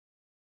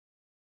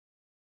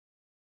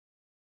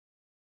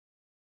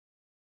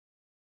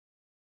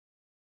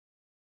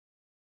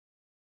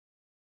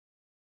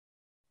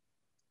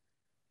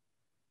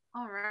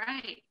All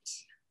right.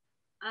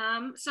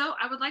 So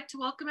I would like to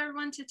welcome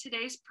everyone to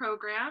today's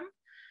program.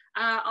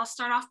 I'll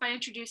start off by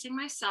introducing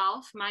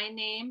myself. My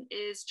name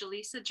is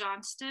Jaleesa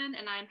Johnston,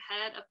 and I'm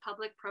head of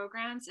public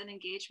programs and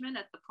engagement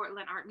at the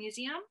Portland Art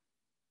Museum.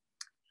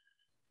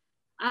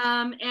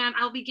 And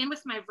I'll begin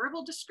with my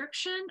verbal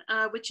description,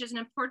 which is an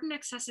important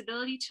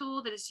accessibility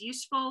tool that is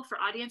useful for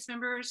audience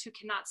members who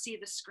cannot see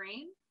the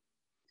screen.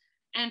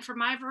 And for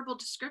my verbal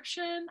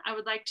description, I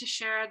would like to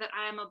share that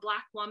I am a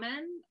Black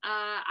woman.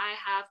 I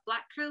have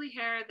black curly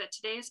hair that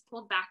today is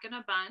pulled back in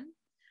a bun.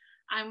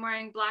 I'm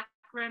wearing black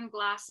rimmed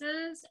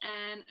glasses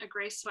and a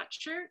gray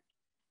sweatshirt.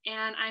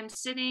 And I'm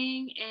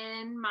sitting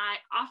in my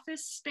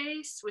office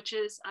space, which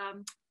is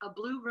a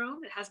blue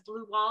room. It has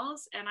blue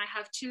walls, and I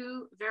have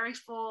two very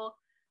full,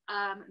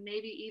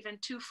 maybe even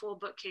two full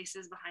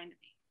bookcases behind me.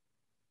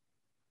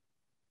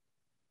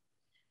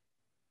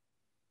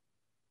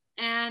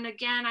 And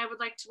again, I would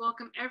like to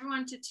welcome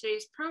everyone to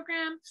today's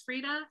program,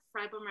 Frida,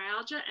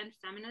 Fibromyalgia, and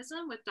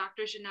Feminism with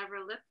Dr. Ginevra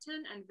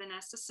Liptan and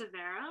Vanessa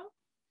Severo.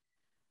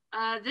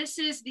 This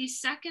is the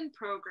second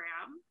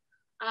program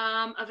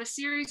of a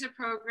series of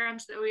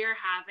programs that we are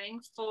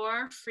having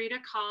for Frida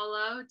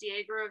Kahlo,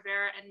 Diego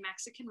Rivera, and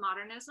Mexican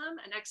Modernism,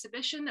 an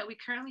exhibition that we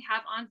currently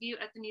have on view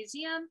at the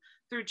museum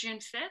through June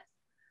 5th.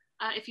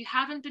 If you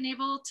haven't been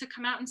able to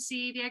come out and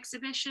see the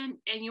exhibition,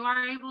 and you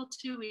are able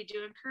to, we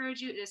do encourage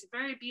you. It is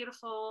very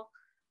beautiful,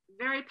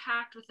 very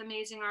packed with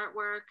amazing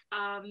artwork,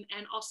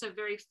 and also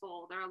very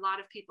full. There are a lot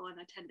of people in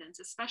attendance,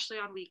 especially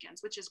on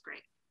weekends, which is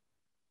great.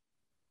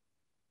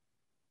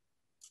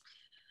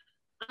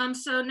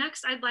 So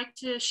next, I'd like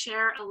to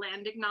share a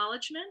land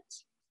acknowledgement.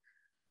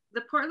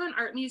 The Portland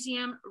Art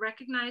Museum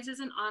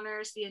recognizes and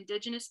honors the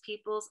indigenous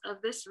peoples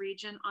of this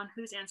region on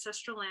whose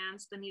ancestral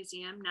lands the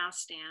museum now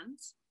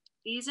stands.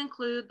 These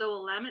include the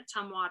Willamette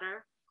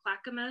Tumwater,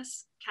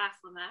 Clackamas,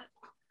 Cathlamet,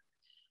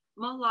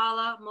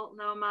 Molalla,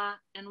 Multnomah,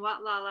 and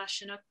Watlala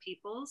Chinook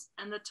peoples,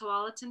 and the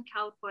Tualatin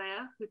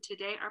Kalapuya, who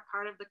today are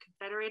part of the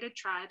Confederated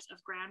Tribes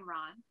of Grand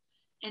Ronde,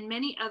 and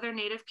many other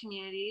Native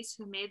communities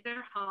who made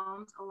their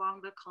homes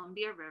along the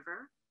Columbia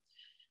River.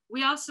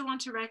 We also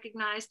want to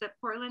recognize that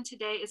Portland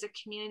today is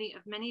a community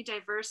of many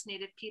diverse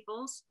Native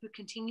peoples who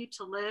continue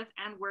to live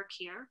and work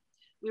here.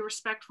 We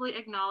respectfully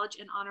acknowledge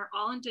and honor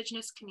all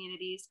Indigenous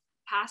communities,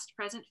 past,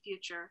 present,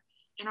 future,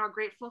 and are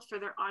grateful for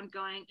their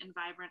ongoing and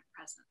vibrant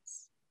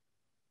presence.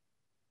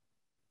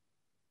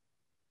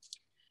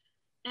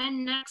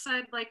 And next,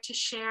 I'd like to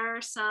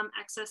share some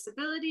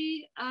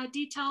accessibility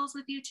details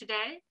with you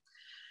today.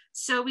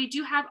 So we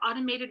do have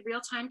automated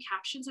real-time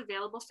captions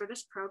available for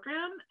this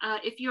program.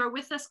 If you are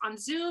with us on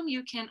Zoom,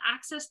 you can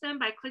access them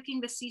by clicking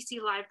the CC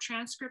Live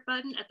transcript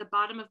button at the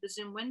bottom of the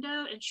Zoom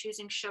window and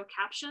choosing Show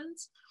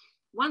Captions.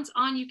 Once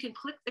on, you can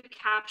click the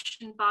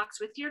caption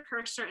box with your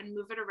cursor and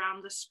move it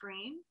around the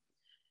screen.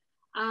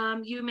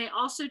 You may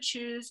also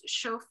choose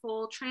Show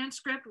Full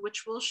Transcript,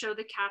 which will show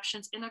the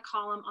captions in a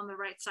column on the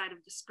right side of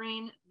the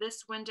screen.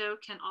 This window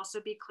can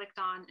also be clicked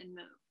on and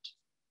moved.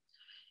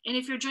 And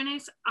if you're joining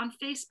us on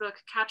Facebook,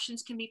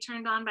 captions can be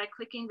turned on by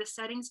clicking the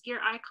settings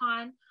gear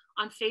icon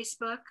on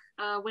Facebook,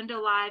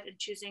 window live, and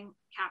choosing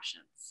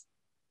captions.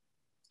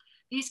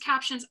 These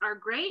captions are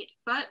great,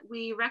 but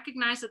we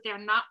recognize that they are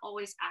not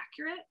always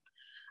accurate.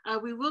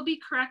 We will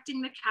be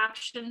correcting the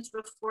captions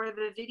before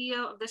the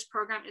video of this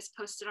program is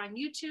posted on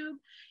YouTube.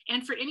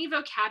 And for any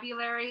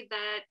vocabulary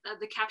that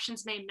the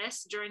captions may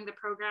miss during the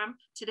program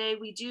today,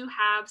 we do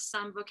have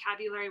some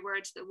vocabulary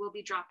words that we'll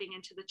be dropping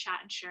into the chat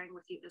and sharing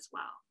with you as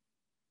well.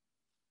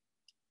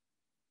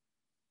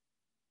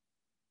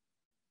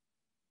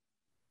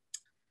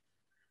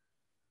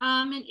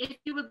 And if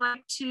you would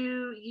like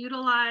to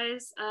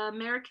utilize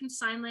American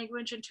Sign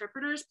Language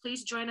interpreters,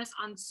 please join us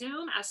on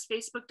Zoom, as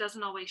Facebook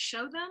doesn't always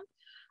show them.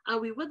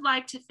 We would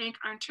like to thank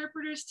our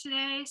interpreters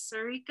today,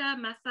 Sarika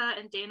Metha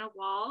and Dana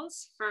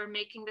Walls, for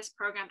making this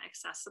program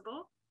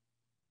accessible.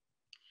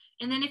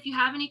 And then if you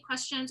have any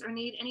questions or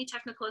need any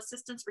technical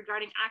assistance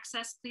regarding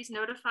access, please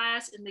notify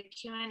us in the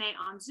Q&A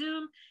on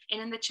Zoom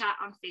and in the chat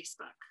on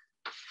Facebook.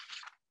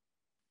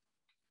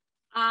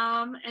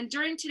 And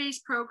during today's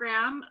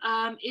program,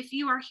 if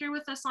you are here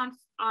with us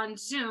on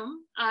Zoom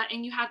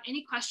and you have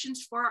any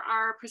questions for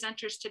our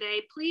presenters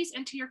today, please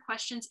enter your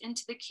questions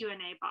into the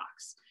Q&A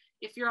box.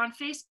 If you're on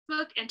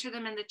Facebook, enter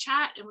them in the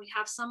chat, and we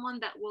have someone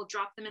that will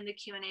drop them in the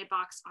Q&A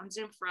box on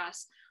Zoom for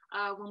us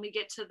when we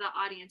get to the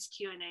audience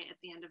Q&A at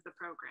the end of the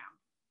program.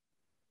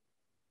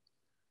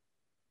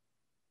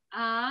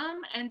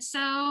 And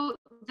so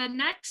the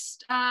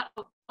next,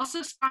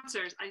 also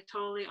sponsors, I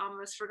totally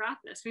almost forgot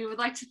this. We would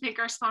like to thank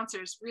our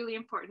sponsors, really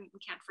important, we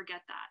can't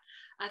forget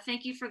that.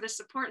 Thank you for the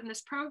support in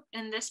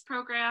this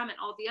program and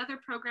all the other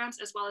programs,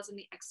 as well as in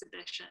the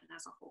exhibition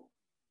as a whole.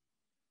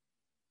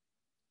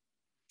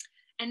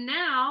 And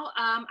now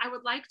I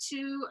would like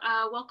to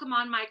welcome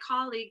on my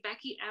colleague,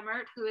 Becky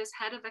Emmert, who is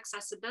head of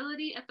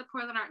accessibility at the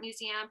Portland Art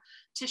Museum,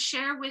 to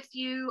share with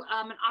you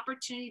an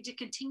opportunity to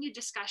continue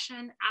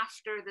discussion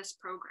after this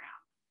program.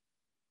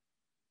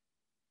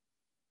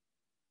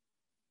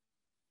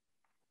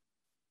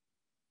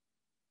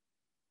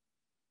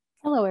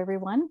 Hello,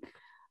 everyone.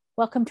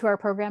 Welcome to our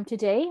program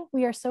today.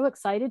 We are so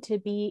excited to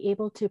be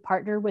able to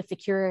partner with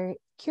the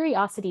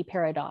Curiosity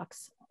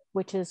Paradox,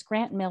 which is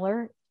Grant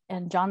Miller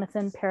and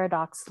Jonathan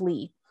Paradox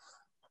Lee.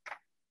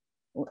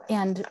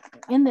 And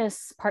in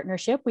this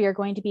partnership, we are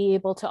going to be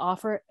able to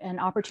offer an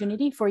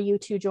opportunity for you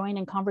to join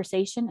in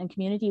conversation and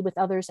community with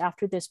others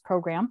after this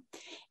program.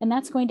 And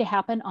that's going to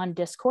happen on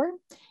Discord.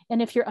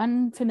 And if you're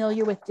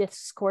unfamiliar with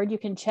Discord, you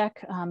can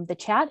check the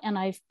chat, and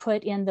I've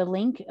put in the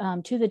link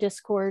to the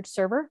Discord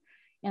server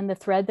and the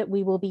thread that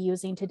we will be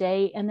using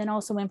today, and then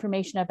also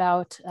information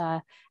about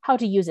how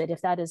to use it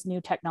if that is new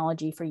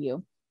technology for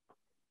you.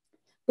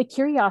 The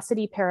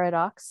Curiosity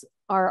Paradox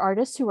are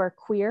artists who are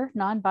queer,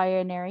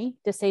 non-binary,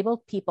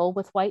 disabled people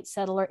with white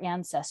settler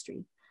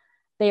ancestry.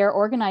 They are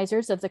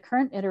organizers of the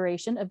current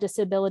iteration of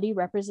disability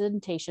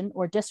representation,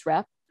 or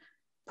DISREP,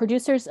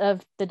 producers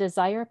of the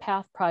Desire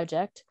Path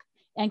Project,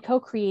 and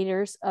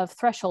co-creators of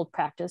Threshold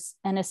Practice,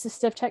 an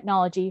assistive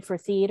technology for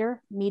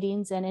theater,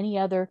 meetings, and any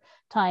other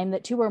time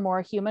that two or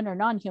more human or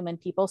non-human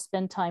people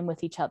spend time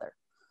with each other.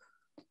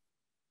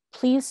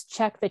 Please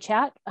check the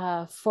chat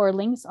for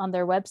links on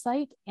their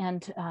website.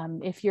 And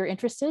if you're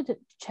interested,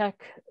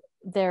 check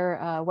their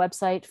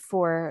website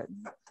for,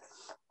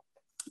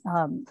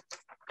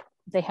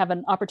 they have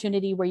an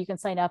opportunity where you can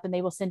sign up, and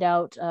they will send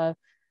out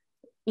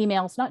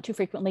emails not too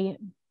frequently,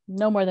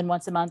 no more than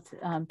once a month,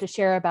 to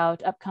share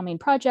about upcoming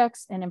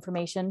projects and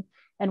information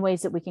and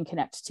ways that we can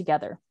connect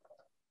together.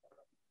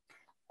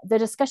 The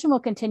discussion will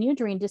continue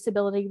during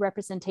disability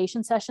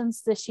representation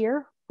sessions this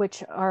year,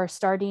 which are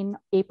starting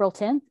April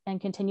 10th and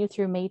continue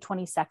through May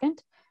 22nd.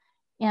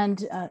 And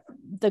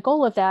the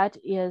goal of that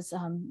is,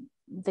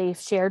 they've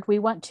shared, we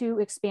want to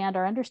expand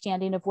our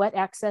understanding of what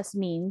access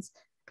means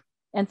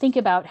and think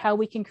about how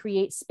we can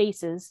create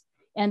spaces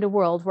and a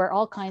world where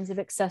all kinds of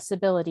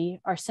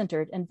accessibility are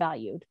centered and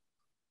valued.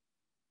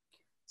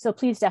 So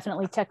please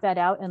definitely check that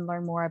out and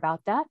learn more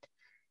about that.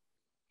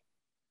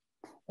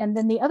 And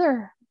then the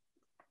other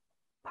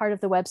part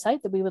of the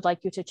website that we would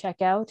like you to check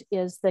out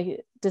is the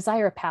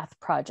Desire Path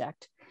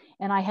Project.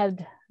 And I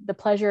had the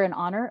pleasure and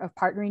honor of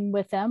partnering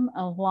with them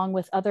along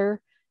with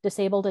other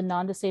disabled and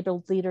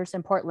non-disabled leaders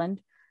in Portland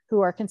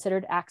who are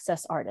considered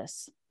access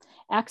artists.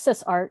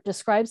 Access art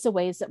describes the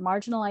ways that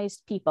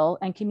marginalized people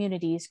and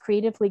communities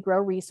creatively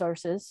grow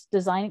resources,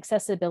 design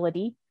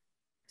accessibility,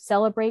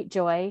 celebrate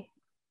joy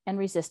and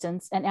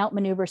resistance, and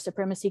outmaneuver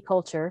supremacy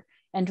culture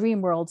and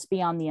dream worlds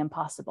beyond the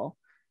impossible,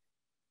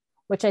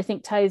 which I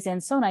think ties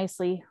in so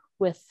nicely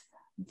with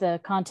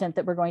the content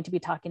that we're going to be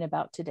talking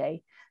about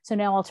today. So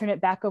now I'll turn it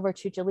back over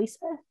to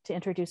Jaleesa to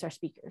introduce our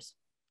speakers.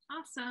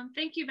 Awesome.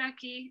 Thank you,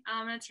 Becky.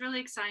 It's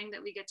really exciting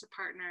that we get to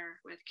partner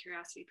with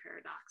Curiosity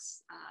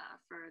Paradox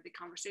for the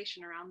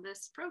conversation around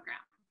this program.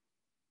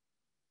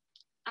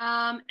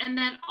 And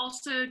then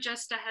also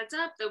just a heads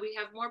up that we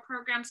have more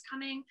programs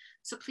coming.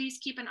 So please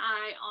keep an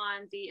eye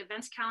on the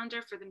events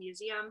calendar for the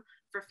museum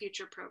for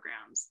future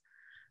programs.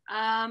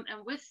 And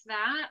with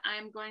that,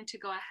 I'm going to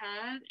go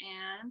ahead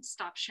and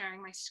stop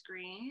sharing my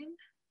screen.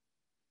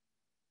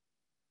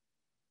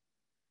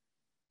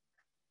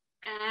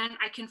 And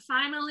I can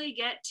finally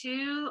get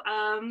to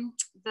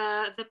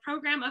the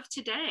program of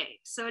today.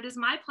 So it is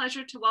my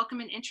pleasure to welcome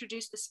and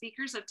introduce the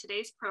speakers of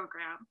today's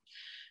program.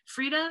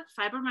 Frida,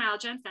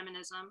 Fibromyalgia and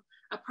Feminism,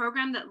 a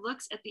program that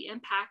looks at the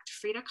impact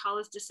Frida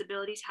Kahlo's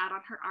disabilities had on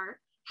her art,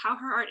 how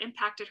her art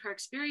impacted her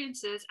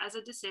experiences as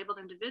a disabled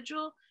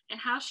individual, and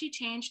how she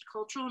changed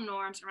cultural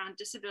norms around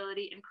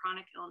disability and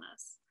chronic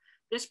illness.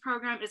 This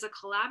program is a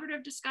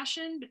collaborative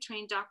discussion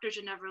between Dr.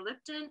 Ginevra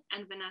Liptan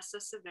and Vanessa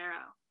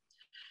Severo.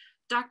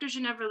 Dr.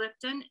 Ginevra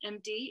Liptan,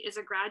 MD, is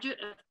a graduate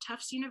of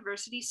Tufts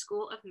University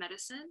School of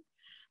Medicine.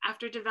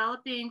 After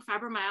developing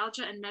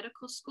fibromyalgia in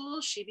medical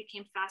school, she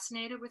became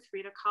fascinated with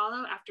Frida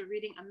Kahlo after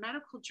reading a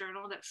medical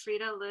journal that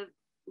Frida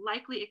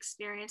likely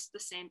experienced the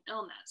same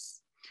illness.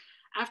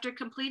 After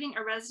completing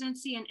a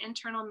residency in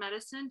internal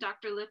medicine,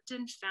 Dr.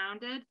 Liptan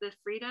founded the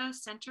Frida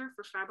Center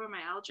for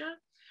Fibromyalgia,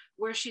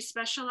 where she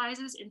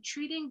specializes in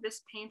treating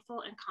this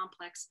painful and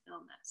complex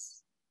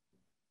illness.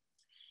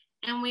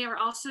 And we are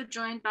also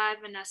joined by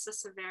Vanessa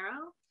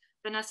Severo.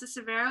 Vanessa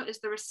Severo is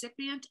the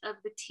recipient of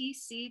the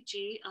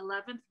TCG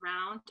 11th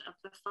round of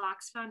the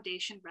Fox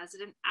Foundation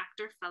Resident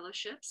Actor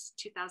Fellowships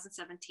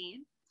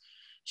 2017.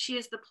 She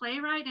is the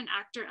playwright and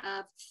actor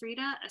of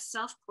Frida, a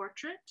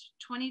Self-Portrait,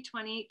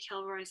 2020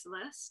 Kilroy's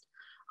List,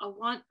 a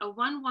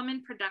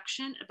one-woman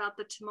production about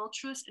the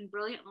tumultuous and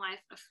brilliant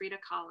life of Frida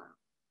Kahlo.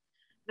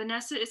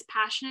 Vanessa is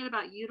passionate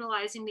about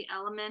utilizing the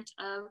element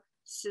of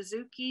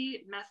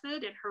Suzuki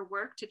method in her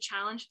work to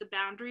challenge the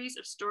boundaries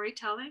of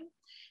storytelling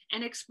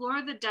and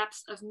explore the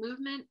depths of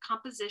movement,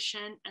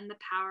 composition, and the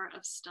power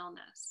of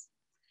stillness.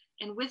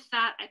 And with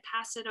that, I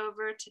pass it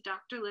over to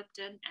Dr.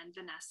 Liptan and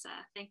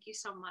Vanessa. Thank you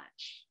so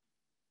much.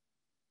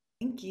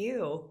 Thank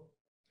you.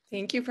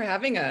 Thank you for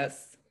having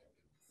us.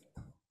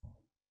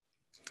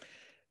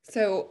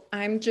 So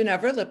I'm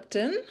Ginevra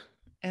Liptan,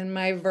 and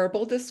my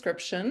verbal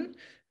description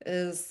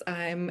is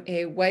I'm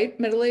a white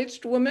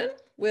middle-aged woman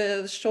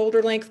with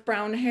shoulder-length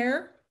brown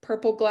hair,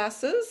 purple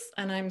glasses,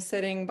 and I'm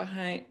sitting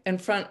in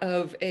front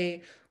of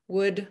a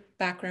wood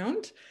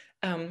background.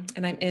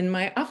 And I'm in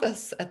my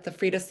office at the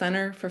Frida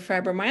Center for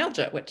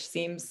Fibromyalgia, which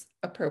seems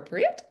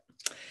appropriate.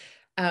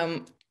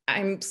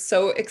 I'm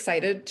so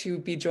excited to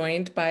be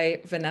joined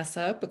by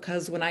Vanessa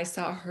because when I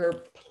saw her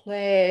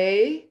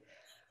play,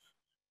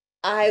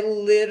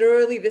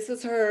 this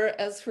is her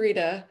as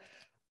Frida.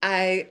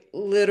 I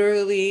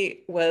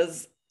literally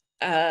was,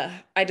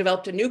 I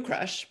developed a new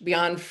crush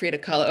beyond Frida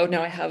Kahlo.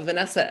 Now I have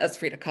Vanessa as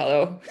Frida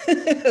Kahlo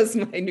as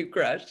my new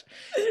crush.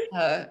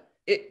 I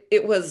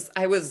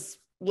was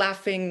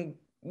laughing,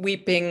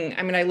 weeping.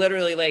 I mean, I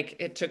literally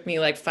it took me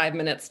like 5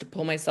 minutes to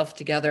pull myself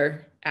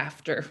together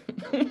after.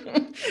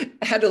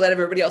 I had to let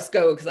everybody else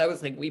go because I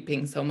was like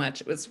weeping so much.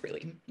 It was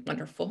really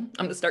wonderful.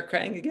 I'm gonna start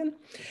crying again.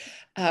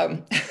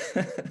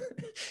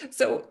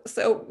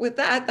 So with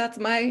that, that's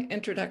my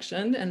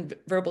introduction and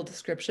verbal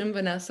description.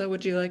 Vanessa,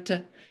 would you like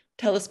to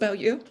tell us about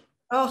you?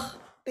 Oh,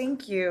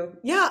 thank you.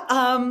 Yeah,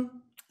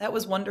 that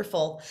was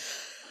wonderful.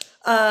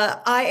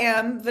 I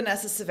am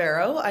Vanessa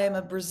Severo. I am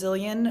a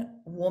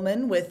Brazilian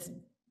woman with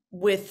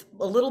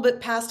a little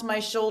bit past my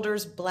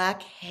shoulders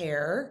black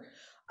hair.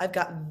 I've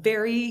got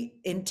very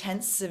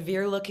intense,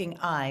 severe looking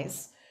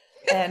eyes.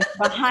 And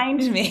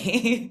behind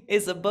me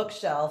is a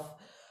bookshelf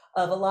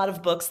of a lot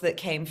of books that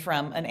came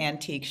from an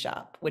antique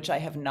shop, which I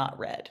have not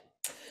read.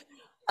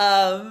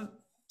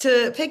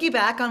 To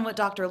piggyback on what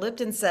Dr.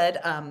 Liptan said,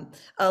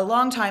 a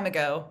long time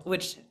ago,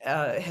 which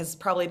has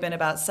probably been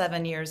about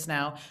 7 years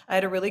now, I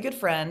had a really good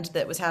friend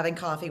that was having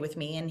coffee with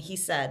me, and he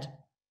said,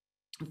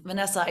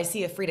 Vanessa, I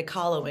see a Frida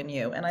Kahlo in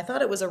you. And I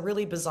thought it was a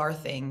really bizarre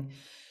thing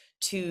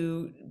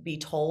to be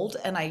told.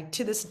 And I,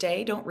 to this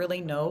day, don't really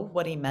know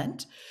what he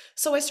meant.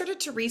 So I started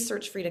to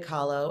research Frida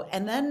Kahlo.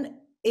 And then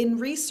in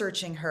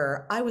researching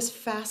her, I was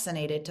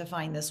fascinated to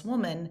find this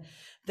woman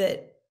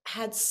that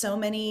had so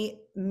many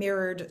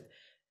mirrored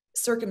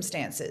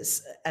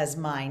circumstances as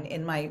mine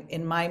in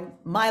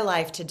my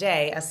life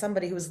today as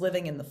somebody who was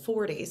living in the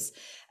 40s.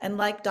 And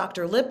like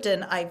Dr.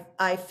 Liptan,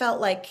 I felt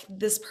like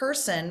this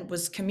person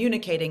was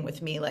communicating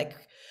with me like,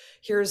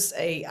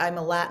 I'm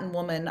a Latin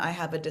woman, I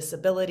have a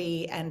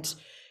disability, and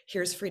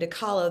here's Frida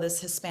Kahlo,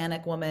 this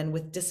Hispanic woman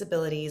with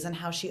disabilities, and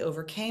how she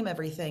overcame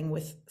everything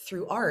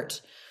through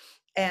art.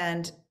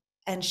 And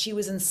she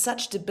was in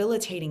such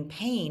debilitating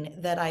pain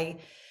that I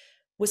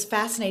was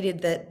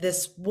fascinated that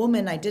this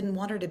woman, I didn't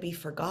want her to be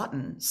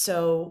forgotten.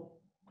 So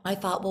I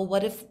thought, well,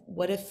 what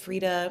if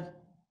Frida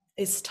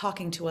is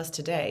talking to us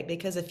today?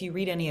 Because if you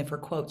read any of her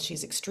quotes,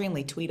 she's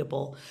extremely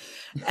tweetable.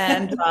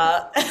 And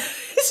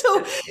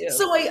so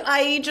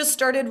I just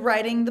started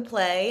writing the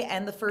play,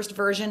 and the first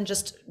version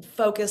just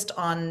focused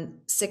on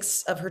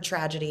 6 of her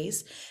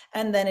tragedies,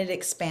 and then it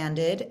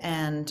expanded,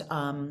 and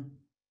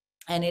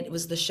it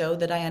was the show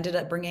that I ended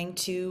up bringing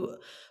to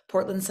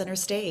Portland Center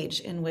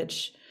Stage, in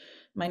which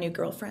my new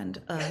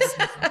girlfriend. I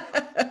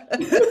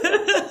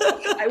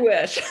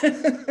wish.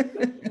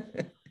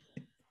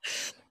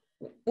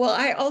 Well,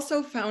 I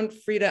also found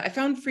Frida. I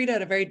found Frida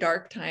at a very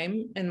dark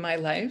time in my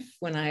life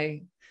when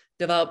I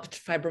developed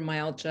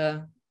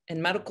fibromyalgia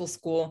in medical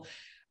school,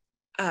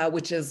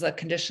 which is a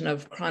condition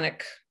of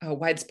chronic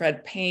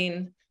widespread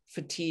pain,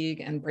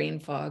 fatigue, and brain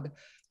fog.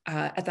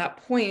 At that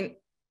point,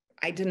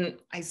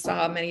 I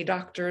saw many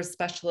doctors,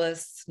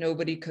 specialists,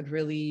 nobody could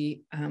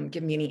really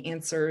give me any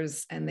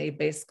answers. And they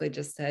basically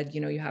just said,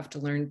 you have to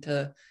learn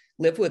to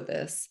live with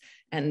this.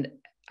 And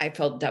I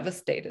felt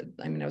devastated.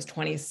 I mean, I was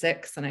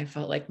 26 and I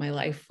felt like my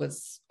life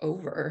was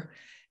over.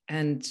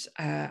 And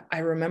I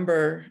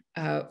remember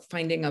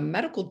finding a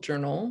medical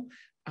journal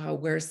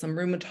where some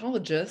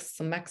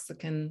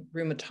Mexican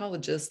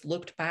rheumatologists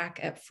looked back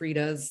at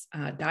Frida's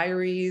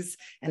diaries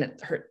and at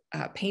her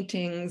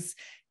paintings,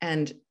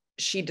 and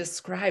she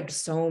described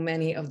so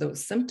many of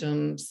those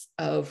symptoms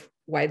of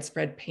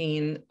widespread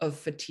pain, of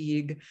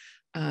fatigue.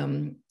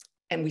 And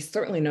we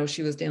certainly know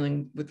she was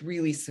dealing with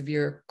really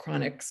severe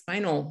chronic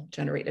spinal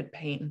generated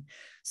pain.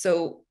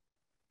 So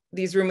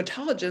these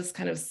rheumatologists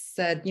kind of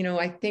said,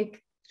 I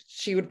think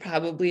she would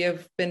probably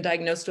have been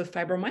diagnosed with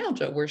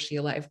fibromyalgia were she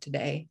alive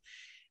today.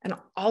 And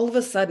all of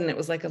a sudden it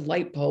was like a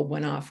light bulb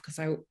went off, because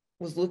I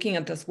was looking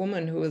at this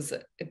woman who was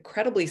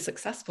incredibly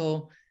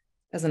successful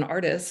as an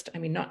artist. I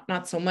mean,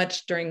 not so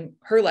much during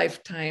her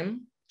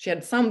lifetime. She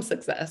had some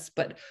success,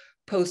 but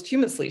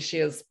posthumously, she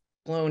has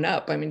blown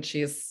up. I mean,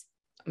 she is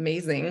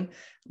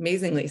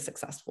amazingly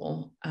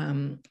successful.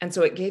 And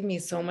so it gave me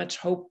so much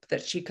hope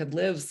that she could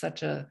live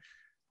such a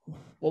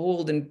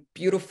bold and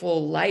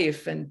beautiful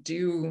life and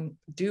do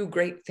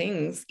great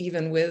things,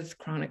 even with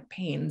chronic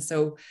pain.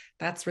 So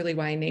that's really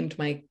why I named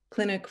my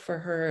clinic for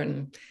her.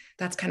 And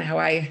that's kind of how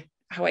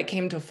I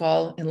came to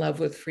fall in love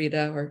with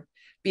Frida, or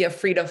be a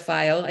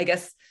Frida-phile. I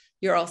guess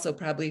you're also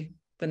probably,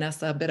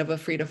 Vanessa, a bit of a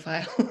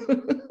Frida-phile.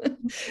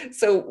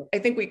 So I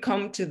think we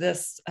come to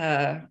this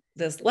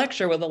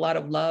lecture with a lot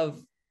of love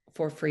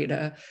for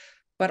Frida,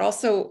 but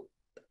also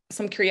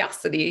some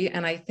curiosity.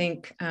 And I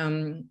think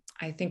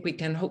we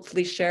can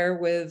hopefully share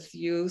with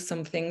you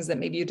some things that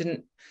maybe you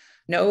didn't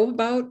know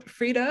about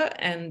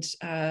Frida and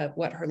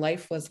what her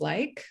life was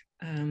like,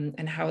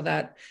 and how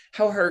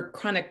her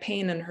chronic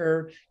pain and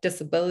her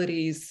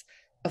disabilities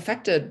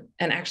affected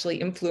and actually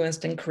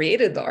influenced and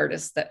created the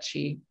artist that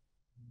she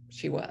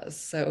was.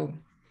 So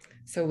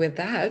with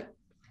that,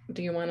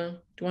 do you want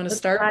to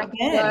start with the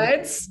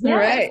slides? Yes. All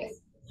right.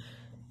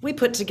 We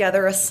put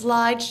together a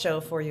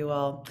slideshow for you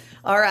all.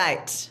 All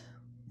right.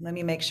 Let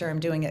me make sure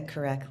I'm doing it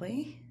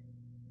correctly.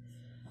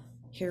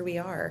 Here we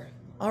are.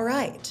 All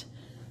right.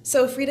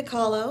 So Frida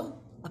Kahlo,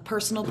 a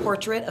personal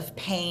portrait of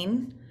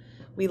pain.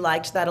 We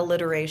liked that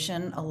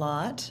alliteration a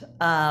lot.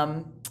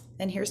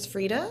 And here's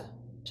Frida,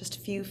 just a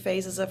few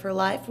phases of her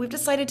life. We've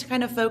decided to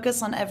kind of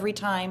focus on every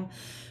time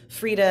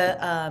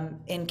Frida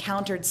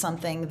encountered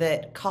something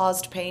that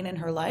caused pain in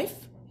her life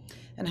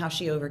and how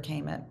she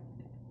overcame it.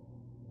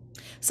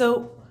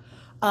 So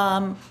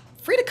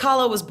Frida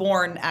Kahlo was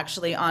born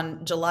actually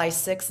on July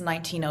 6,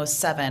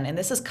 1907, and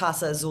this is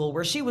Casa Azul,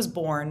 where she was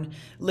born,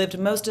 lived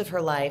most of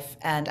her life,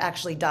 and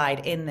actually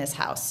died in this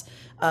house.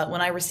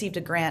 When I received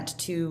a grant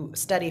to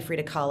study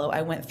Frida Kahlo,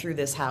 I went through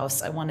this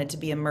house. I wanted to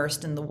be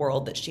immersed in the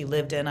world that she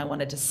lived in. I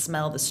wanted to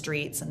smell the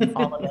streets and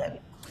all of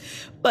it.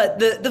 But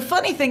the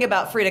funny thing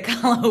about Frida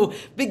Kahlo,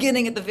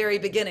 beginning at the very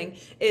beginning,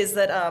 is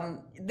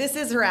that this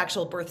is her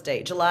actual birth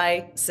date,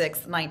 July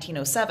 6th,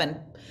 1907.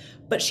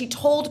 But she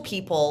told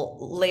people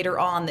later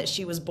on that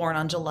she was born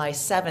on July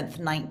 7th,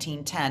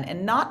 1910,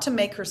 and not to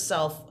make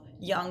herself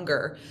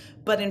younger,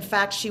 but in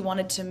fact, she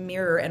wanted to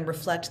mirror and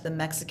reflect the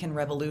Mexican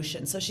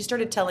Revolution. So she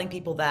started telling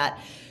people that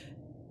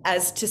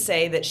as to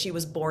say that she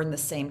was born the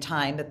same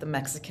time that the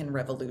Mexican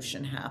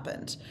Revolution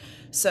happened.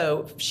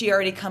 So she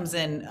already comes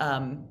in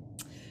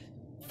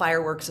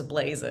fireworks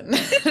ablazing.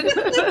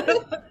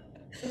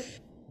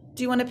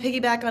 Do you want to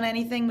piggyback on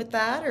anything with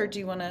that, or do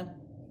you want to?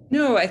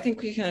 No, I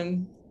think we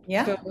can.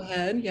 Yeah. Go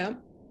ahead. Yeah.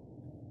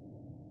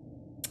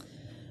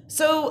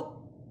 So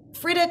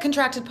Frida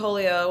contracted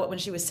polio when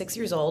she was 6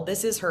 years old.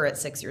 This is her at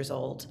 6 years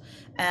old.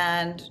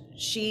 And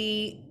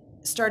she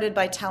started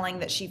by telling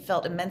that she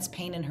felt immense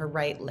pain in her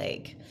right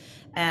leg.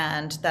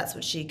 And that's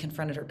what she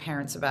confronted her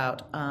parents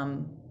about.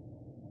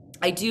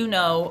 I do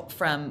know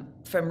from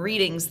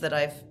readings that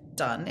I've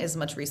done, as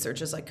much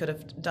research as I could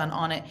have done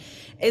on it,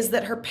 is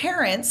that her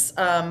parents,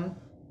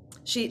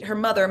 her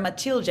mother,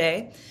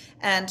 Matilde,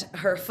 and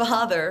her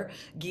father,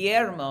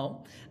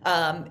 Guillermo,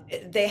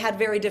 they had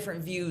very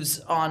different views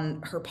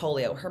on her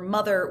polio. Her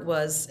mother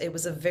it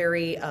was a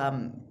very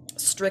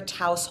strict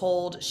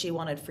household. She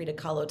wanted Frida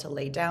Kahlo to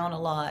lay down a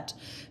lot.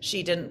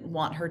 She didn't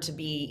want her to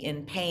be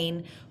in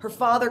pain. Her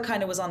father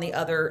kind of was on the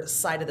other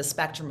side of the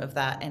spectrum of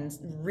that and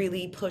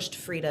really pushed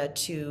Frida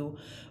to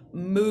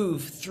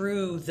move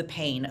through the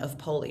pain of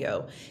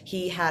polio.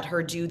 He had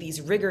her do these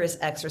rigorous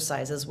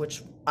exercises,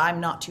 which I'm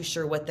not too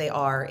sure what they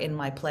are. In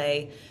my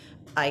play,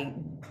 I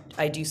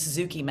do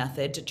Suzuki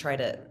method to try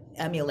to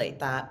emulate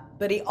that.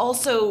 But he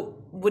also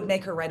would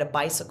make her ride a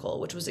bicycle,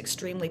 which was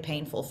extremely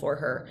painful for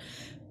her,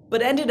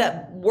 but ended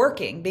up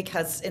working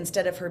because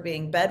instead of her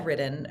being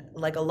bedridden,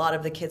 like a lot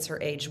of the kids her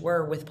age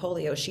were with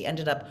polio, she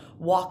ended up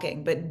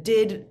walking, but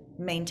did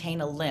maintain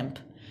a limp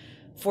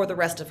for the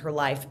rest of her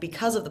life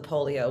because of the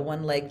polio.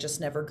 One leg just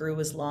never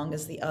grew as long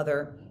as the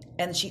other.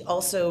 And she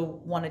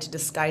also wanted to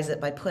disguise it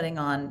by putting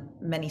on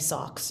many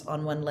socks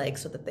on one leg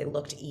so that they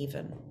looked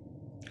even.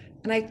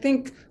 And I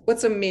think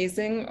what's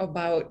amazing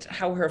about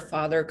how her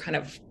father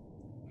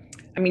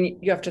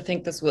you have to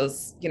think this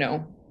was,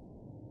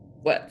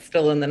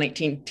 still in the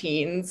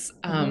 19-teens.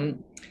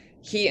 Mm-hmm.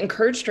 He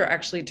encouraged her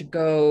actually to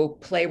go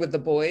play with the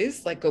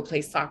boys, like go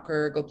play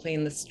soccer, go play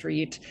in the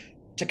street,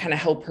 to kind of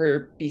help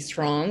her be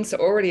strong. So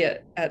already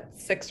at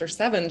 6 or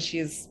 7,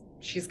 she's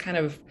kind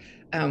of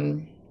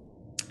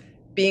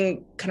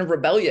being kind of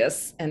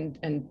rebellious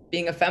and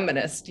being a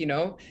feminist,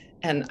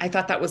 And I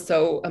thought that was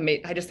so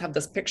amazing. I just have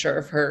this picture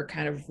of her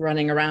kind of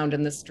running around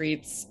in the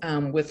streets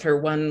with her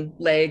one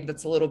leg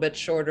that's a little bit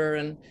shorter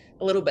and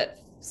a little bit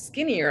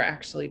skinnier,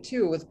 actually,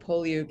 too. With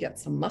polio, you get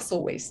some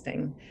muscle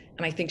wasting.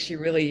 And I think she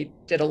really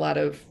did a lot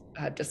of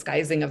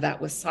disguising of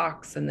that with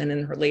socks. And then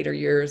in her later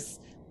years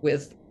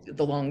with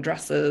the long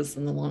dresses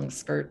and the long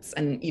skirts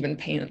and even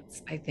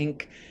pants, I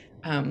think.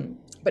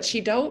 But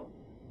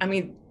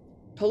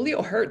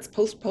polio hurts.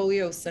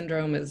 Post-polio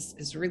syndrome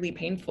is really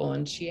painful.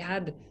 And she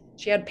had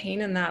pain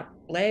in that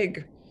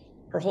leg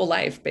her whole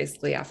life,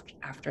 basically,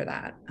 after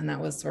that. And that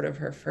was sort of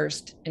her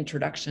first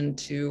introduction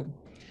to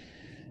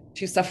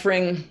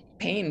suffering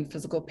pain,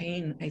 physical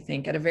pain, I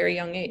think, at a very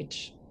young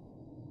age.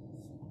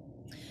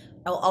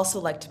 I'll also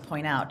like to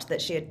point out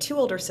that she had 2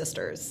 older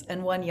sisters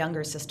and 1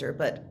 younger sister,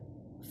 but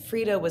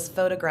Frida was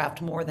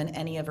photographed more than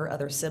any of her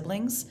other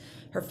siblings.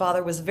 Her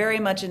father was very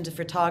much into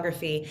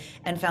photography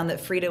and found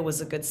that Frida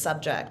was a good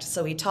subject.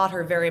 So he taught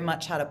her very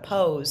much how to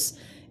pose,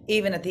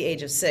 even at the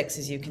age of 6,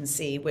 as you can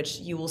see, which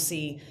you will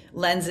see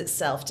lends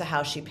itself to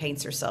how she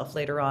paints herself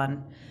later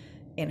on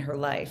in her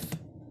life.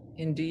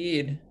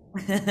 Indeed.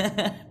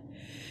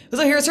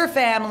 So here's her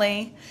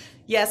family.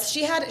 Yes,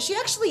 she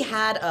actually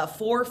had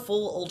 4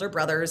 full older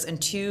brothers and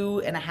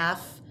 2.5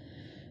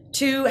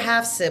 two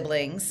half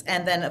siblings,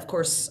 and then of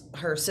course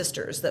her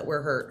sisters that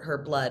were her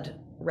blood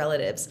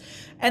relatives.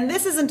 And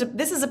this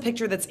is a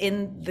picture that's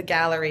in the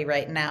gallery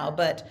right now,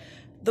 but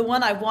the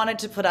one I wanted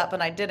to put up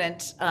and I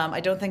didn't, I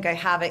don't think I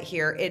have it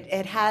here.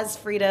 It has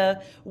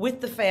Frida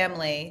with the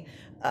family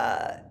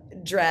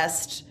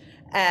dressed,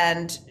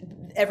 and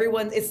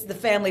everyone, it's the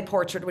family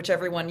portrait, which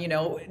everyone,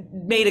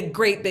 made a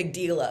great big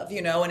deal of,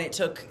 and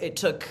it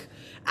took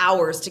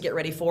hours to get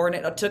ready for, and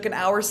it took an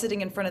hour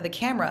sitting in front of the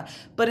camera.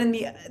 But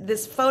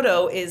this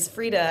photo is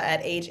Frida at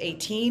age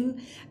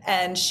 18,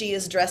 and she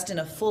is dressed in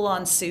a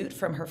full-on suit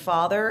from her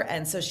father,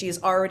 and so she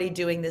is already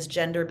doing this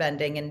gender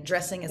bending and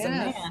dressing as a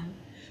man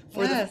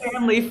for the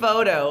family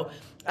photo,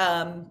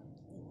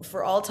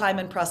 for all time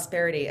and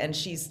prosperity, and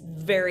she's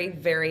very,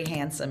 very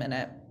handsome in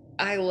it.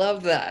 I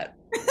love that.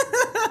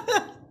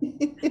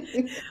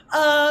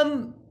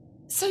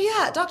 So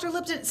yeah, Dr.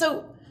 Liptan,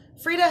 so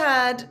Frida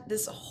had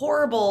this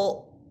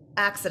horrible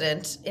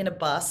accident in a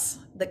bus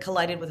that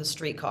collided with a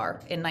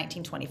streetcar in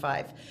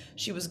 1925.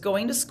 She was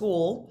going to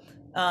school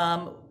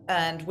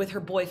and with her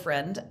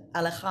boyfriend,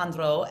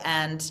 Alejandro,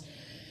 and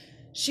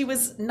she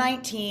was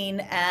 19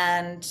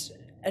 and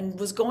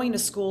was going to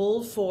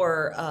school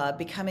for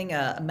becoming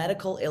a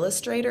medical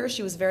illustrator.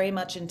 She was very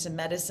much into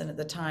medicine at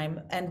the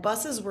time, and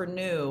buses were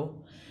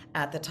new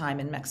at the time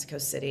in Mexico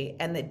City,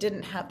 and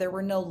there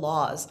were no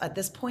laws. At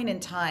this point in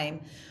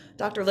time,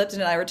 Dr. Liptan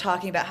and I were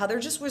talking about how there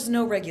just was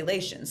no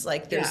regulations.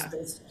 Like there's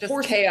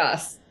just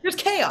chaos. There's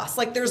chaos.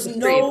 Like there's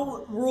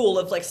no rule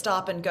of like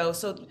stop and go.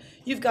 So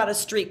you've got a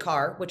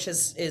streetcar, which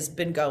is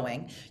been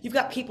going. You've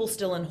got people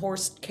still in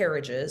horse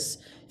carriages.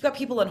 You've got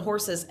people on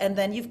horses, and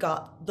then you've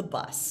got the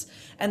bus.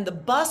 And the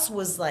bus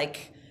was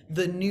like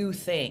the new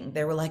thing.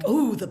 They were like,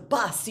 "Ooh, the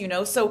bus,"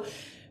 So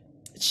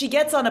she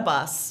gets on a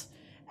bus,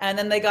 and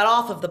then they got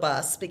off of the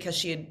bus because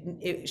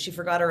she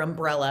forgot her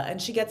umbrella,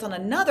 and she gets on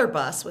another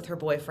bus with her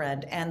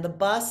boyfriend, and the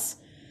bus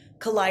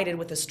collided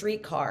with a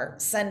streetcar,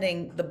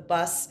 sending the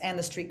bus and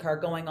the streetcar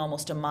going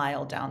almost a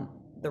mile down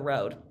the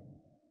road.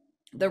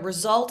 The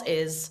result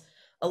is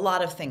a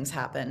lot of things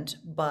happened,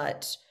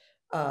 but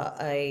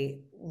a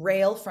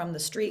rail from the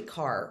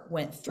streetcar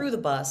went through the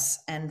bus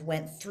and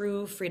went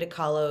through Frida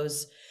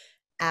Kahlo's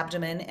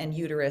abdomen and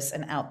uterus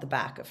and out the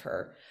back of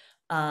her.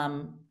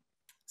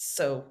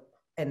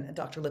 And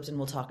Dr. Liptan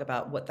will talk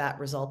about what that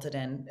resulted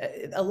in.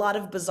 A lot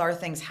of bizarre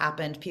things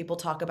happened. People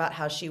talk about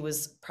how she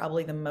was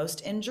probably the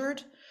most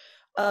injured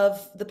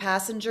of the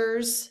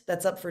passengers.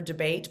 That's up for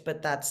debate,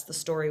 but that's the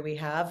story we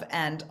have.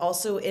 And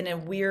also in a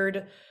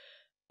weird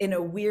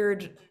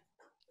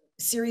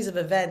series of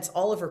events,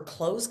 all of her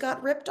clothes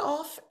got ripped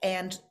off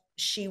and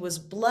she was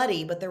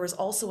bloody, but there was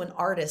also an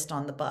artist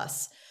on the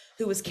bus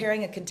who was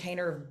carrying a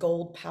container of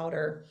gold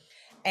powder.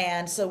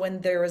 And so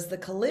when there was the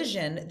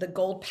collision, the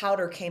gold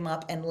powder came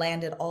up and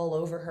landed all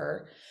over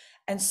her.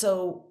 And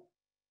so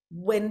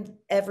when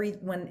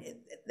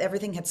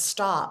everything had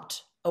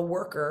stopped,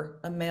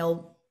 a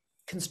male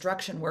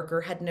construction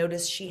worker, had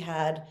noticed she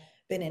had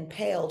been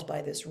impaled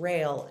by this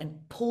rail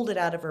and pulled it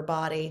out of her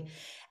body.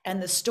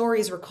 And the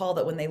stories recall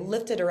that when they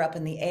lifted her up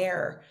in the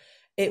air,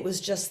 it was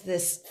just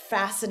this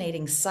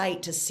fascinating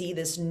sight to see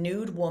this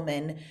nude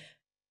woman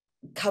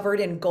covered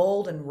in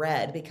gold and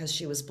red because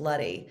she was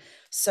bloody.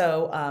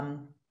 So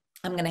I'm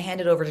going to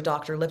hand it over to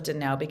Dr. Liptan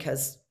now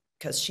because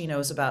she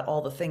knows about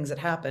all the things that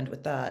happened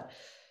with that.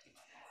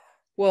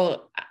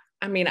 Well,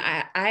 I mean,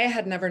 I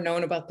had never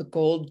known about the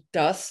gold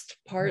dust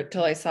part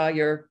till I saw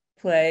your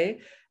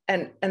play,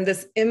 and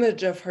this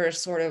image of her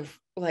sort of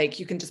like,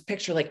 you can just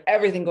picture like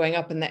everything going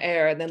up in the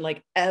air, and then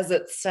like as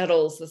it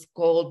settles, this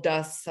gold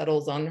dust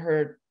settles on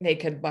her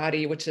naked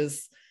body, which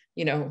is,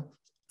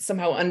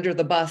 somehow under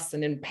the bus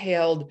and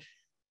impaled,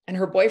 and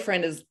her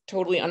boyfriend is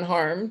totally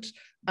unharmed.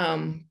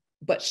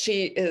 But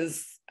she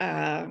is,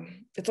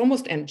 it's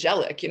almost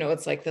angelic,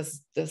 it's like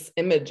this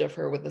image of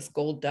her with this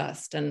gold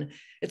dust. And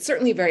it's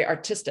certainly very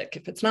artistic.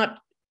 If it's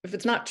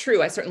not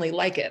true, I certainly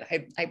like it.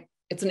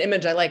 It's an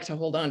image I like to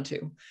hold on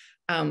to.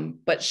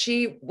 But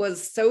she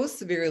was so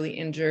severely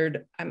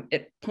injured.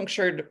 It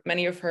punctured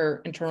many of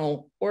her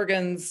internal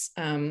organs,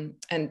 and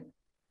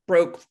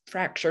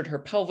fractured her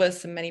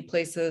pelvis in many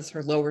places,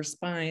 her lower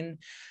spine.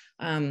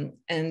 And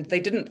they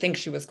didn't think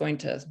she was going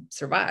to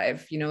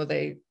survive.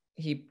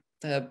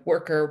 The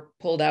worker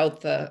pulled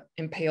out the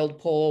impaled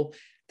pole.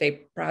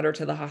 They brought her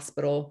to the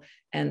hospital,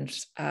 and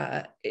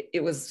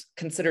it was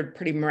considered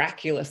pretty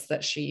miraculous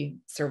that she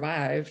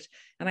survived.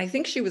 And I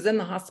think she was in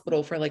the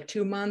hospital for like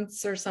 2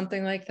 months or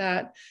something like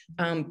that,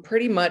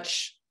 pretty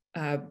much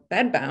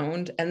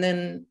bedbound, and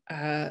then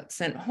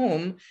sent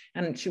home.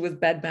 And she was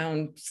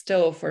bedbound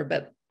still for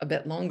a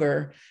bit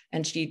longer.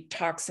 And she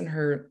talks in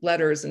her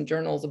letters and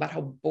journals about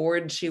how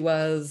bored she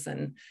was.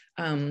 And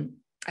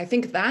I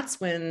think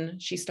that's when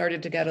she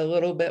started to get a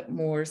little bit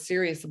more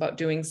serious about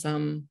doing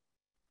some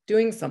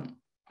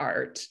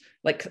art,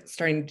 like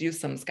starting to do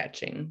some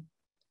sketching.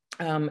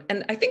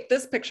 And I think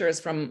this picture is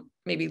from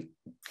maybe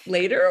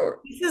later.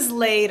 This is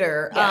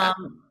later. Yeah.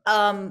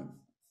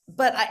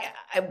 but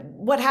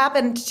what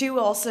happened too,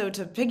 also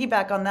to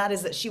piggyback on that,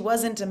 is that she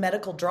was into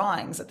medical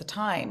drawings at the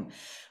time.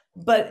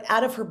 But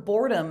out of her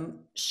boredom,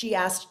 she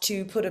asked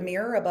to put a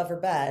mirror above her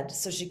bed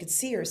so she could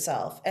see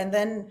herself. And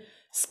then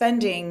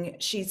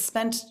she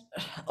spent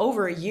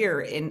over a year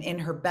in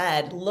her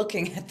bed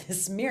looking at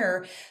this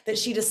mirror, that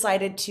she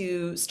decided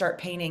to start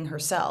painting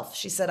herself.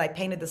 She said, I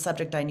painted the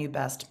subject I knew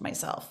best,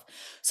 myself.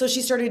 So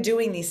she started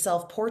doing these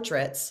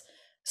self-portraits,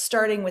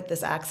 starting with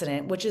this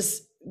accident, which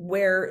is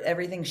where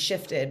everything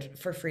shifted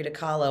for Frida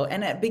Kahlo.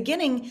 And at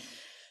beginning,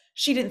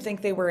 she didn't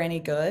think they were any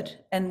good.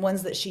 And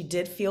ones that she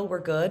did feel were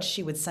good,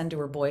 she would send to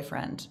her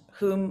boyfriend,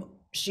 whom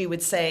she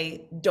would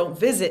say, don't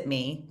visit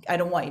me. I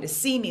don't want you to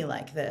see me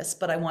like this,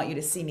 but I want you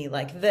to see me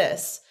like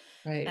this.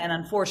 Right. And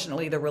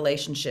unfortunately, the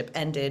relationship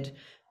ended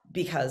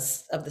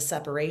because of the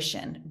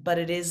separation. But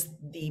it is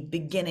the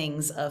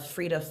beginnings of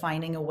Frida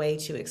finding a way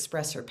to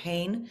express her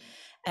pain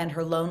and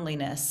her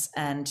loneliness,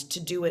 and to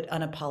do it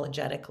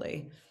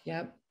unapologetically.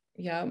 Yep.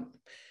 Yep.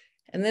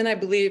 And then I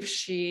believe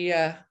she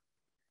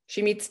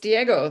meets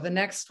Diego, the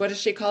next, what does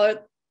she call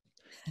it?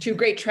 Two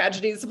great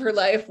tragedies of her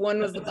life. One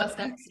was the bus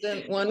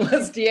accident. One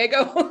was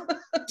Diego.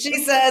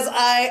 She says,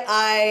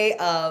 I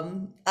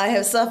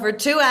have suffered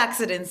two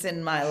accidents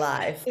in my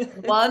life.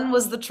 One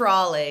was the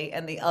trolley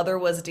and the other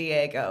was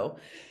Diego.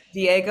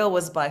 Diego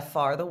was by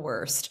far the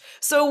worst.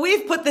 So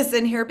we've put this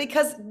in here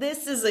because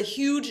this is a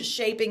huge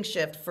shaping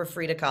shift for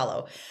Frida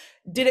Kahlo.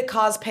 Did it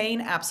cause pain?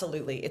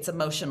 Absolutely. It's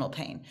emotional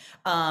pain.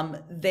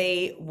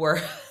 There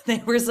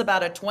was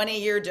about a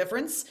 20-year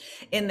difference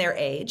in their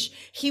age.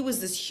 He was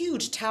this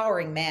huge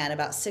towering man,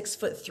 about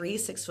 6'3",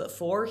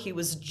 6'4". He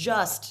was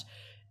just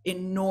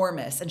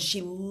enormous, and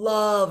she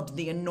loved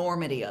the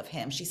enormity of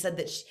him. She said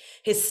that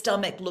his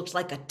stomach looked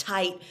like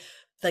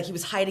like he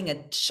was hiding a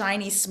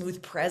shiny,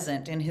 smooth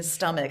present in his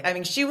stomach. I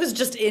mean, she was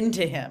just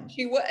into him.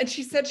 And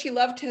she said she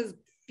loved his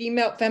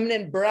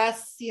feminine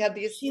breasts. He had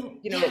these,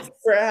 yes.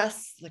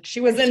 breasts. Like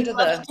she was into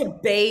to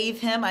bathe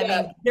him. I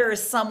mean, there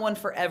is someone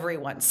for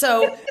everyone.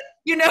 So,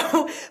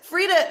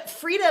 Frida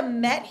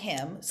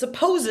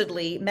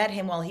supposedly met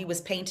him while he was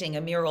painting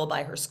a mural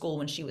by her school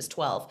when she was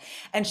 12.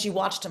 And she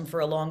watched him for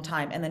a long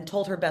time and then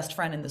told her best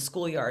friend in the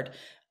schoolyard,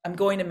 I'm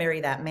going to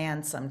marry that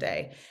man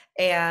someday.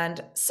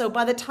 And so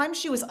by the time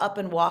she was up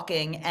and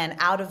walking and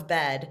out of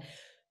bed,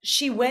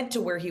 she went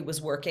to where he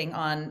was working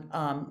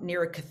on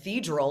near a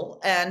cathedral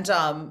and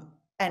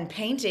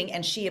painting,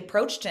 and she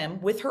approached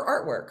him with her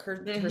artwork,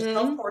 her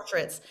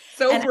self-portraits.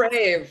 So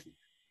brave.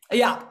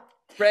 Yeah.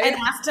 Right. And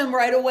asked him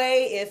right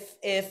away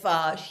if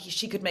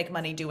she could make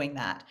money doing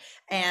that.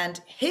 And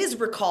his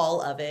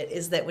recall of it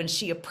is that when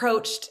she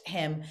approached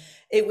him,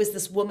 it was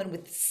this woman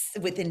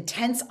with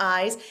intense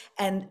eyes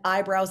and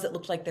eyebrows that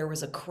looked like there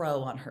was a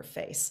crow on her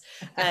face.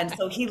 And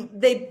so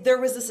there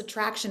was this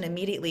attraction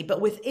immediately. But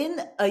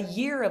within a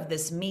year of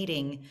this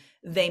meeting,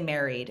 they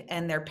married,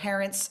 and their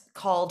parents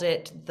called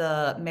it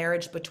the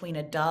marriage between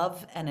a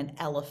dove and an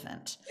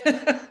elephant.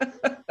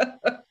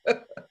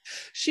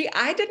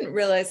 I didn't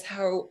realize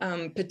how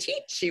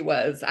petite she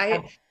was.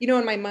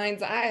 In my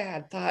mind's eye, I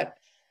had thought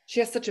she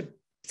has such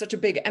a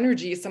big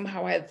energy.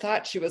 Somehow I had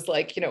thought she was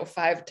like,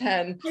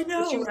 5'10". I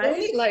know, she was right?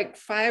 only like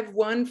 5'1",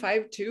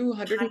 5'2",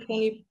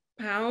 120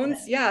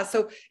 pounds. Yeah.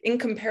 So in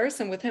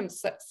comparison with him,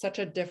 such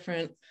a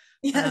different,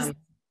 yes.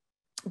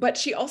 But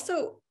she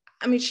also,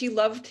 she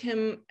loved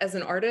him as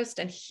an artist,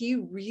 and he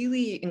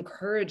really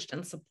encouraged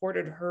and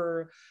supported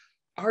her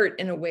art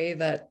in a way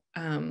that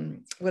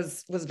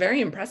was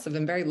very impressive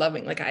and very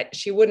loving. Like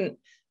she wouldn't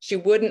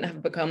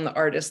have become the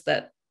artist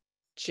that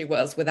she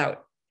was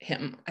without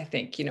him. I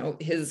think,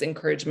 his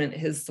encouragement,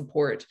 his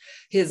support,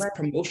 his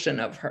promotion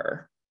of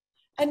her.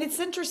 And it's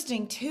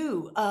interesting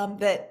too,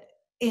 that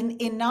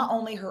in not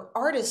only her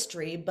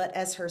artistry, but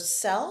as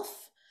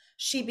herself,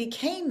 she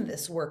became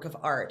this work of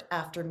art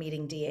after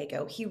meeting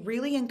Diego. He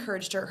really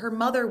encouraged her. Her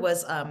mother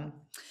was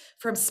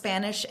from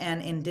Spanish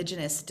and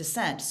indigenous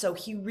descent. So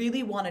he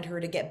really wanted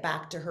her to get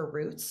back to her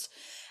roots.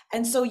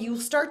 And so you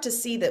start to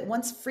see that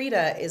once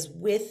Frida is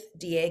with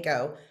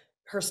Diego,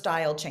 her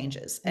style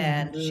changes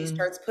and she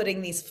starts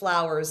putting these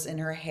flowers in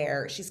her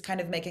hair. She's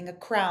kind of making a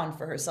crown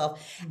for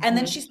herself. And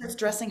then she starts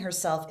dressing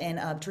herself in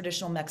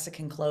traditional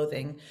Mexican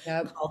clothing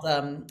called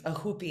a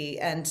hupi,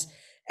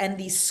 and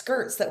these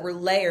skirts that were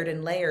layered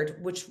and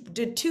layered, which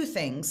did two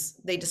things.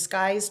 They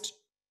disguised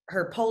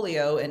her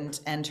polio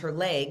and her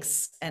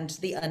legs and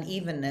the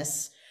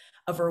unevenness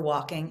of her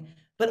walking,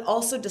 but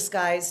also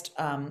disguised,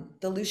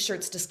 the loose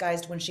shirts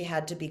disguised when she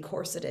had to be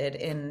corseted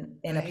in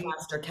a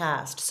plaster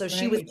cast. So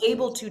she was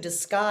able to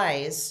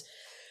disguise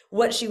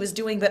what she was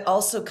doing, but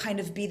also kind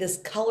of be this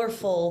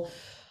colorful,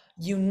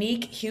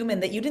 unique human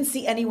that you didn't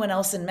see anyone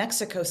else in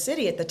Mexico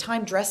City at the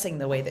time dressing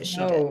the way that she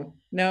did.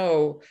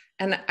 No.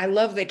 And I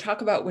love, they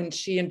talk about when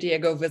she and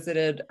Diego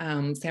visited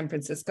San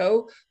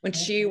Francisco, when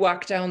she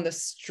walked down the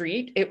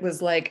street, it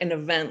was like an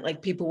event,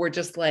 like people were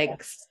just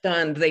like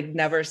stunned. They'd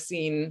never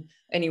seen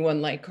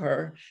anyone like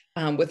her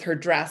with her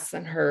dress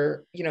and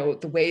her,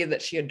 the way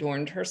that she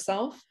adorned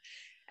herself.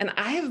 And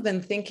I have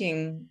been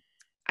thinking,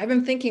 I've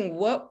been thinking,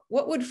 what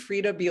would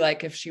Frida be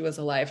like if she was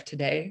alive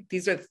today?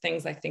 These are the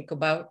things I think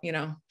about,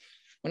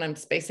 when I'm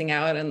spacing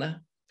out in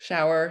the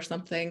shower or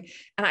something.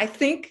 And I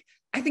think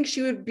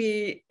she would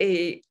be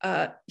a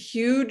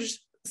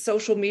huge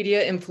social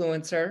media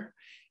influencer.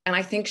 And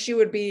I think she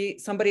would be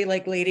somebody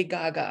like Lady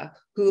Gaga,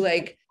 who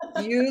like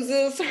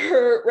uses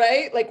her,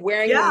 right? Like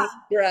wearing the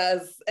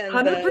dress and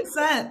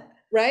 100%.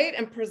 Right?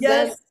 And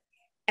present.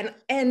 Yes.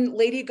 And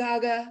Lady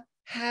Gaga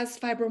has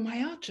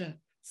fibromyalgia.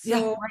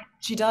 So right.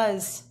 She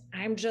does.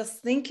 I'm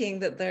just thinking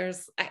that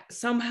there's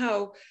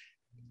somehow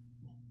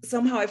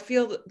I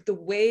feel the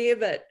way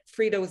that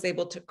Frida was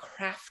able to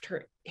craft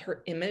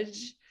her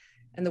image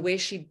and the way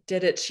she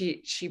did it,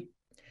 she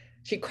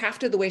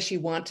crafted the way she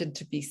wanted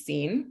to be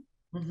seen.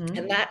 Mm-hmm.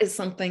 And that is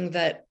something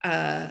that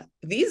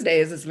these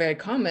days is very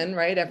common,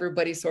 right?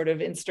 Everybody sort of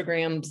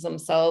Instagrams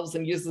themselves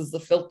and uses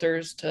the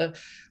filters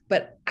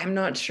but I'm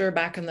not sure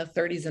back in the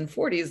 30s and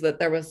 40s that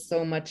there was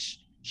so much,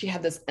 she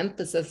had this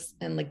emphasis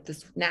and like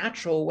this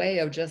natural way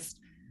of just,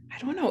 I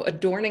don't know,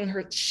 adorning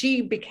her.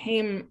 She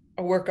became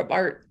a work of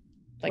art,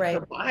 like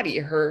her body,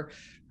 her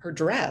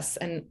dress.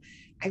 And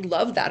I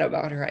love that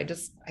about her.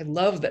 I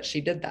love that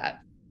she did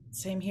that.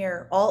 Same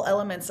here. All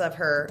elements of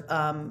her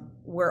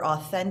were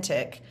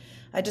authentic.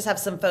 I just have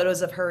some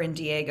photos of her and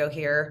Diego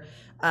here,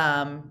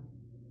 and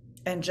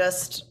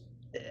just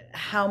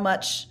how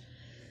much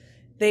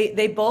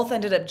they both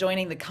ended up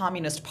joining the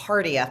Communist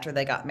Party after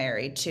they got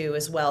married too,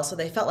 as well. So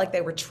they felt like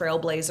they were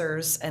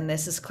trailblazers, and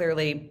this is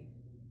clearly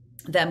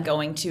them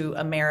going to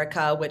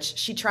America, which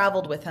she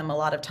traveled with him a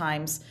lot of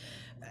times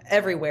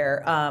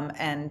everywhere.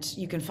 And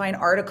you can find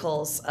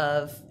articles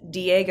of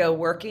Diego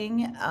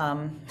working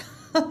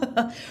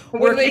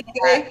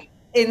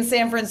in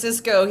San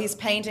Francisco. He's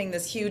painting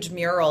this huge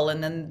mural,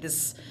 and then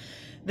this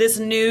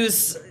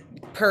news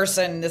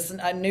person,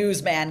 a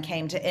newsman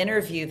came to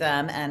interview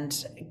them,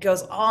 and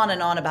goes on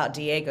and on about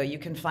Diego. You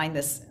can find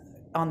this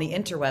on the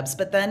interwebs.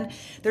 But then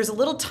there's a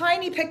little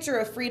tiny picture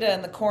of Frida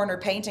in the corner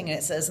painting, and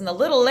it says, "And the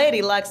little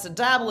lady likes to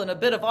dabble in a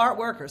bit of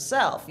artwork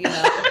herself,"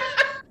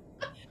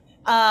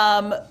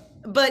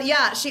 But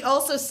yeah, she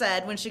also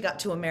said when she got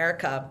to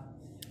America,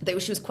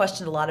 she was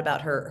questioned a lot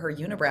about her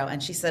unibrow,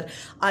 and she said,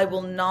 "I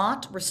will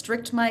not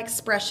restrict my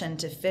expression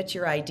to fit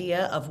your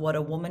idea of what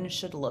a woman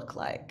should look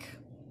like."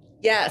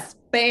 Yes,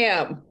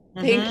 bam.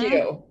 Thank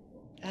you.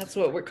 That's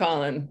what we're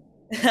calling.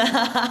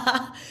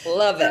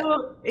 Love it.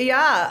 So,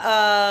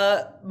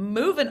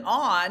 moving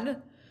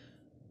on.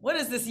 What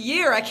is this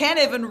year? I can't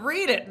even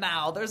read it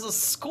now. There's a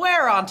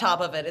square on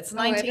top of it. It's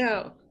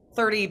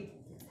 1930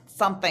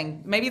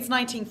 something. Maybe it's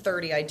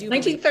 1930. I do.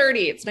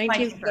 1930. It's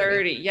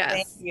 1930.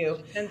 Yes. Thank you.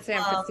 In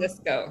San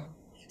Francisco.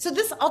 So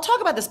I'll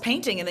talk about this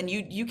painting, and then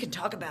you can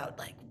talk about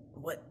like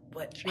what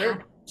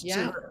happened.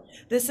 Yeah.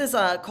 This is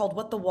called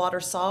 "What the Water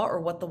Saw"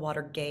 or "What the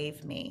Water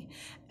Gave Me,"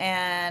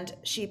 and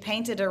she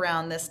painted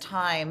around this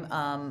time.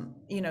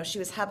 She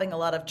was having a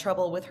lot of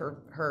trouble with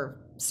her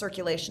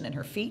circulation in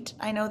her feet.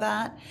 I know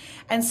that,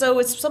 and so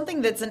it's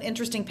something that's an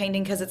interesting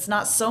painting because it's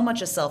not so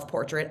much a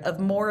self-portrait of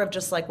more of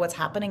just like what's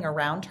happening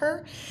around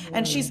her.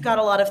 And she's got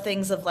a lot of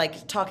things of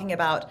like talking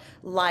about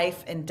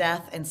life and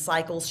death and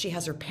cycles. She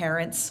has her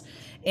parents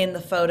in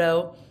the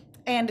photo,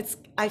 and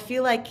I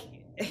feel like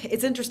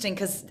it's interesting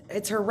because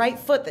it's her right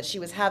foot that she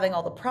was having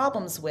all the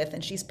problems with,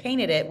 and she's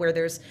painted it where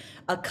there's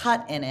a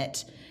cut in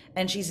it,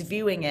 and she's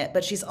viewing it,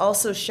 but she's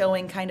also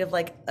showing kind of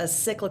like a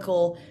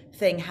cyclical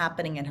thing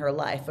happening in her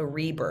life, a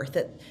rebirth,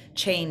 that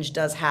change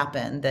does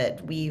happen,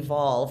 that we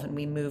evolve and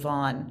we move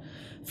on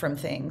from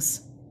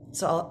things.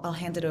 So I'll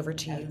hand it over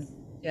to you.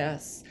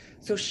 Yes.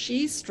 So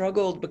she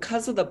struggled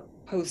because of the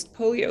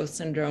post-polio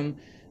syndrome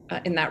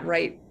in that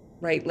right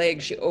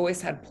leg. She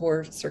always had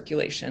poor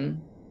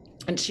circulation,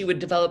 and she would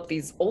develop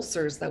these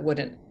ulcers that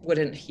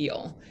wouldn't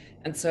heal.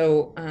 And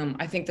so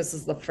I think this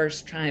is the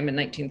first time in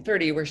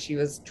 1930 where she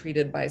was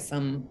treated by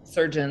some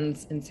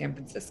surgeons in San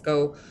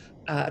Francisco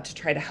to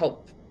try to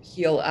help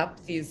heal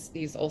up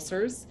these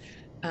ulcers.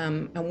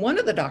 And one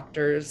of the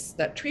doctors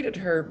that treated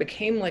her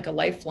became like a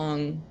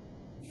lifelong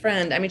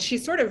friend. I mean, she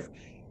sort of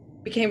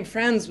became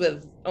friends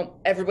with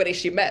everybody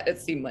she met. It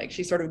seemed like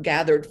she sort of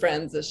gathered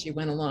friends as she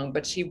went along,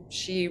 but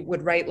she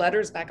would write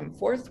letters back and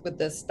forth with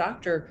this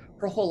doctor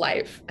her whole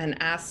life and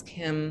ask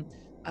him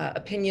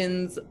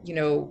opinions,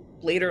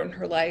 later in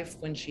her life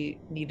when she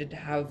needed to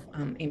have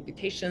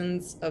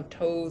amputations of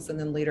toes, and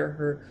then later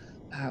her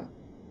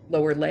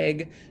lower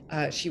leg,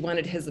 she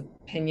wanted his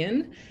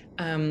opinion.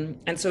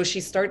 And so she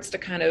starts to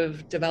kind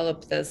of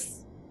develop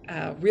this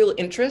real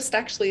interest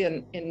actually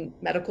in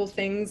medical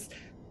things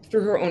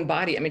through her own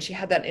body. I mean, she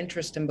had that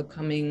interest in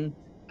becoming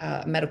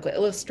a medical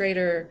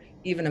illustrator,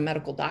 even a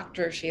medical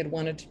doctor she had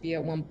wanted to be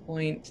at one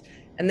point.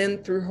 And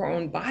then through her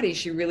own body,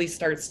 she really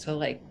starts to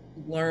like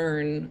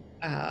learn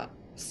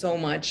so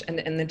much. And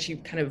then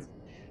she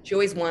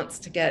always wants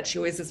to she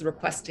always is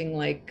requesting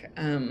like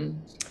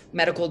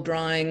medical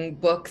drawing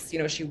books.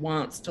 She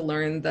wants to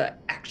learn the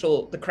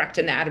correct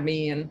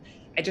anatomy. And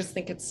I just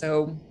think it's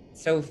so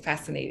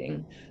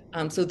fascinating.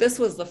 So this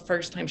was the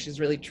first time she's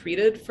really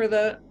treated for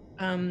the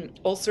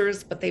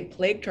ulcers, but they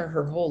plagued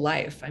her whole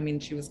life. I mean,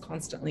 she was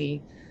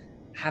constantly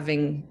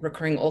having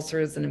recurring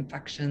ulcers and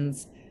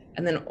infections.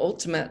 And then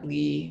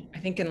ultimately, I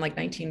think in like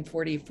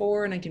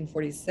 1944,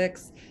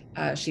 1946,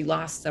 she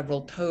lost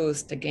several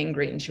toes to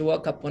gangrene. She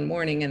woke up one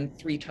morning and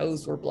 3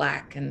 toes were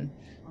black and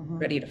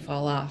ready to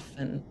fall off.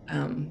 And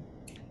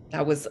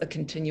that was a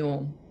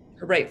continual,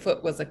 her right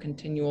foot was a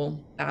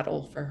continual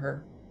battle for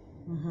her.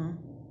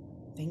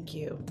 Thank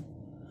you.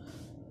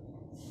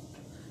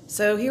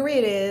 So here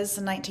it is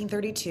in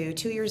 1932,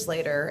 2 years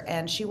later,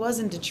 and she was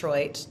in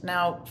Detroit.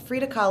 Now,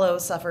 Frida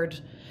Kahlo suffered,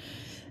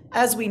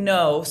 as we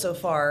know so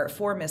far,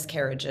 4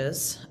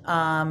 miscarriages.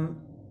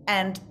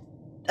 And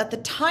at the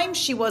time,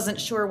 she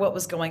wasn't sure what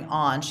was going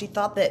on. She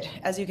thought that,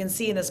 as you can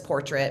see in this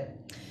portrait,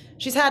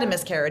 she's had a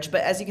miscarriage,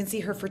 but as you can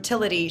see, her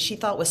fertility, she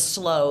thought was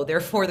slow.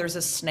 Therefore, there's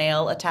a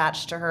snail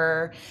attached to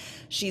her.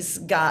 She's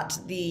got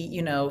the,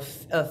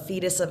 a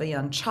fetus of a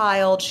young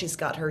child. She's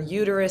got her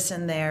uterus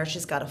in there.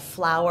 She's got a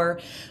flower,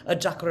 a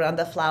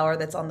jacaranda flower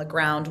that's on the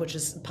ground, which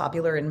is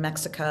popular in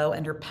Mexico,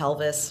 and her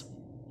pelvis.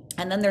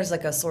 And then there's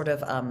like a sort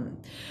of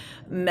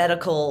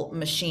medical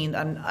machine.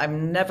 I've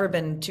never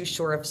been too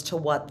sure as to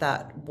what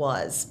that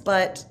was.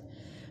 But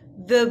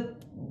the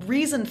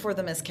reason for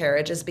the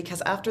miscarriage is because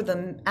after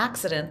the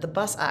accident, the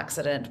bus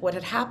accident, what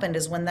had happened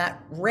is when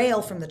that rail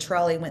from the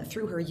trolley went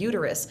through her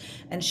uterus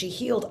and she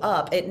healed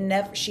up,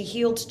 she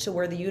healed to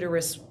where the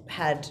uterus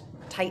had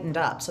tightened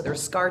up. So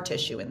there's scar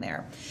tissue in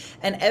there.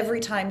 And every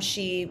time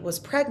she was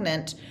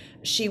pregnant,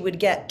 she would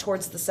get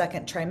towards the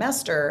 2nd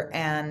trimester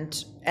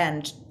and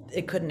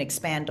it couldn't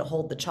expand to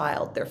hold the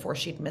child, therefore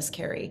she'd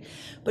miscarry.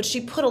 But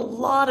she put a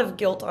lot of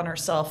guilt on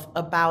herself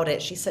about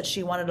it. She said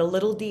she wanted a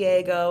little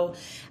Diego,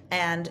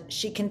 and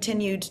she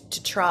continued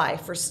to try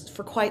for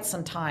quite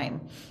some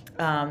time.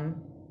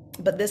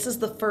 But this is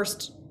the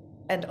first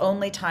and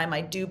only time I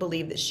do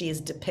believe that she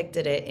has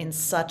depicted it in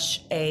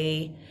such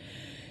a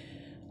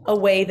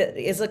way that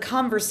is a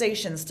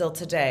conversation still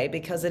today,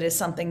 because it is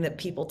something that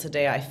people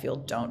today, I feel,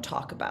 don't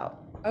talk about.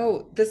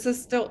 Oh, this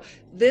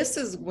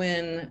is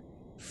when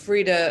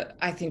Frida,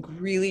 I think,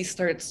 really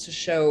starts to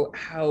show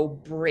how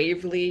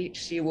bravely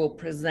she will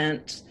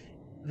present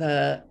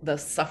the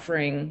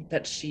suffering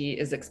that she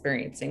is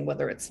experiencing,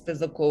 whether it's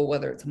physical,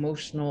 whether it's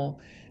emotional.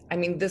 I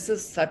mean, this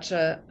is such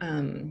a,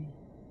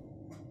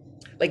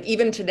 like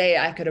even today,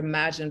 I could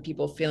imagine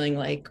people feeling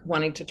like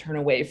wanting to turn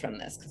away from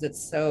this because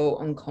it's so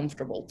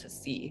uncomfortable to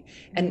see.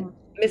 And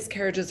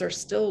miscarriages are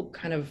still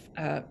kind of,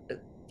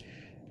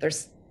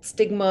 there's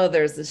stigma,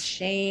 there's this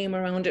shame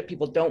around it.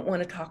 People don't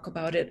want to talk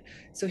about it.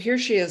 So here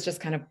she is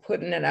just kind of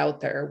putting it out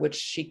there, which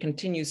she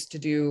continues to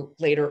do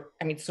later.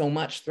 I mean, so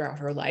much throughout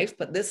her life,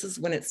 but this is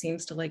when it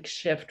seems to like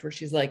shift, where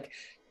she's like,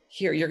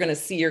 here, you're going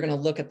to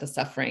look at the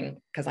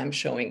suffering because I'm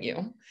showing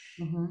you.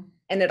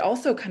 And it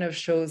also kind of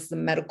shows the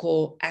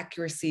medical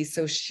accuracy.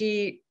 So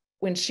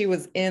when she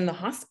was in the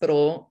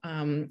hospital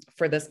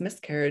for this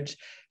miscarriage,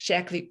 she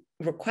actually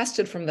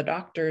requested from the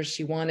doctors,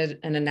 she wanted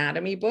an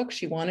anatomy book.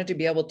 She wanted to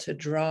be able to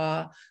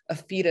draw a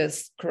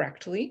fetus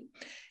correctly.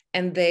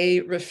 And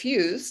they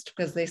refused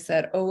because they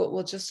said, oh, it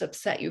will just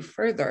upset you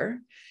further.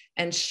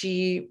 And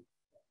she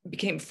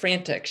became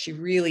frantic. She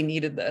really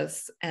needed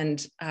this.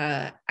 And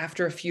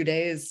after a few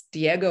days,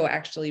 Diego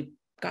actually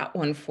got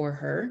one for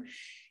her.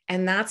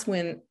 And that's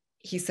when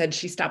he said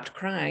she stopped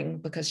crying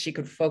because she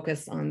could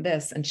focus on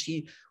this. And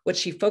what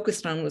she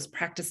focused on was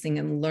practicing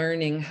and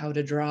learning how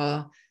to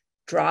draw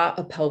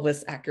a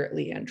pelvis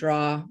accurately and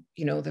draw,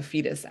 the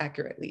fetus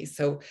accurately.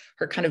 So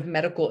her kind of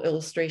medical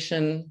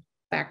illustration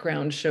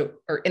background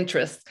or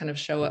interests kind of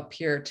show up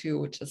here too,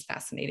 which is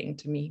fascinating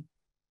to me.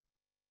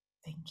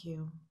 Thank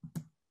you.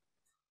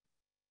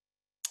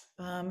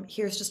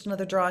 Here's just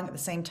another drawing at the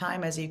same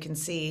time, as you can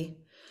see.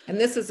 And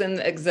this is in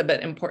the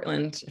exhibit in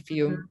Portland.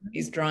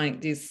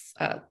 These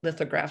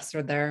lithographs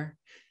are there.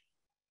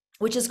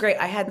 Which is great.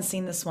 I hadn't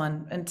seen this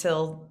one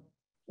until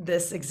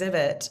this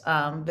exhibit,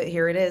 but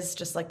here it is,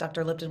 just like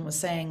Dr. Liptan was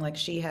saying, like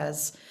she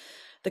has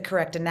the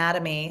correct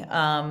anatomy,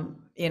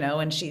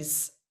 and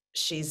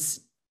she's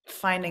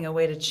finding a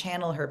way to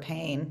channel her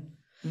pain.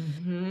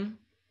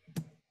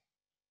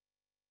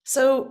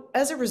 So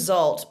as a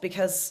result,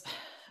 because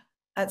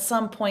at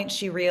some point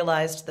she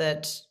realized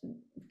that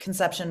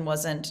conception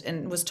wasn't,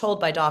 and was told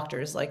by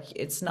doctors, like,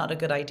 it's not a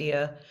good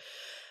idea,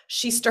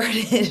 she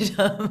started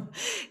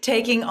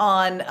taking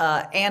on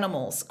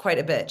animals quite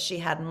a bit. She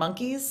had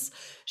monkeys.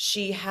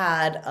 She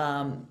had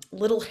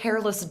little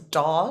hairless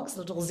dogs,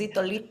 little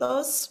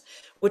zitalitos,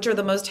 which are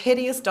the most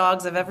hideous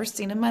dogs I've ever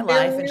seen in my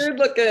life. They're weird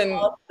looking.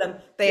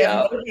 They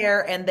have no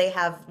hair and they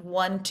have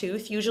one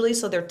tooth usually,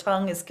 so their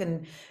tongue is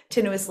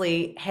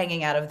continuously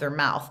hanging out of their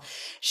mouth.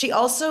 She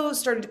also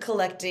started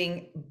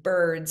collecting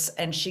birds,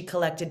 and she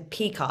collected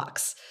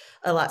peacocks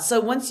a lot. So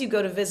once you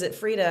go to visit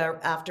Frida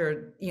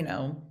after,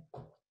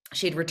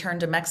 she had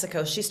returned to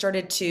Mexico, she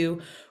started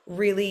to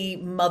really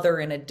mother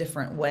in a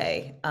different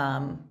way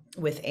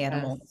with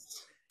animals.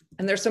 Yes.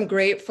 And there's some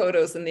great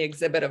photos in the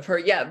exhibit of her.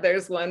 Yeah,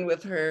 there's one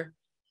with her.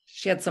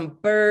 she had some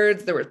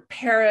birds, there were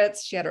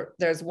parrots.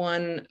 There's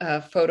one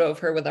photo of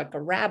her with like a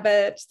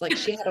rabbit. Like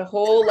she had a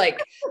whole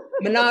like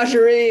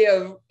menagerie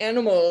of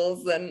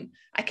animals. And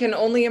I can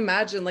only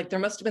imagine, like, there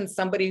must have been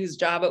somebody whose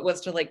job it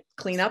was to like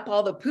clean up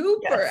all the poop,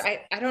 Yes. or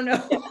I don't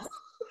know. Yes.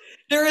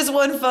 There is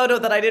one photo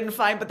that I didn't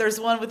find, but there's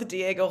one with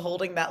Diego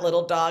holding that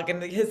little dog,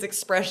 and his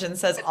expression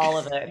says all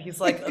of it.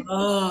 He's like,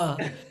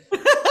 ugh.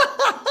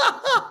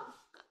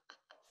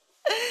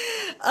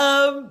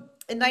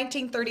 In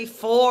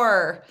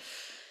 1934,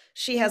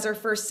 she has her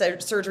first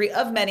surgery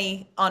of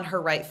many on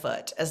her right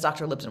foot, as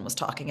Dr. Liptan was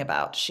talking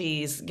about.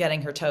 She's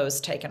getting her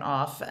toes taken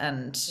off,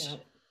 and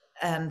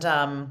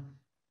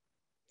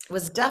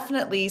was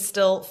definitely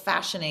still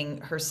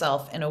fashioning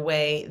herself in a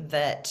way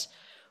that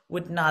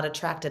would not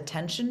attract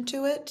attention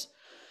to it.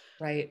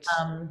 Right.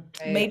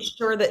 Made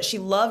sure that she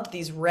loved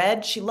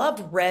she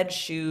loved red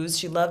shoes.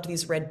 She loved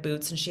these red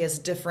boots, and she has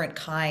different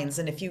kinds.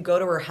 And if you go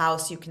to her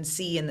house, you can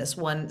see in this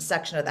one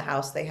section of the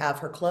house, they have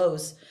her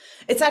clothes.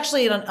 It's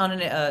actually on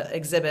an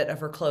exhibit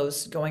of her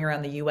clothes going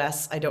around the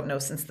US. I don't know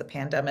since the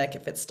pandemic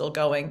if it's still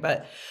going,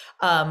 but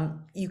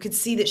you could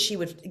see that she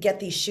would get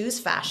these shoes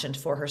fashioned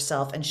for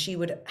herself, and she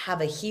would have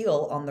a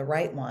heel on the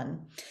right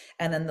one,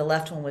 and then the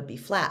left one would be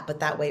flat, but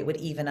that way it would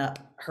even up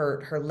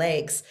her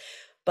legs.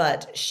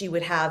 But she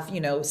would have, you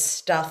know,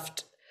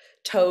 stuffed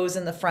toes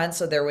in the front,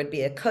 so there would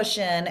be a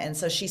cushion. And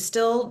so she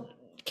still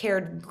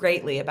cared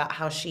greatly about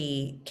how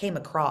she came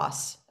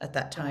across at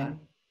that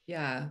time.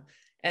 Yeah.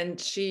 And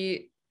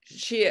she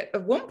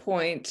at one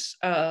point,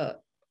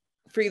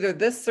 for either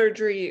this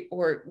surgery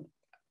or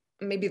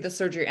maybe the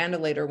surgery and a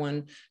later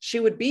one, she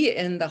would be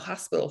in the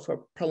hospital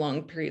for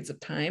prolonged periods of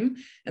time.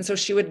 And so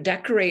she would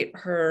decorate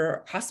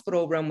her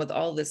hospital room with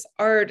all this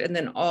art, and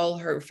then all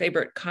her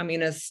favorite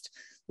communist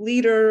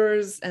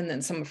leaders, and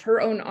then some of her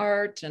own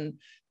art. And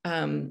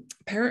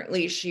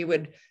apparently she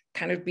would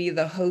kind of be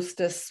the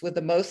hostess with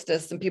the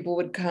mostest, and people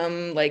would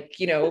come, like,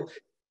 you know,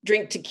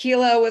 drink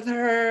tequila with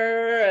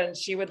her, and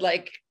she would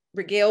like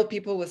regale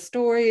people with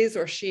stories.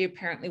 Or she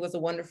apparently was a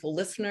wonderful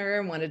listener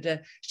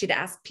and she'd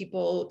ask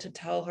people to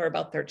tell her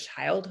about their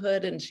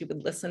childhood, and she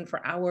would listen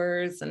for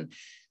hours. And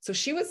so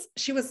she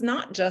was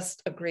not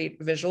just a great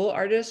visual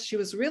artist, she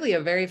was really a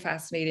very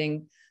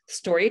fascinating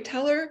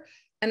storyteller.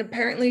 And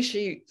apparently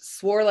she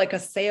swore like a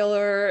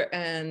sailor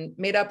and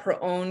made up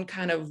her own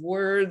kind of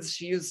words.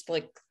 She used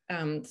like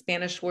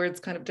Spanish words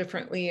kind of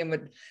differently,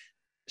 and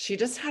she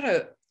just had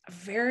a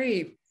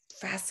very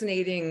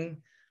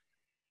fascinating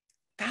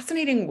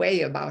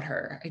way about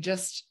her.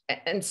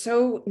 And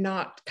so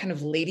not kind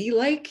of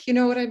ladylike, you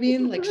know what I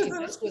mean? Like she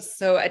just was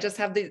so, I just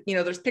have the, you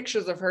know, there's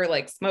pictures of her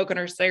like smoking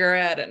her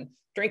cigarette and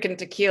drinking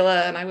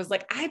tequila. And I was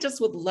like, I just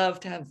would love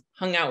to have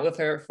hung out with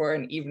her for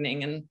an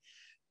evening and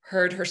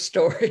heard her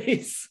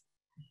stories.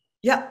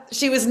 Yeah,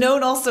 she was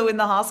known also in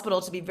the hospital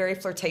to be very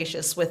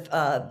flirtatious with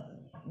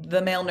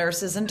the male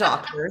nurses and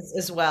doctors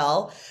as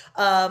well.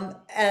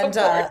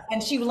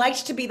 And she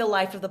liked to be the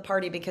life of the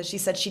party, because she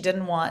said she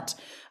didn't want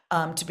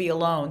to be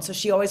alone. So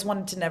she always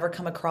wanted to never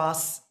come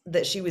across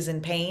that she was in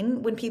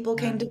pain when people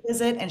came to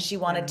visit, and she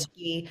wanted to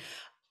be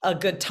a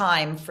good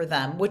time for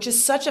them, which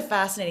is such a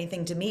fascinating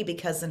thing to me,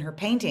 because in her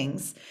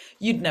paintings,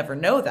 you'd never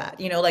know that,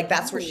 you know, like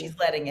that's where she's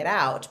letting it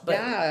out. But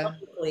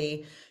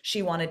probably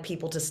she wanted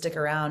people to stick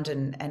around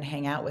and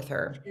hang out with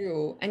her.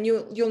 True. And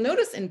you'll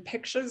notice in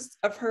pictures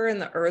of her in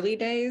the early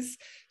days,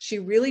 she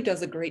really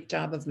does a great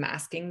job of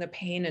masking the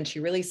pain, and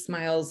she really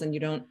smiles, and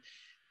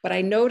but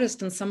I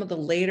noticed in some of the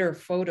later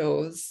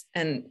photos,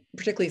 and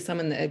particularly some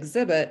in the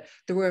exhibit,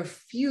 there were a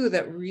few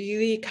that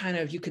really kind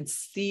of, you could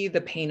see the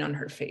pain on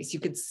her face.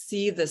 You could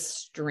see the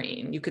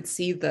strain, you could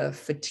see the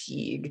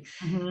fatigue.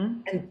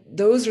 Mm-hmm. And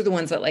those are the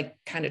ones that like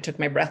kind of took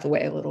my breath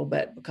away a little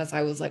bit, because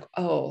I was like,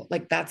 oh,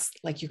 like that's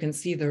like, you can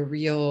see the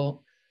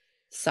real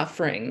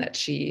suffering that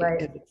she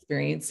is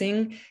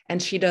experiencing.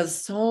 And she does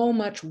so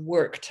much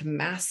work to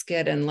mask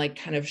it, and like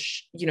kind of,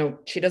 you know,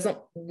 she doesn't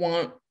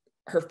want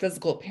her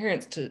physical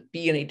appearance to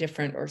be any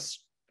different, or,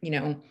 you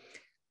know,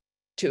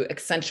 to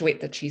accentuate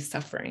that she's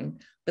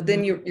suffering. But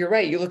then you're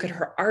right. You look at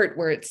her art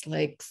where it's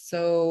like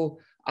so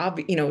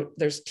obvious, you know,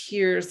 there's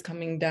tears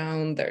coming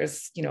down,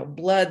 there's, you know,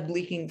 blood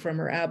leaking from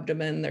her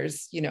abdomen,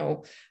 there's, you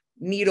know,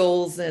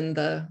 needles in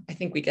I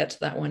think we get to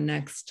that one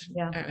next.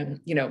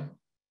 You know,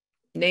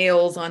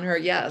 nails on her.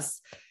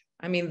 Yes.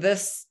 I mean,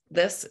 this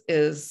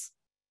is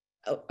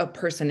a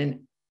person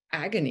in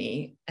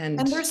agony. And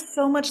there's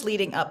so much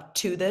leading up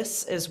to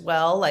this as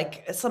well.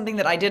 Like something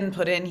that I didn't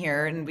put in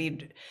here,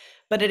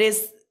 but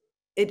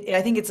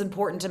I think it's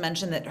important to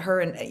mention that her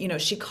and, you know,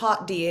 she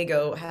caught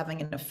Diego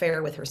having an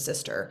affair with her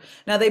sister.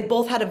 Now they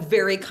both had a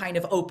very kind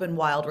of open,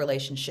 wild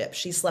relationship.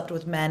 She slept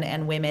with men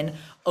and women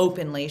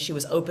openly. She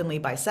was openly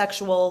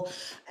bisexual.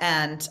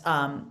 And,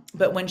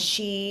 but when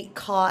she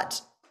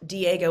caught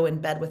Diego in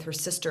bed with her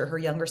sister, her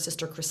younger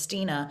sister,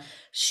 Christina,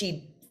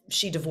 she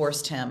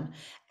divorced him.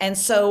 And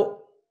so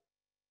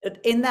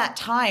in that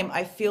time,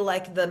 I feel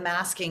like the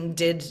masking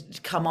did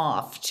come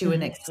off to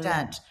an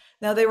extent,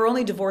 Now, they were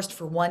only divorced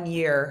for 1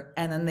 year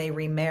and then they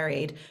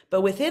remarried.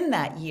 But within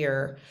that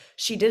year,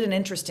 she did an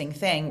interesting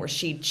thing where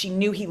she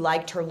knew he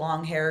liked her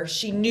long hair.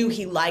 She knew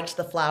he liked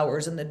the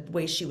flowers and the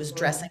way she was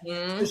dressing.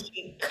 So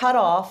she cut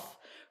off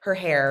her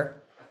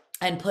hair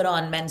and put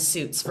on men's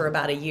suits for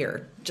about a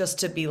year just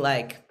to be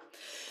like,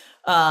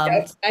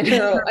 yes, I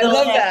know. I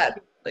love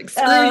that. Like,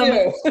 screw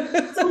you.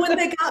 So when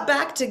they got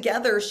back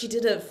together, she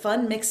did a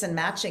fun mix and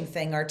matching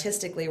thing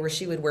artistically where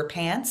she would wear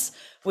pants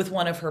with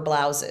one of her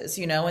blouses,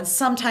 and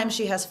sometimes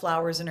she has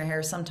flowers in her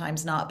hair,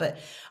 sometimes not. But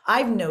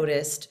I've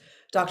noticed,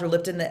 Dr.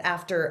 Liptan, that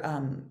after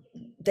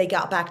they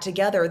got back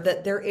together,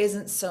 that there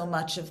isn't so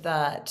much of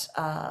that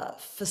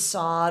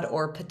facade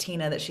or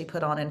patina that she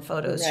put on in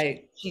photos.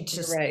 Right. She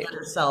just let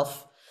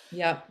herself,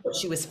 what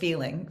she was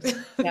feeling.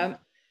 Yeah.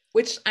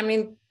 Which, I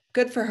mean,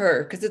 good for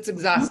her, because it's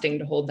exhausting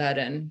to hold that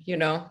in,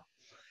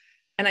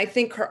 And I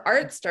think her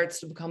art starts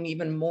to become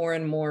even more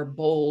and more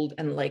bold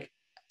and like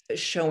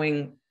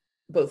showing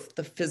both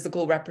the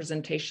physical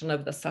representation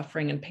of the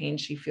suffering and pain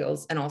she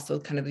feels, and also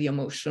kind of the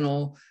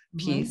emotional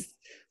piece.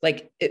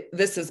 Like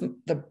this is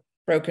the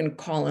Broken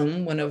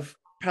Column, one of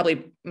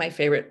probably my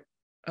favorite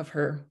of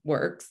her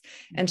works.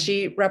 And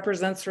she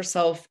represents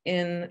herself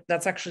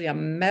that's actually a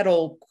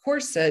metal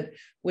corset,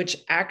 which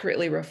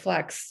accurately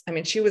reflects, I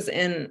mean, she was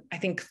in, I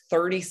think,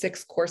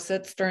 36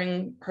 corsets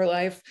during her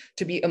life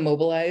to be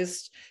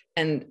immobilized.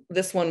 And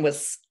this one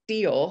was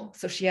steel.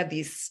 So she had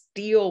these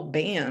steel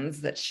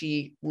bands that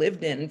she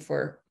lived in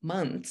for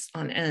months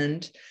on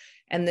end.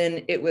 And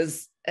then it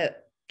was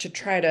to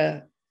try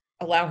to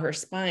allow her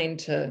spine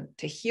to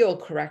heal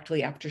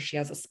correctly after she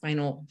has a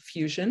spinal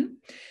fusion.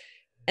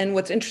 And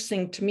what's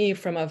interesting to me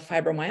from a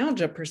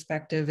fibromyalgia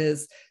perspective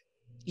is,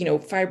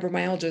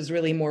 fibromyalgia is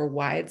really more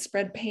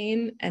widespread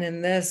pain. And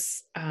in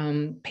this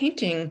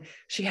painting,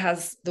 she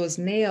has those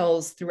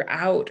nails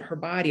throughout her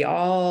body,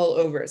 all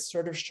over,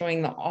 sort of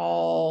showing the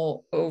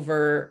all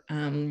over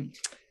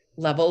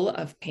level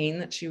of pain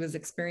that she was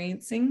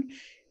experiencing.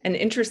 And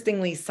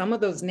interestingly, some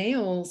of those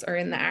nails are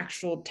in the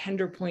actual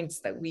tender points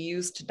that we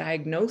use to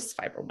diagnose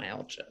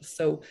fibromyalgia.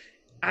 So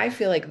I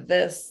feel like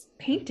this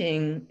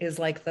painting is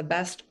like the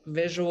best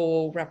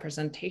visual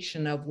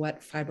representation of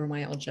what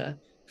fibromyalgia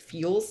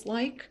feels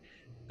like,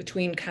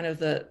 between kind of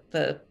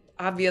the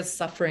obvious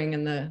suffering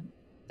and the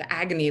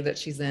agony that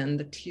she's in,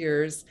 the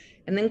tears,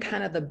 and then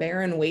kind of the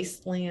barren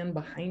wasteland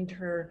behind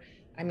her.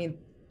 I mean,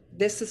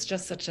 this is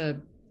just such a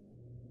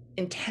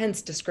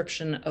intense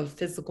description of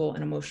physical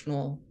and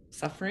emotional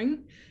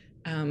suffering.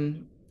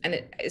 And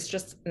it's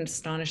just an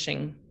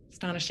astonishing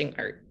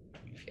art,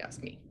 if you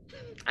ask me.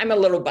 I'm a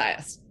little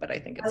biased, but I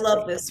think it's I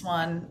love this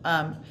one.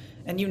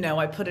 And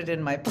I put it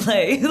in my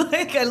play.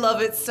 Like, I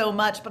love it so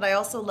much, but I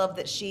also love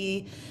that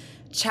she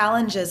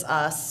challenges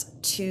us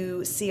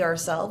to see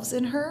ourselves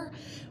in her,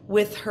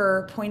 with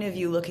her point of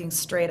view looking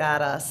straight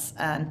at us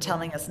and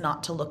telling us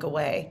not to look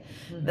away,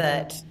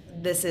 that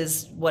this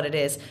is what it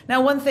is.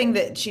 Now, one thing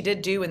that she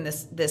did do in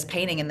this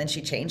painting, and then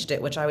she changed it,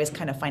 which I always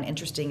kind of find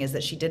interesting, is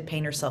that she did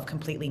paint herself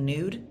completely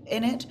nude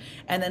in it.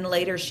 And then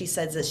later she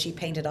says that she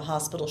painted a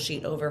hospital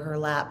sheet over her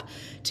lap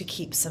to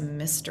keep some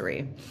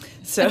mystery.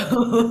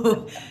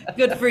 So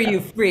good for you,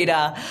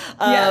 Frida.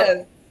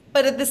 Yes.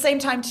 But at the same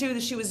time, too,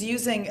 that she was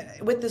using,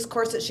 with this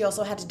corset, she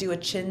also had to do a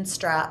chin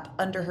strap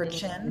under her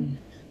chin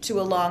to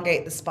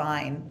elongate the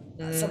spine,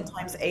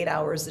 sometimes 8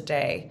 hours a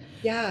day.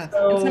 Yeah.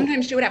 So, and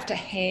sometimes she would have to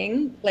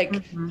hang,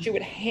 like she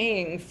would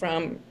hang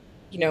from,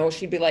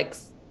 she'd be like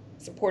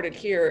supported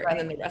here, and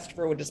then the rest of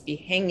her would just be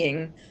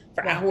hanging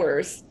for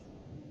hours.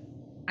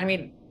 I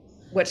mean,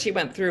 what she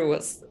went through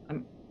was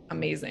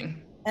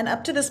amazing. And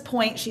up to this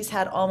point, she's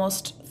had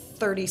almost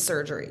 30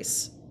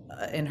 surgeries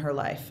in her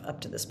life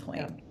up to this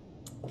point,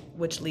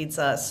 which leads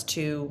us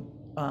to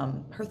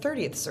her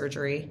 30th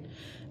surgery,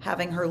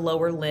 having her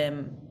lower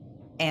limb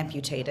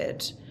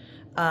amputated.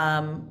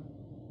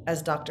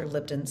 As Dr.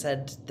 Liptan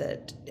said,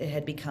 that it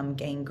had become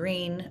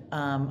gangrene.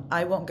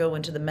 I won't go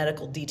into the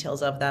medical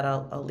details of that.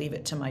 I'll leave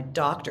it to my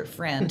doctor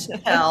friend to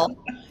tell.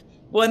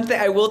 One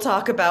thing I will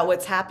talk about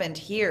what's happened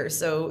here.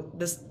 So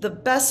the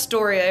best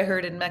story I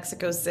heard in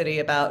Mexico City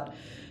about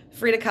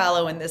Frida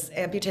Kahlo and this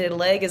amputated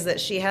leg is that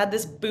she had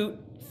this boot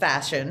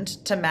fashioned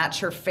to match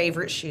her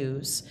favorite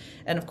shoes.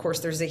 And of course,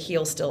 there's a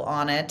heel still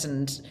on it.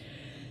 And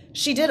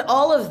she did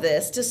all of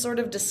this to sort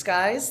of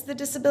disguise the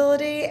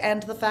disability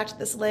and the fact that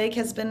this leg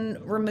has been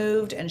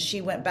removed, and she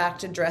went back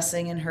to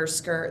dressing in her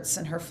skirts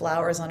and her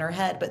flowers on her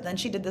head. But then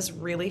she did this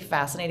really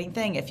fascinating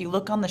thing. If you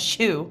look on the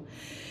shoe,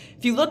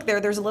 if you look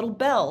there's a little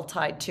bell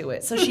tied to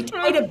it. So she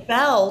tied a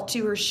bell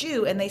to her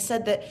shoe, and they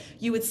said that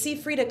you would see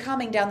Frida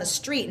coming down the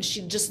street, and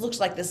she just looks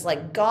like this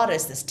like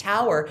goddess, this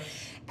tower.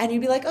 And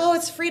you'd be like, oh,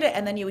 it's Frida.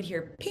 And then you would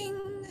hear ping,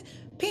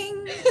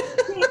 ping,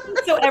 ping.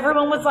 So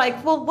everyone was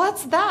like, well,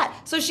 what's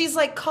that? So she's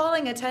like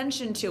calling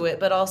attention to it,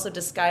 but also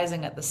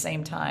disguising at the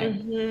same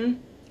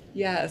time.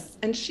 Yes.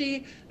 And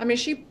she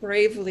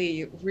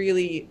bravely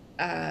really,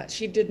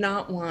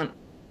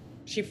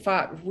 she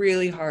fought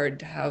really hard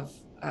to have,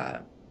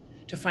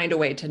 to find a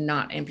way to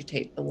not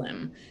amputate the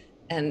limb.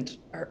 And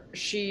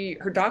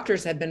her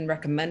doctors had been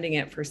recommending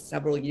it for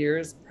several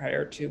years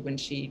prior to when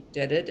she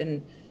did it.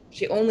 And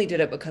she only did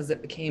it because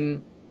it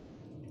became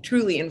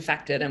truly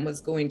infected and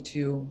was going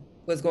to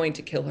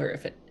kill her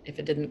if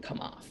it didn't come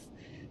off.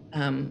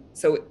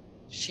 So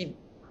she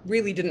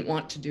really didn't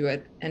want to do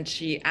it. And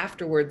she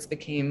afterwards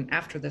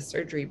after the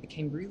surgery,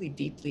 became really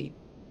deeply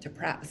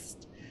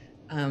depressed.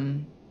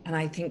 And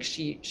I think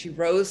she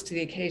rose to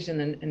the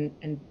occasion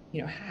and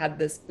had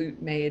this boot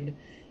made.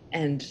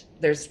 And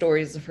there's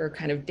stories of her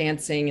kind of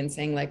dancing and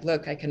saying like,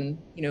 look, I can,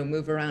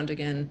 move around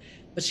again.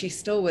 But she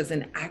still was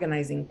in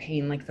agonizing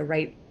pain, like the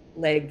right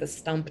leg, the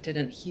stump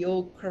didn't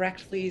heal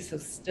correctly. So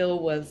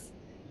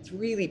it's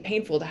really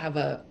painful to have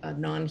a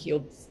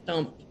non-healed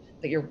stump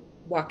that you're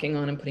walking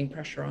on and putting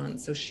pressure on.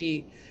 So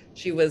she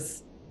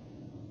was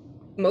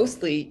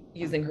mostly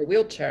using her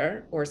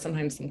wheelchair or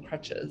sometimes some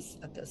crutches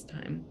at this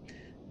time,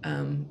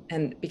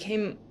 and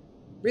became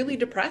really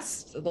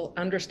depressed,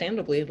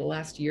 understandably, the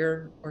last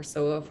year or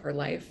so of her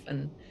life.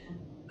 And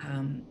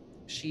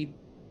she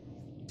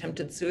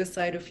attempted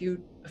suicide a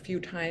few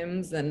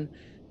times, and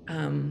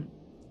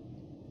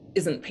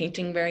isn't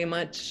painting very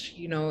much.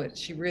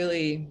 She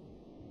really,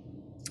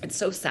 it's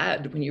so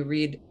sad when you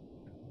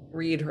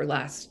read her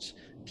last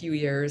few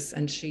years.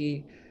 And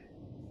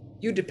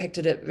you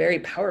depicted it very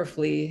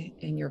powerfully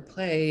in your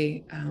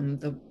play,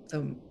 the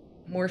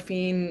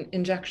morphine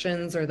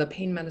injections or the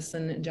pain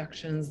medicine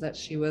injections that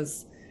she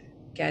was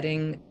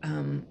getting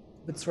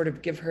would sort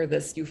of give her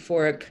this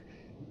euphoric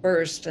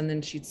burst, and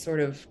then she'd sort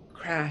of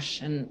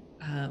crash and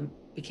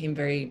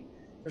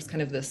there's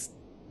kind of this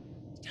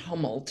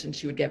tumult, and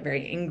she would get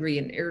very angry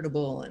and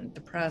irritable and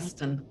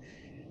depressed, and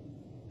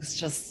it's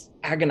just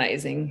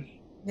agonizing.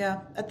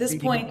 Yeah, at this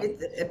point,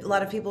 a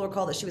lot of people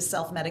recall that she was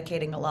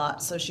self-medicating a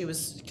lot. So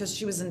because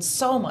she was in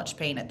so much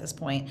pain at this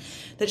point,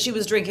 that she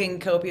was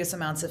drinking copious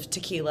amounts of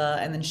tequila,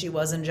 and then she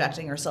was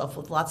injecting herself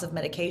with lots of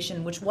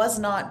medication, which was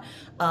not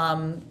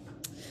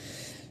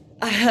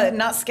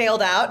not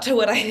scaled out to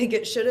what I think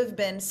it should have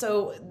been.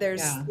 So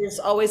there's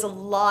always a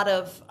lot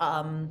of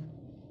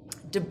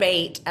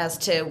debate as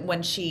to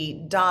when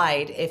she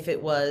died, if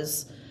it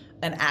was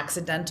an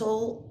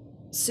accidental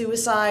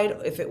suicide,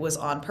 if it was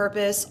on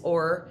purpose,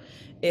 or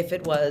if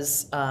it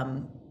was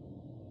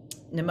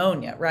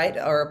pneumonia, right?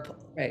 Or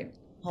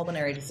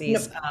pulmonary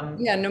disease.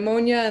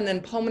 Pneumonia, and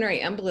then pulmonary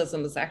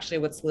embolism is actually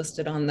what's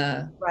listed on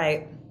the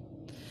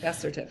death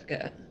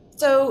certificate.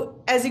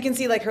 So as you can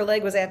see, like, her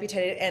leg was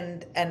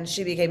amputated, and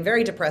she became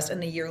very depressed,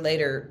 and a year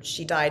later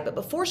she died. But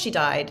before she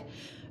died,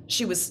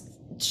 she was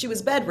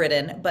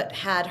bedridden, but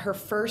had her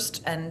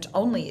first and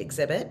only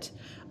exhibit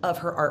of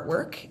her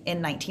artwork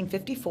in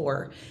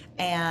 1954,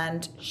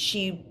 and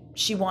she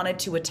wanted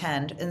to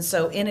attend. And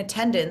so in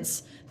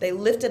attendance, they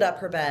lifted up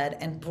her bed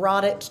and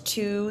brought it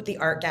to the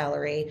art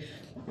gallery,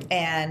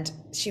 and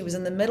she was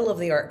in the middle of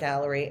the art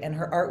gallery, and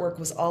her artwork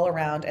was all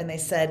around. And they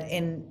said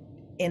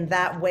in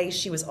that way,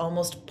 she was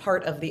almost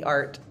part of the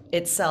art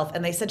itself.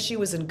 And they said she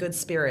was in good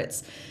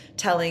spirits,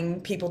 telling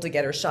people to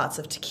get her shots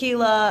of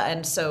tequila.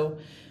 And so,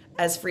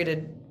 as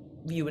Frida,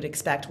 you would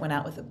expect, went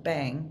out with a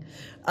bang.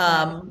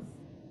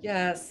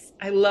 Yes,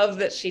 I love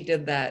that she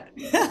did that.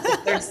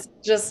 There's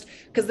just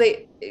because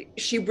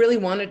she really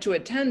wanted to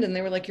attend, and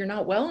they were like, "You're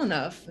not well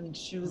enough," and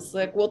she was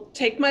like, "Well,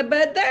 take my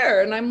bed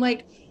there." And I'm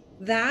like,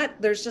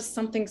 there's just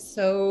something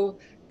so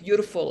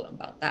beautiful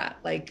about that.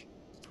 Like,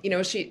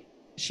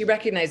 she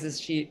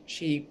recognizes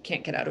she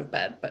can't get out of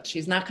bed, but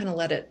she's not going to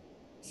let it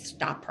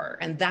stop her.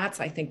 And that's,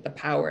 I think, the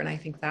power. And I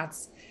think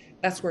that's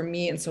where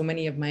me and so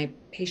many of my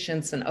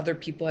patients and other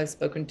people I've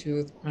spoken to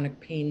with chronic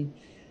pain,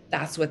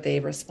 that's what they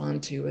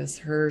respond to, is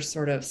her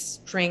sort of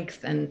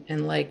strength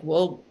and like,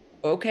 well,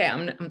 okay,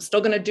 I'm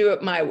still going to do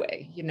it my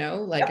way.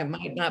 It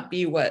might not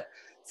be what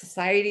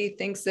society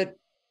thinks it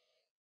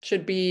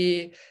should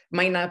be,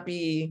 might not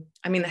be.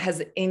 I mean,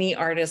 has any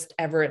artist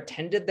ever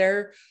attended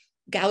their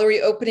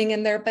gallery opening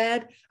in their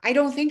bed? I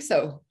don't think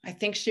so. I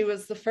think she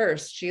was the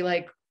first. She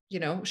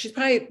she's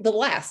probably the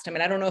last. I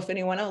mean, I don't know if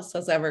anyone else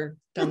has ever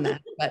done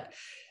that, but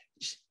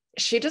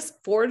she just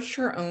forged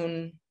her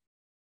own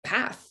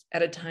path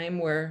at a time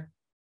where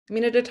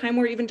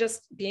even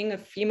just being a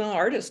female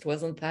artist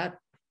wasn't that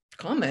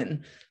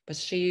common, but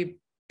she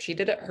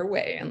did it her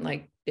way, and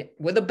like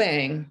with a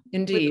bang,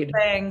 indeed. With a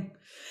bang.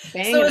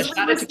 Bang. So as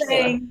we were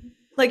saying,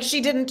 like,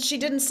 she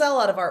didn't sell a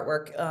lot of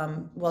artwork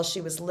while she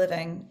was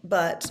living,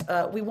 but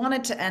we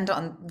wanted to end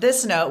on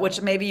this note,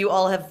 which maybe you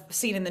all have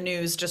seen in the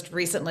news just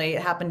recently.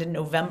 It happened in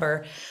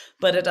November,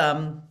 but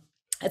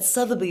at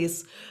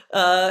Sotheby's,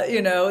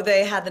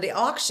 they had the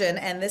auction,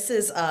 and this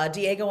is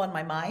Diego on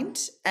My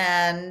Mind,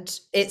 and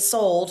it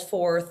sold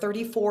for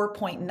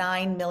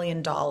 $34.9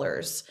 million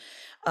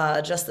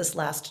just this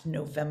last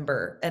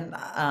November. And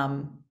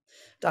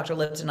Dr.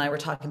 Liptan and I were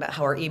talking about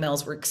how our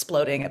emails were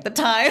exploding at the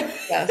time.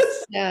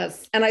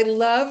 Yes. And I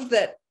love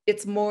that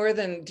it's more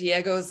than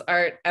Diego's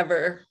art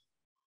ever.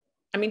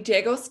 I mean,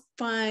 Diego's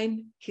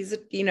fine. He's,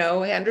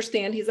 I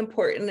understand he's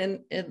important,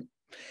 and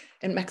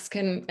in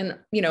Mexican and,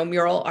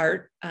 mural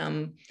art.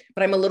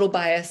 But I'm a little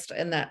biased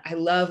in that I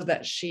love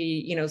that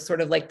she,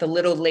 sort of like the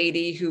little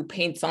lady who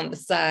paints on the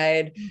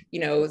side,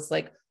 is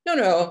like,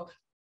 no,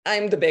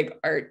 I'm the big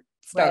art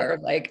star.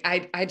 Right.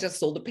 Like I just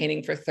sold a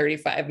painting for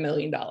 $35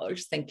 million.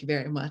 Thank you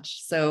very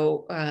much.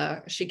 So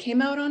she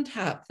came out on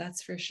top,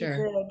 that's for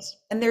sure.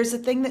 And there's a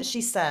thing that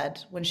she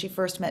said when she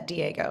first met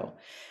Diego,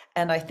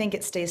 and I think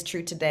it stays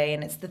true today.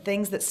 And it's the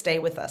things that stay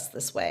with us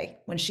this way.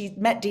 When she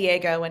met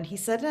Diego and he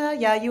said,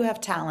 yeah, you have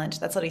talent.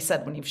 That's what he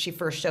said when she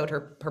first showed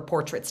her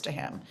portraits to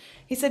him.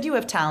 He said, you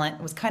have talent.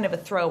 It was kind of a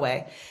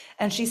throwaway.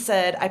 And she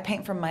said, I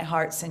paint from my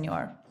heart,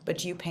 senor,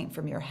 but you paint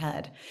from your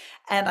head.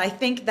 And I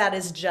think that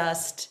is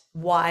just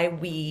why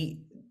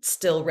we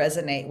still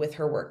resonate with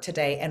her work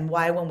today, and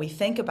why when we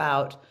think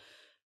about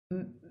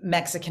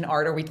Mexican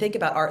art, or we think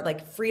about art,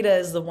 like Frida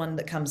is the one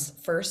that comes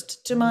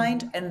first to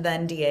mind, and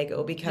then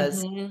Diego,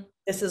 because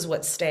this is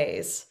what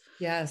stays.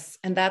 Yes.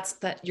 And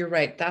you're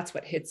right. That's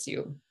what hits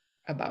you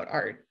about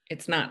art.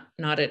 It's not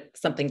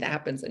something that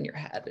happens in your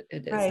head.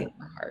 It is in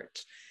your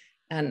heart.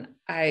 And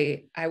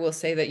I will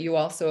say that you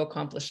also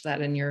accomplished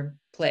that in your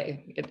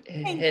play. It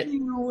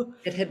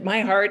hit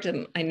my heart.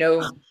 And I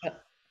know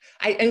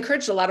I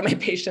encouraged a lot of my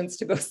patients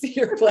to go see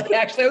your play.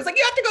 Actually, I was like,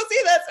 you have to go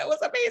see this. It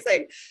was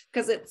amazing,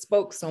 because it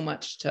spoke so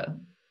much to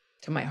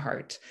my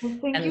heart. Well,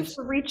 thank you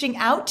for reaching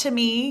out to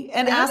me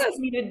and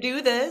asking me to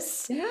do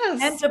this. Yes.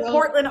 And to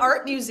Portland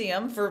Art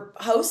Museum for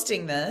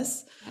hosting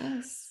this.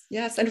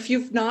 Yes. And if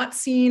you've not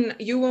seen,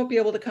 you won't be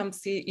able to come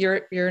see,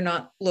 you're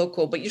not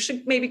local, but you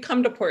should maybe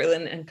come to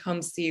Portland and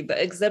come see.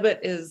 The exhibit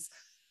is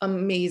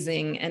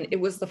amazing. And it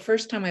was the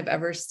first time I've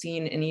ever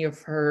seen any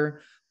of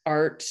her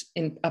art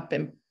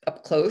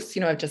up close.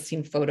 I've just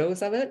seen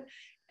photos of it,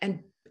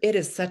 and it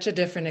is such a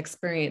different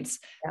experience.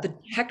 Yeah. The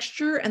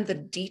texture and the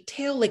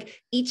detail,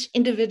 like each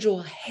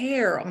individual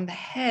hair on the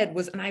head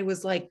and I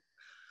was like,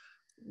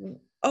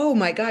 oh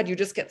my God, you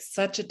just get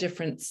such a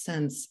different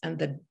sense, and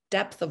the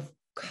depth of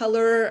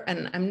color.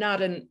 And I'm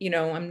not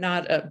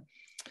a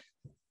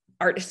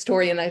art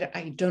historian.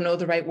 I don't know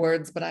the right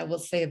words, but I will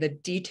say the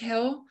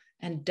detail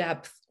and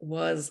depth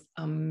was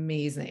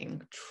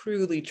amazing,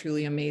 truly,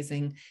 truly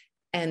amazing.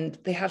 And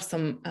they have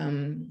some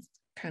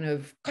kind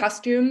of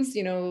costumes,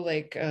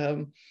 like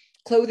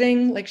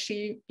clothing, like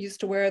she used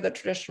to wear, the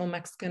traditional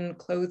Mexican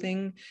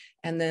clothing.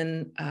 And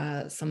then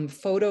some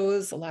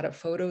photos, a lot of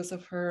photos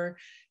of her.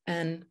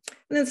 And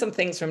then some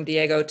things from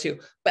Diego too.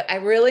 But I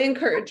really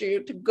encourage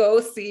you to go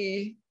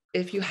see,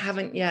 if you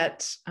haven't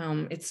yet.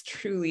 It's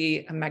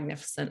truly a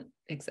magnificent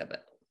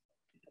exhibit.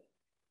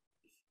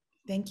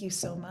 Thank you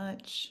so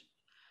much.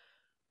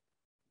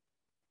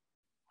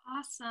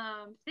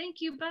 Awesome. Thank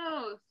you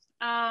both.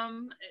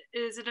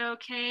 Is it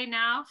okay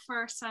now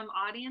for some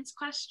audience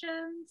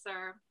questions,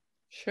 or?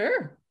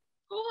 Sure.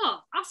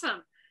 Cool.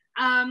 Awesome.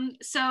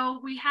 So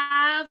we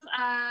have,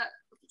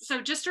 so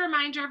just a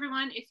reminder,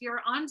 everyone, if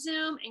you're on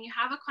Zoom and you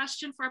have a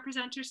question for our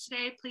presenters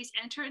today, please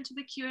enter into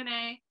the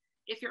Q&A.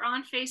 If you're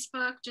on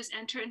Facebook, just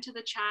enter into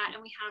the chat,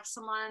 and we have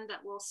someone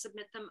that will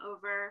submit them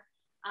over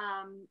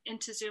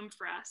into Zoom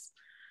for us.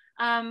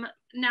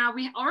 Now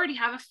we already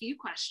have a few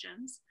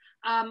questions.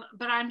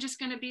 But I'm just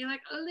going to be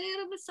like a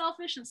little bit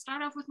selfish and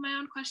start off with my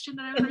own question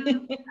that I really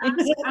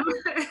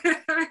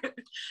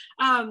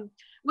ask.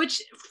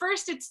 Which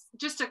first, it's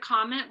just a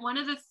comment. One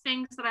of the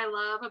things that I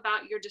love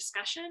about your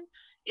discussion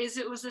is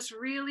it was this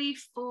really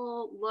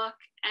full look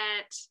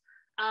at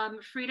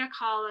Frida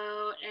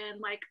Kahlo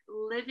and like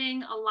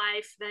living a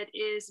life that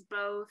is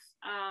both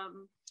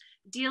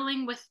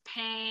dealing with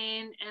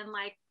pain and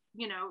like,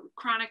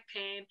 chronic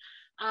pain.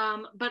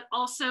 But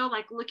also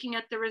like looking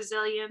at the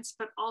resilience,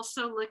 but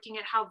also looking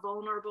at how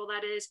vulnerable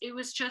that is. It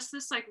was just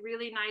this like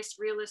really nice,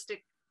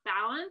 realistic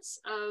balance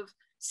of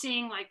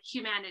seeing like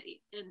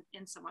humanity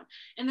in someone.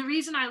 And the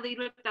reason I lead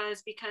with that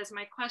is because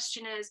my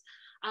question is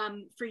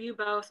for you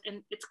both,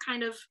 and it's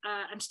kind of,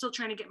 I'm still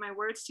trying to get my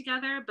words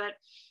together, but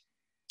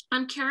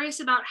I'm curious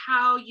about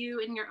how you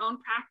in your own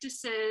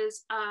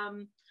practices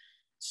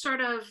sort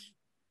of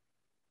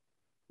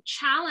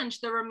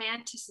challenge the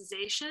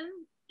romanticization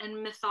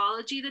and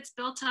mythology that's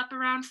built up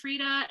around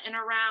Frida and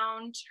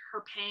around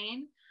her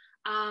pain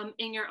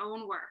in your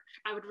own work.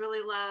 I would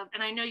really love,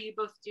 and I know you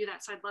both do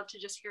that, so I'd love to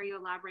just hear you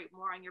elaborate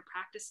more on your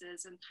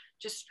practices and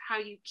just how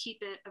you keep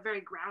it a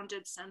very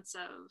grounded sense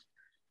of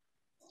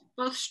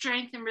both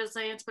strength and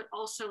resilience, but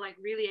also like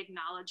really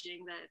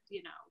acknowledging that,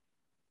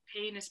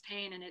 pain is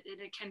pain, and it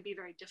can be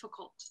very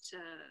difficult to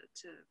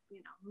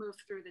move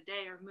through the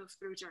day or move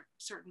through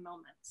certain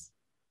moments.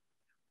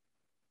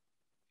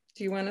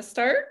 Do you want to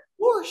start?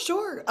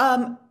 Sure.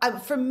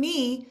 For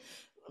me,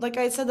 like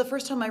I said, the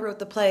first time I wrote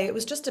the play, it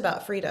was just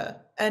about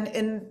Frida,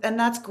 and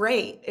that's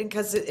great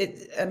because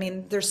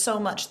there's so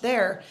much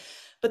there.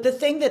 But the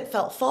thing that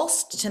felt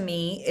false to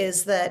me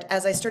is that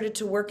as I started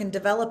to work and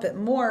develop it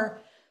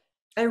more,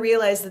 I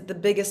realized that the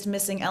biggest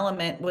missing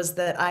element was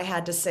that I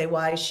had to say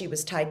why she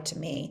was tied to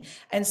me.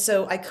 And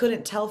so I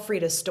couldn't tell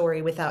Frida's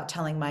story without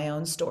telling my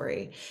own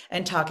story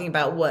and talking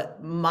about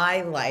what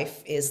my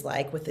life is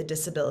like with a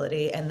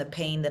disability and the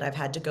pain that I've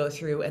had to go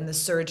through and the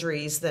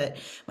surgeries that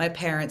my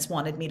parents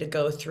wanted me to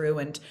go through.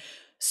 And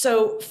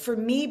so for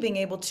me, being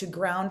able to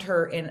ground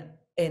her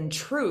in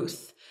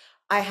truth,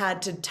 I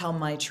had to tell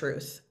my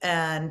truth.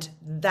 And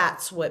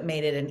that's what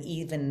made it an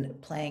even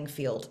playing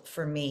field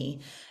for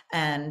me.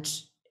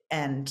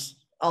 And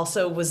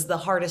also was the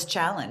hardest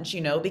challenge,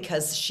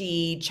 because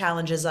she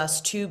challenges us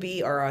to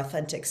be our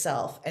authentic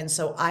self. And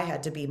so I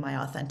had to be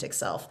my authentic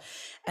self.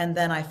 And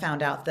then I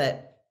found out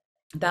that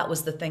that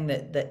was the thing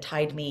that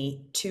tied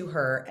me to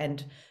her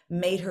and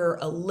made her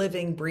a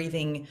living,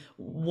 breathing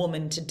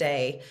woman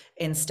today,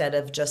 instead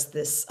of just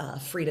this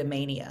Frida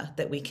mania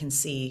that we can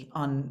see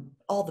on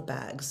all the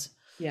bags.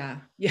 Yeah.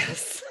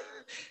 Yes.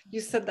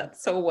 You said that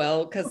so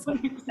well, because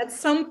at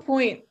some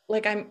point,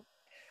 like I'm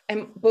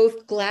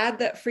both glad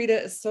that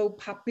Frida is so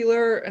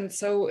popular and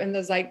so in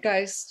the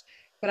zeitgeist,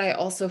 but I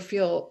also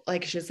feel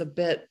like she's a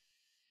bit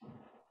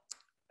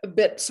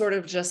sort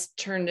of just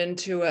turned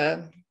into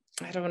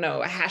I don't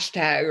know, a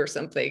hashtag or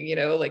something,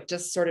 like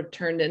just sort of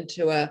turned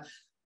into a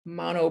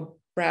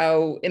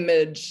monobrow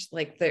image,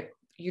 like that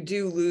you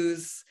do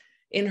lose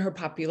in her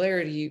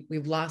popularity.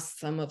 We've lost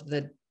some of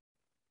the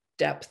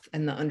depth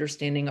and the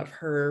understanding of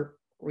her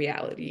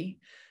reality.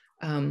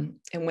 And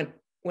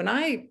when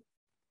I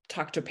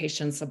talk to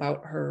patients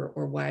about her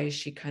or why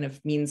she kind of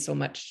means so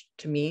much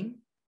to me,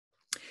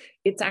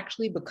 it's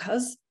actually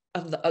because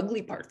of the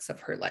ugly parts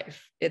of her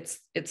life. It's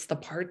the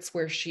parts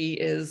where she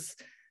is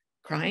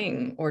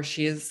crying, or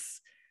she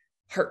is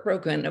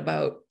heartbroken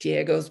about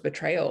Diego's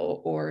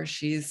betrayal, or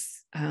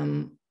she's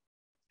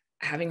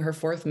having her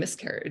fourth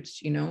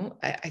miscarriage.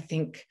 I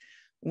think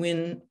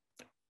when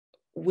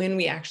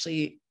we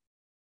actually,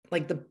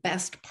 like, the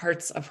best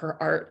parts of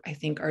her art, I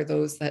think, are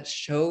those that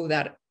show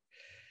that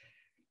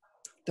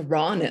the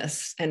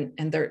rawness, and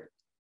their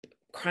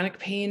chronic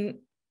pain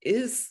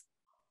is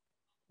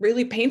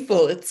really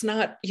painful. It's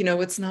not,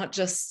 it's not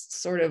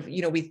just sort of,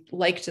 we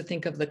like to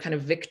think of the kind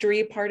of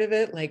victory part of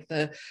it, like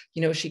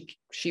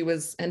she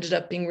ended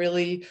up being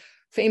really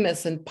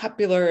famous and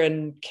popular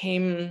and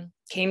came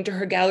to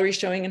her gallery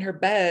showing in her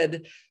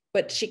bed,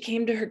 but she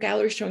came to her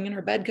gallery showing in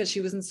her bed because she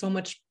was in so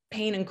much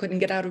pain and couldn't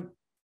get out of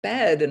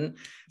bed. And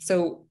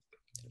so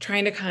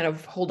trying to kind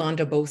of hold on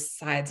to both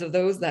sides of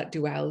that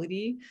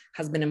duality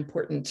has been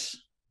important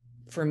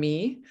for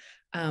me.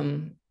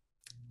 And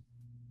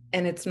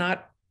it's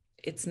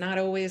not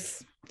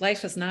always,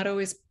 life is not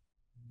always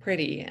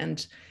pretty.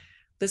 And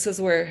this is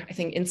where I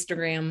think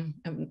Instagram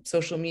and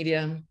social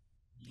media,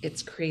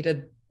 it's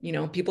created,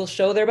 people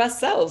show their best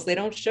selves. They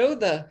don't show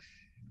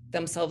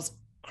themselves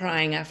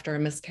crying after a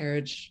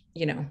miscarriage.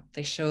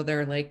 They show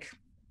their like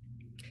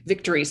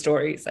victory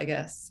stories, I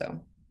guess. So.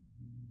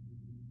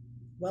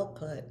 Well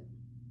put.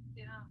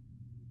 Yeah,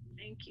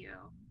 thank you.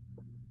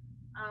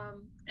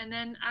 And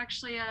then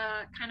actually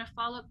a kind of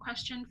follow-up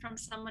question from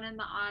someone in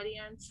the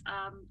audience,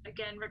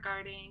 again,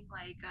 regarding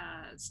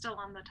still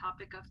on the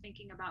topic of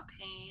thinking about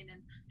pain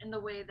and the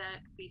way that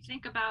we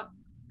think about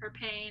her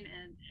pain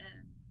and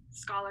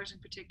scholars in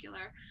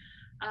particular.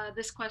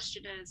 This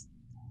question is,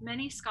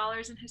 many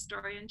scholars and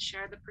historians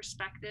share the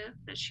perspective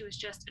that she was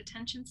just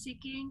attention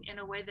seeking in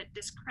a way that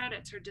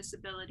discredits her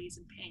disabilities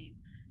and pain.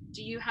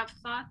 Do you have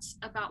thoughts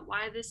about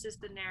why this is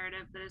the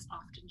narrative that is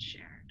often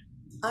shared?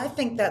 I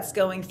think that's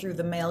going through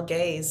the male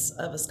gaze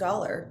of a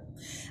scholar.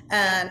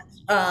 And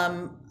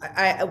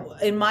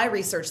in my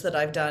research that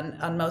I've done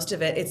on most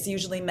of it, it's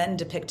usually men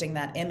depicting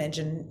that image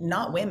and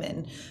not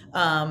women,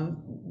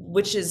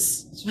 which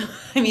is,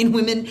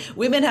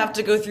 women have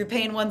to go through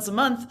pain once a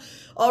month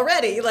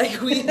already.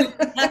 Like, we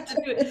have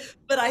to do it.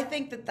 But I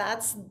think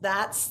that's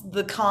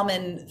the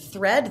common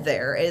thread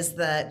there, is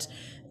that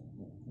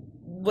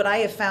what I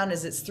have found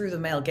is it's through the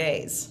male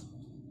gaze.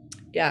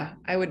 Yeah,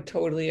 I would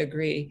totally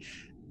agree.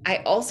 I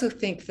also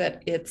think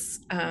that it's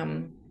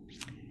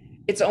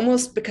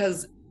almost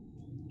because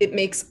it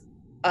makes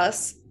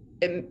us,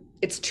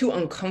 it's too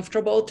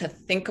uncomfortable to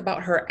think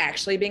about her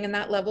actually being in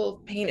that level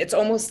of pain. It's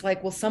almost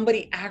like, well,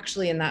 somebody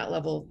actually in that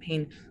level of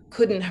pain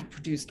couldn't have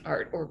produced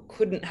art, or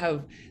couldn't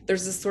have,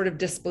 there's this sort of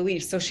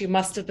disbelief. So she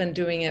must have been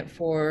doing it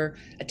for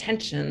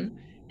attention.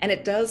 And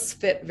it does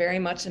fit very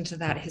much into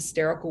that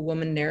hysterical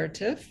woman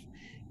narrative.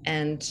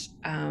 And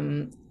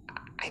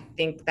I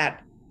think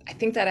that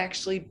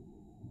actually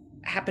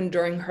happened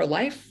during her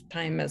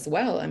lifetime as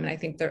well. I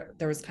think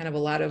there was kind of a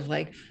lot of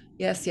like,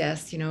 yes,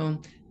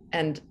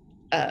 and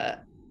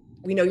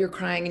we know you're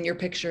crying in your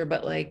picture,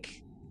 but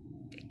like,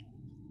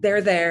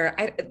 they're there.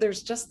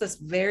 There's just this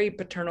very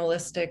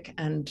paternalistic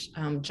and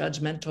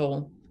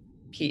judgmental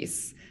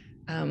piece.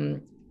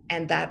 And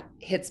that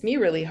hits me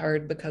really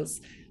hard,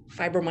 because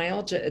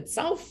fibromyalgia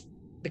itself,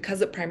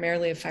 because it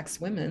primarily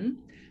affects women,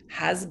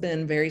 has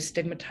been very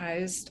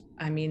stigmatized.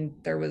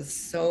 There was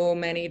so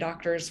many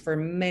doctors for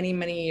many,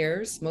 many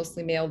years,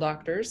 mostly male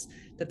doctors,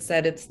 that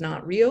said it's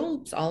not real,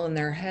 it's all in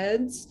their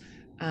heads.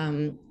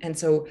 And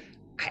so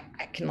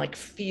I can like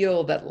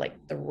feel that like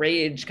the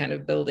rage kind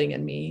of building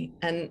in me.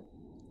 And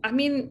I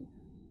mean,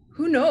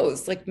 who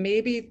knows? Like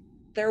maybe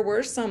there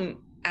were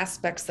some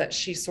aspects that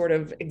she sort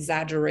of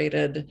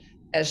exaggerated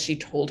as she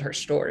told her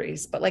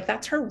stories, but like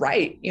that's her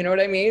right. You know what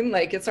I mean?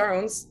 Like it's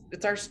our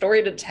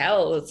story to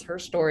tell. It's her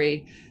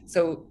story.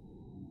 So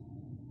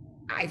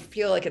I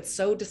feel like it's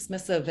so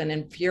dismissive and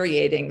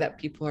infuriating that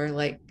people are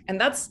like, and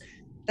that's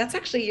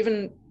actually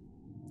even,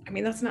 I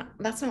mean, that's not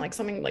like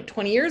something like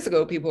 20 years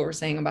ago people were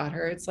saying about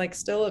her. It's like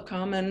still a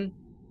common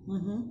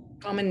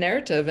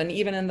narrative. And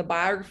even in the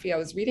biography I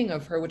was reading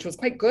of her, which was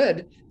quite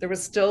good, there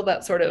was still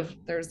that sort of,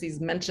 there's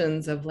these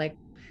mentions of like,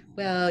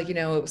 well, you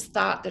know, it was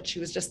thought that she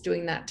was just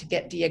doing that to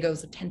get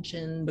Diego's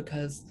attention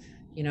because,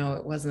 you know,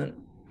 it wasn't,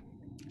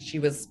 she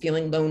was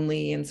feeling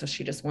lonely and so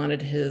she just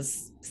wanted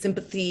his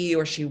sympathy,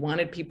 or she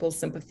wanted people's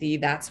sympathy.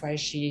 That's why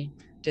she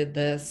did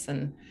this.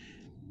 And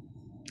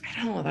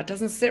I don't know, that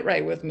doesn't sit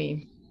right with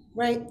me.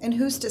 Right. And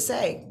who's to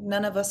say?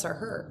 None of us are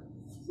her.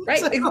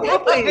 Right,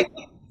 exactly.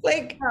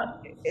 Like,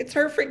 it's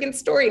her freaking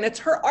story and it's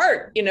her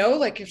art, you know,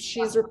 like if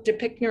she's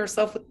depicting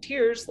herself with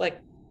tears,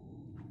 like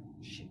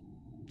she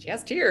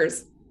has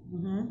tears.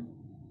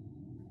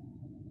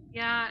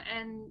 Yeah,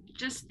 and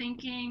just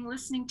thinking,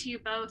 listening to you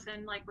both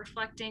and like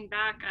reflecting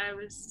back, I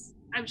was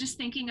just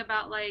thinking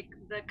about like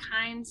the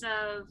kinds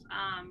of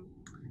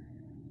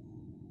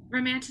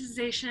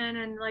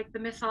romanticization and like the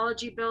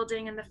mythology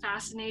building and the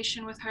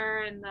fascination with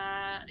her, and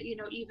the, you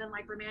know, even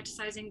like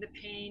romanticizing the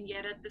pain,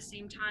 yet at the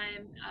same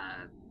time,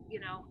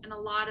 you know, in a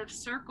lot of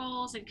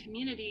circles and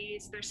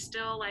communities, there's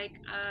still like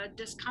a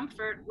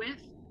discomfort with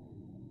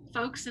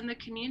folks in the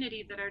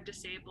community that are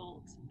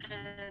disabled,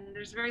 and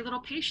there's very little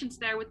patience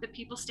there with the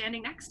people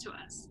standing next to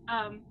us,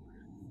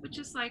 which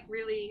is like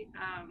really,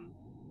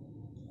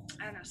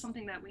 I don't know,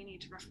 something that we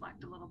need to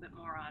reflect a little bit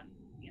more on,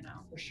 you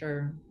know. For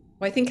sure.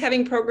 Well, I think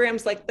having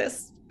programs like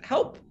this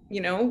help, you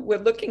know, we're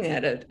looking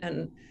at it.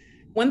 And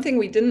one thing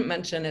we didn't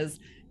mention is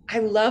I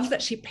love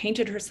that she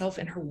painted herself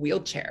in her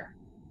wheelchair.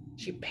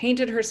 She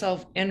painted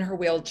herself in her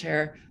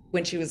wheelchair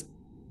when she was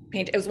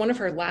painted. It was one of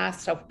her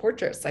last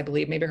self-portraits, I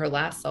believe, maybe her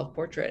last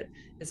self-portrait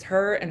is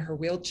her in her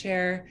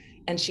wheelchair.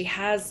 And she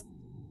has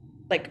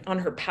like on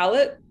her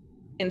palette,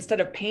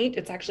 instead of paint,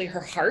 it's actually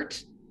her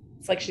heart.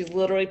 It's like she's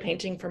literally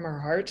painting from her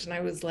heart. And I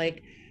was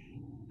like,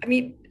 I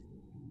mean,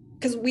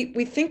 because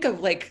we think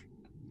of like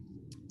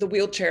the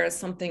wheelchair as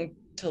something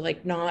to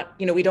like not,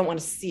 you know, we don't want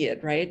to see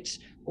it, right?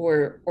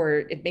 Or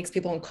it makes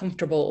people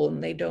uncomfortable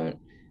and they don't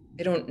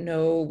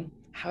know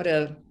how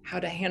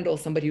to handle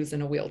somebody who's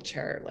in a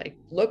wheelchair, like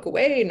look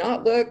away,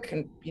 not look,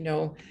 and you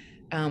know,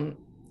 and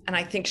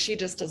I think she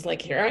just is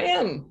like, here I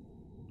am,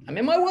 I'm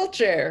in my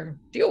wheelchair,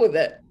 deal with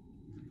it.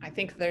 I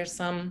think there's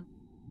a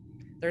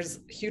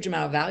huge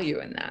amount of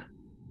value in that.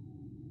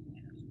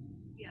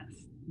 Yes.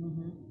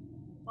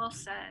 Well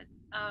said.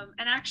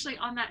 And actually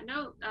on that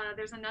note,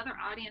 there's another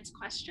audience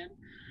question.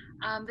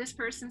 This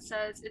person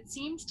says, it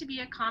seems to be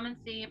a common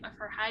theme of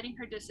her hiding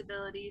her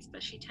disabilities,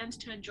 but she tends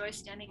to enjoy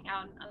standing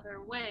out in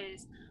other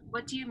ways.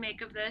 What do you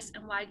make of this,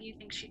 and why do you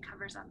think she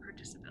covers up her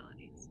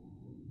disabilities?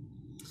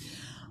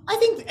 I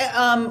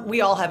think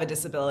we all have a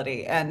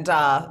disability, and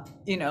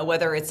you know,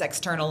 whether it's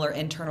external or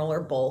internal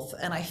or both.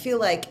 And I feel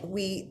like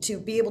to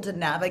be able to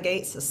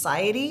navigate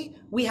society,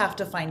 we have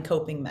to find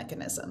coping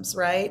mechanisms,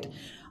 right?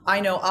 I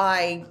know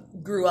I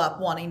grew up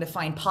wanting to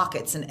find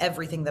pockets in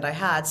everything that I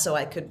had so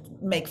I could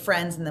make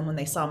friends, and then when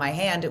they saw my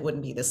hand, it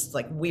wouldn't be this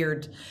like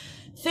weird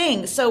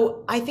thing.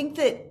 So I think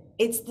that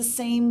it's the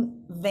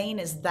same vein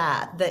as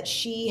that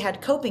she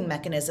had coping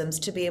mechanisms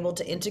to be able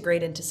to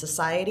integrate into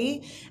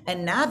society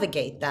and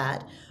navigate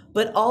that.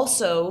 But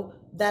also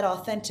that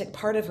authentic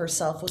part of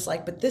herself was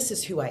like, but this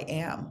is who I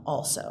am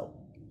also.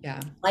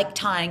 Yeah. Like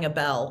tying a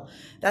bell.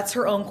 That's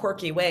her own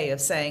quirky way of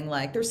saying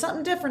like, there's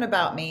something different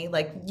about me.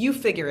 Like you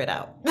figure it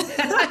out.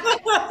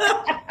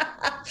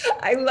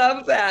 I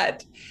love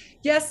that.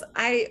 Yes,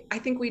 I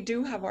think we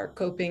do have our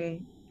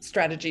coping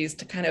strategies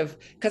to kind of,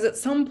 because at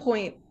some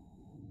point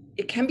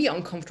it can be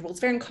uncomfortable.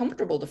 It's very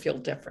uncomfortable to feel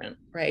different,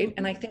 right?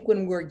 And I think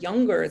when we're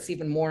younger, it's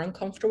even more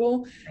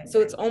uncomfortable. So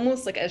it's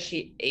almost like as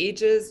she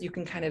ages, you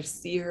can kind of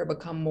see her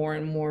become more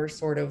and more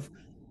sort of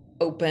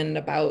open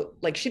about,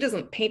 like, she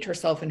doesn't paint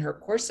herself in her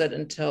corset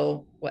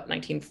until what,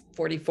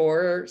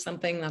 1944 or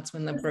something. That's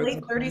when the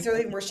late 30s,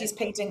 early, where she's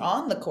painting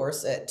on the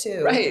corset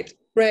too. Right.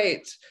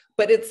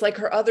 But it's like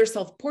her other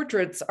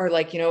self-portraits are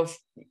like, you know,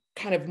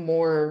 kind of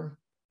more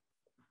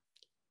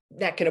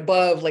neck and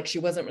above, like she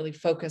wasn't really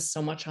focused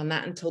so much on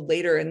that until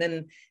later. And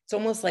then it's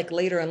almost like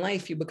later in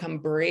life, you become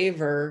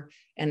braver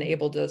and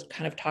able to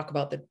kind of talk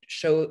about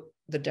show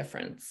the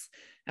difference.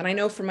 And I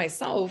know for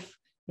myself,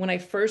 when I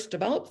first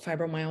developed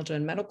fibromyalgia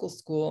in medical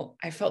school,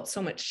 I felt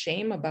so much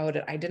shame about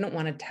it. I didn't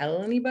want to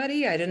tell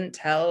anybody. I didn't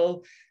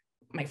tell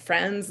my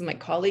friends, my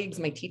colleagues,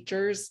 my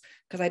teachers,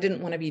 because I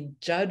didn't want to be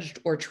judged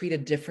or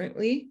treated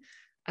differently.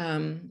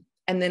 And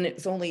then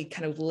it's only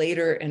kind of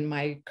later in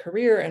my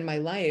career and my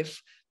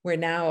life where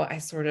now I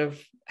sort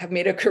of have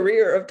made a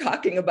career of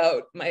talking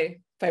about my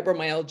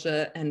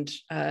fibromyalgia and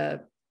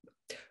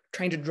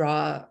trying to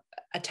draw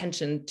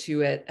attention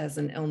to it as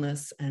an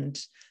illness. And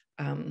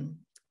I'm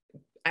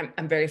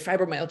very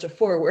fibromyalgia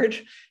forward,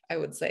 I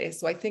would say.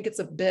 So I think it's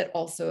a bit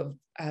also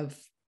of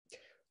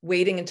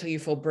waiting until you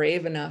feel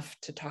brave enough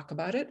to talk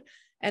about it.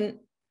 And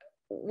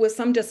with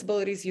some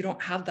disabilities, you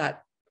don't have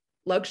that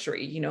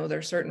luxury. You know, there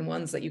are certain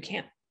ones that you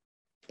can't,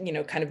 you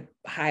know, kind of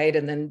hide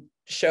and then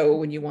show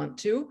when you want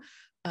to.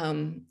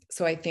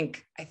 So I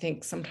think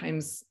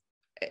sometimes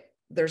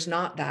there's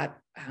not that,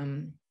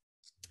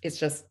 it's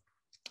just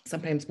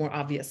sometimes more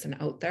obvious and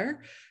out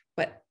there.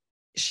 But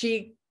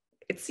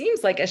it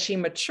seems like as she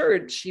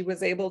matured, she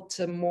was able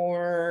to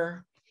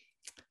more,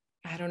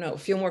 I don't know,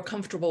 feel more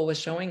comfortable with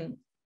showing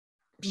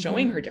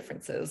her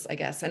differences, I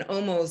guess, and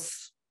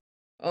almost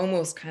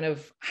kind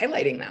of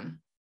highlighting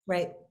them.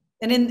 Right.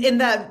 And in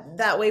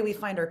that way we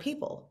find our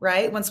people,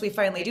 right? Once we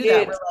finally do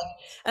that, we're like,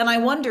 and I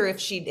wonder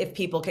if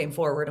people came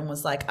forward and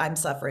was like, I'm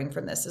suffering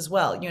from this as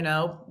well. You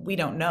know, we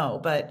don't know,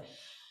 but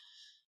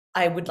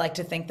I would like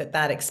to think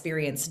that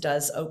experience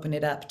does open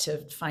it up to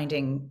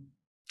finding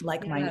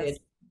like-minded. Yes.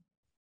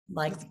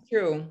 That's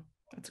true.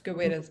 That's a good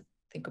way to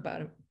think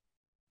about it.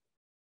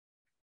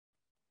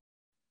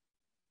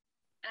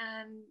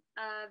 And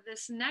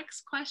this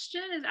next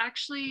question is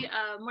actually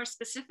more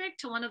specific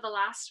to one of the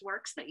last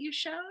works that you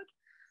showed.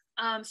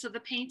 So the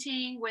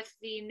painting with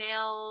the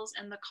nails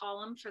and the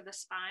column for the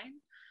spine.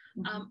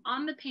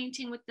 On the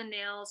painting with the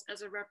nails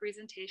as a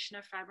representation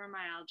of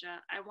fibromyalgia,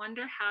 I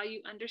wonder how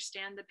you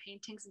understand the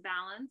painting's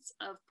balance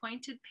of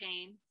pointed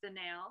pain, the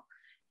nail,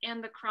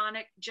 and the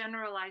chronic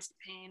generalized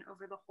pain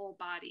over the whole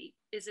body.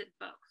 Is it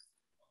both?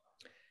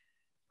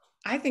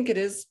 I think it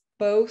is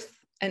both.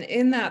 And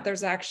in that,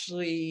 there's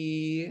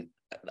actually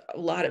a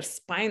lot of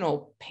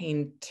spinal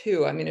pain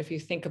too. I mean, if you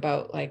think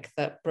about like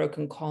that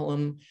broken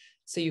column,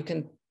 so you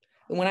can,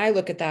 when I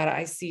look at that,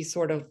 I see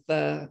sort of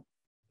the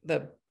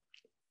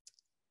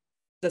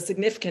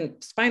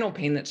significant spinal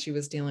pain that she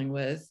was dealing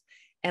with,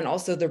 and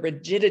also the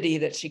rigidity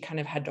that she kind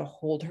of had to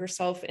hold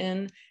herself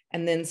in,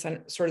 and then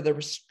sort of the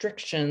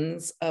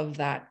restrictions of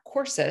that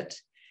corset.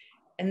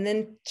 And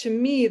then to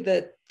me,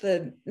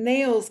 the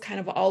nails kind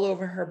of all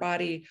over her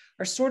body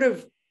are sort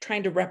of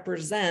trying to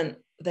represent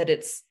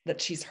that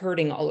she's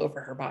hurting all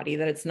over her body,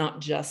 that it's not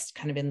just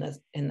kind of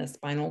in the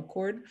spinal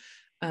cord.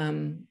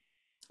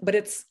 But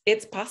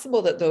it's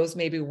possible that those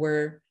maybe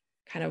were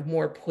kind of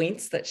more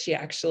points that she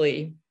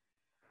actually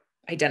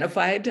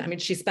identified. I mean,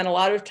 she spent a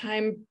lot of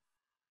time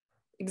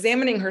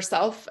examining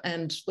herself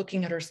and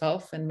looking at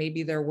herself, and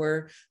maybe there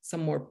were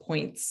some more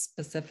points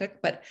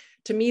specific. But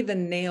to me, the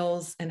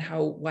nails and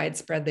how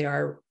widespread they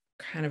are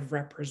kind of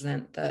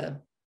represent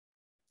the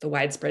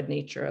widespread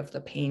nature of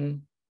the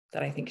pain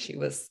that I think she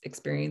was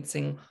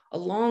experiencing,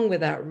 along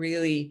with that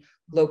really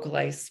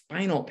localized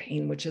spinal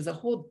pain, which is a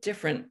whole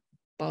different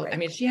ball. Right. I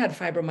mean, she had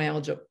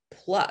fibromyalgia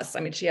plus.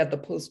 I mean, she had the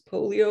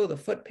post-polio, the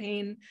foot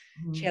pain.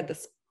 She had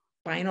the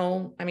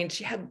spinal. I mean,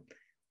 she had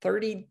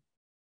 30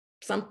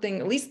 something,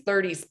 at least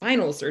 30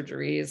 spinal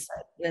surgeries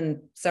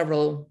and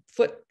several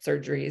foot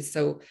surgeries.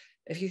 So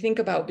if you think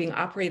about being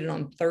operated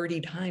on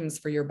 30 times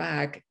for your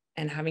back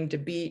and having to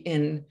be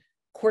in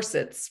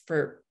corsets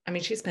for, I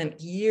mean, she spent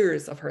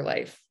years of her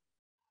life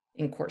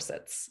in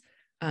corsets.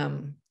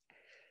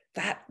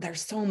 That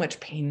there's so much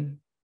pain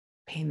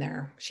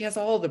there. She has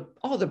all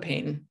the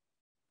pain.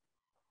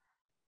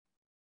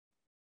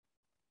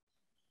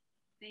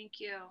 Thank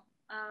you.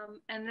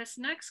 And this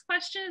next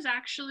question is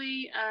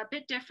actually a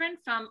bit different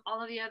from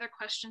all of the other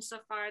questions so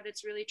far,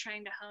 that's really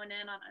trying to hone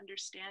in on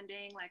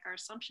understanding like our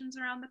assumptions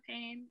around the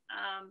pain.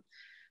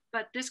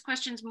 But this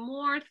question's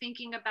more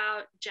thinking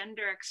about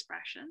gender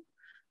expression.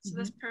 So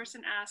this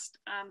person asked,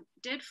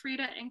 did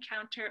Frida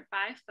encounter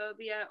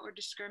biphobia or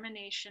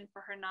discrimination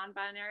for her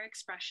non-binary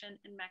expression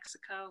in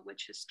Mexico,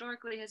 which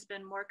historically has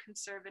been more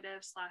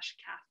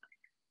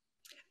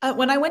conservative/Catholic?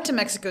 When I went to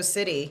Mexico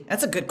City,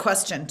 that's a good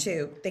question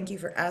too. Thank you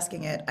for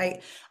asking it.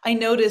 I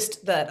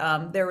noticed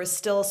that there was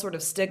still sort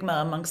of stigma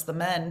amongst the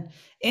men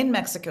in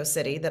Mexico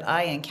City that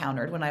I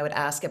encountered when I would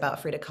ask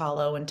about Frida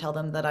Kahlo and tell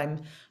them that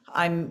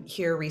I'm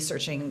here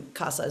researching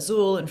Casa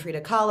Azul and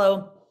Frida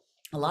Kahlo.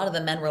 A lot of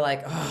the men were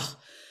like, oh,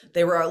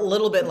 they were a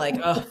little bit like,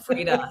 oh,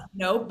 Frida,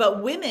 no.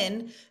 But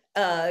women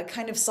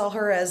kind of saw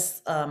her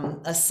as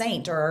a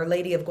saint, or Our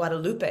Lady of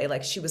Guadalupe.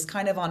 Like she was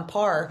kind of on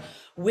par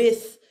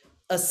with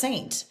a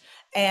saint.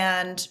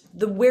 And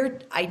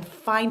where I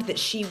find that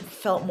she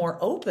felt more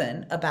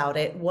open about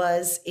it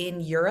was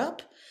in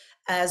Europe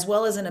as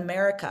well as in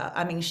America.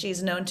 I mean,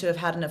 she's known to have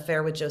had an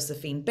affair with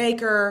Josephine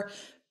Baker.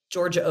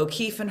 Georgia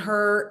O'Keeffe and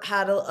her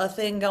had a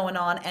thing going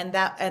on,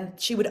 and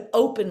she would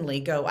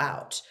openly go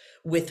out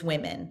with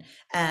women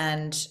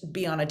and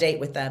be on a date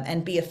with them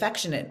and be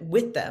affectionate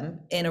with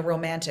them in a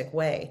romantic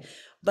way.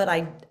 But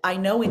I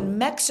know in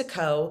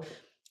Mexico,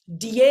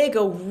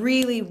 Diego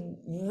really,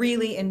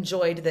 really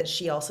enjoyed that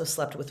she also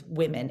slept with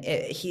women.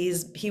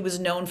 He was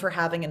known for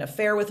having an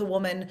affair with a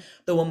woman.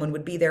 The woman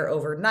would be there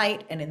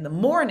overnight, and in the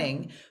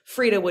morning,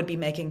 Frida would be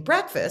making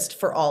breakfast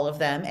for all of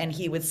them, and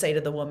he would say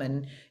to the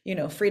woman, you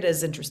know, Frida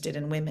is interested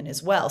in women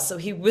as well. So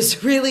he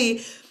was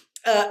really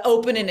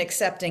open and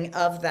accepting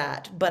of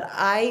that. But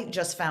I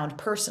just found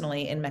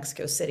personally in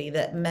Mexico City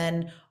that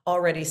men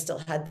already still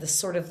had this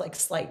sort of like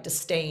slight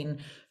disdain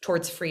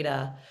towards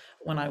Frida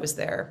when I was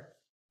there.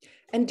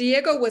 And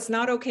Diego was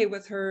not okay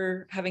with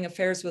her having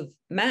affairs with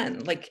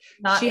men. Like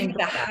Not she had in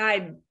to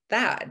hide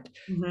that,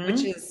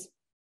 which is,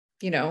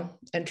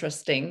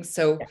 interesting.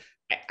 So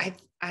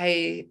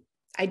I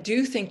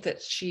do think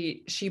that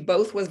she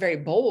both was very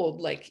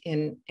bold, like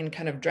in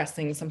kind of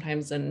dressing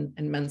sometimes in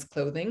men's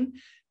clothing.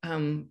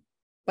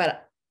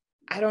 But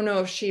I don't know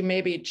if she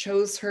maybe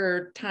chose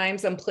her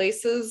times and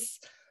places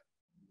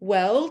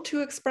well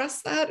to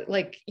express that.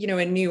 Like,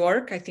 in New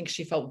York, I think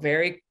she felt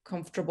very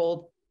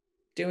comfortable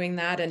doing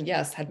that. And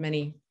yes, had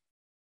many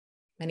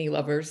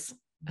lovers,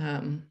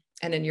 and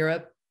in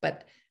Europe.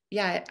 But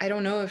yeah, I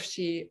don't know if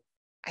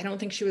I don't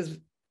think she was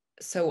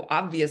so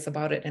obvious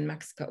about it in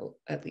Mexico,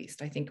 at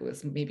least. I think it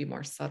was maybe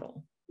more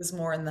subtle. It was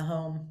more in the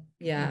home.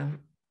 Yeah.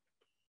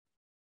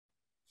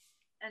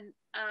 And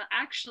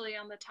actually,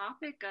 on the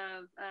topic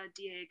of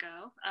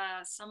Diego,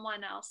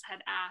 someone else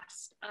had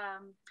asked,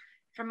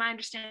 from my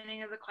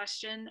understanding of the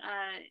question,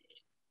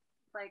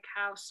 like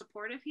how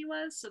supportive he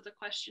was. So the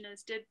question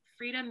is, did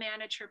Frida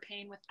manage her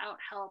pain without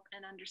help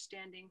and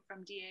understanding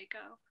from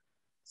Diego?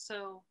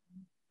 So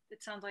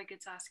it sounds like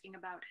it's asking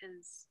about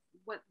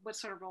what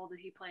sort of role did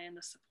he play in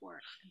the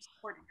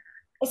supporting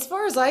her? As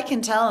far as I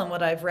can tell and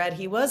what I've read,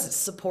 he was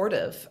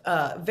supportive,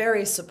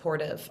 very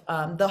supportive.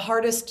 The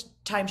hardest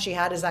time she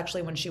had is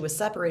actually when she was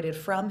separated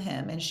from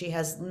him, and she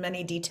has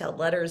many detailed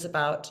letters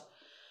about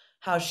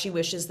how she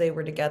wishes they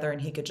were together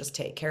and he could just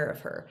take care of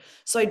her.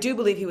 So I do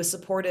believe he was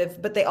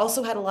supportive, but they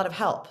also had a lot of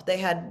help. They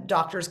had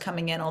doctors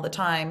coming in all the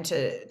time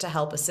to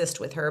help assist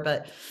with her,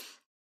 but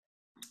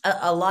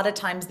a lot of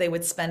times they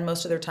would spend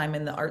most of their time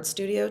in the art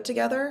studio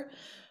together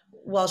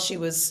while she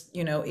was,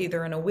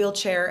 either in a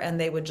wheelchair, and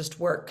they would just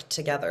work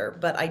together.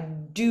 But I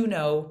do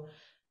know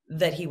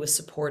that he was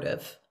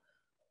supportive.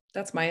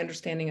 That's my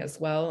understanding as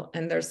well.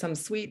 And there's some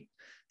sweet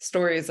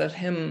stories of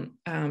him,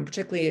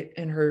 particularly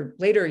in her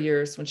later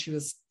years when she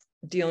was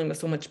dealing with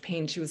so much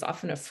pain. She was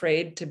often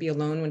afraid to be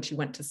alone when she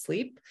went to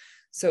sleep.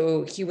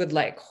 So he would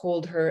like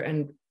hold her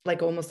and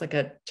like almost like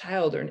a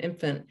child or an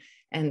infant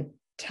and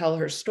tell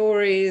her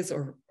stories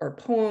or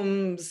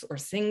poems or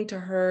sing to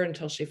her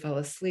until she fell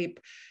asleep.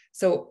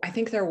 So I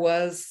think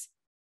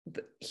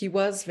he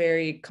was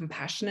very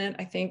compassionate,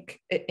 I think,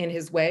 in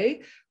his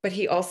way, but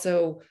he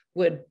also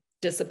would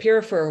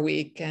disappear for a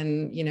week,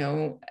 and,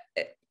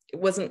 it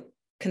wasn't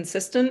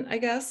consistent, I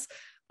guess.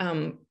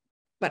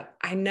 But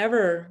I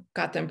never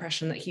got the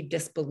impression that he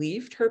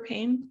disbelieved her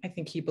pain. I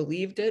think he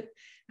believed it.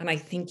 And I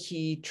think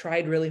he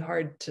tried really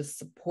hard to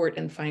support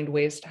and find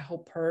ways to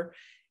help her,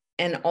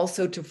 and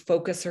also to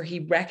focus her. He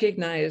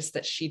recognized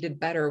that she did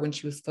better when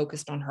she was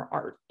focused on her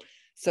art.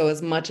 So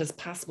as much as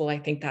possible, I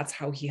think that's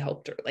how he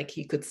helped her. Like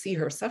he could see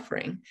her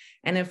suffering.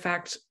 And in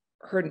fact,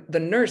 the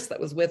nurse that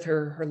was with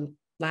her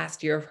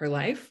last year of her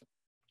life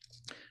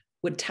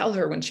would tell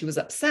her when she was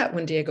upset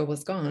when Diego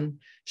was gone,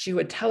 she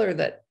would tell her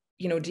that,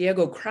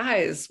 Diego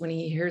cries when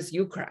he hears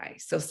you cry.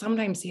 So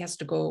sometimes he has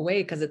to go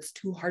away because it's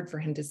too hard for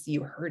him to see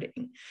you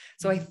hurting.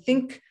 So I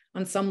think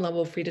on some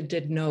level, Frida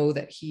did know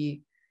that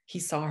he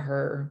saw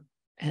her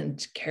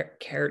and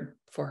cared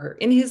for her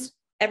in his,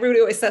 everybody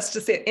always says to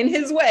say it, in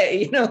his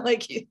way,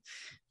 like he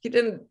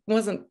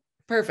wasn't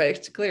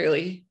perfect,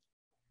 clearly.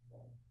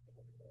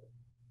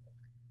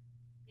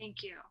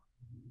 Thank you.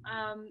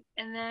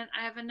 And then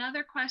I have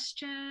another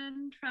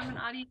question from an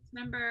audience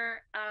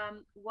member.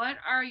 What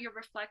are your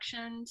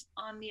reflections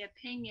on the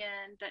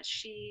opinion that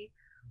she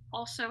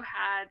also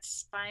had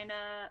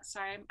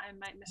sorry, I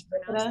might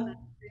mispronounce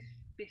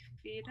this,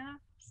 bifida?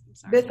 I'm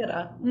sorry.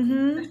 Bifida.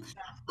 Mm-hmm.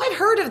 I've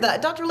heard of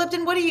that. Dr.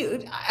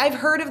 Liptan, I've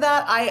heard of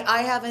that.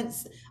 I haven't,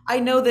 I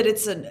know that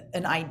it's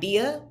an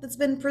idea that's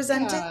been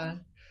presented.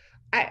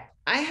 Yeah.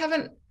 I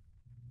haven't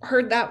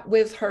heard that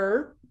with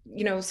her.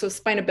 So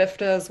spina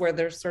bifida is where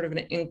there's sort of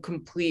an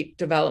incomplete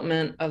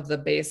development of the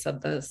base of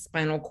the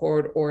spinal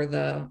cord or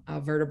the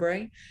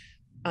vertebrae.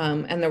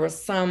 And there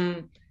was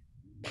some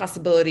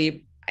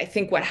possibility. I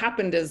think what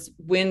happened is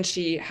when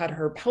she had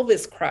her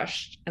pelvis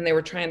crushed and they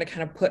were trying to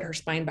kind of put her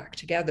spine back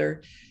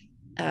together,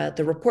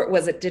 the report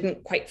was it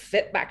didn't quite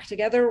fit back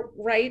together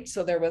right.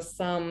 So there was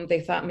they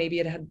thought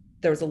maybe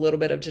there was a little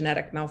bit of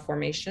genetic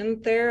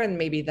malformation there, and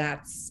maybe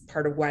that's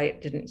part of why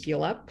it didn't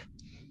heal up.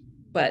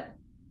 But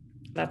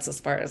that's as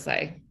far as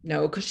I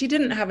know, because she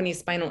didn't have any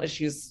spinal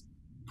issues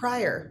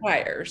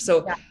prior.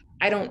 So yeah.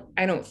 I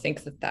don't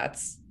think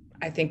that's,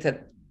 I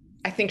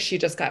think she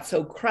just got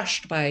so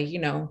crushed by,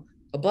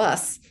 a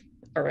bus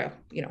or a,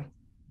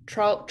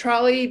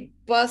 trolley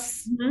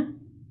bus. Mm-hmm.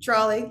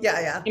 Trolley.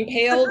 Yeah.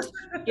 Impaled,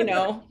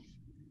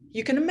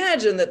 you can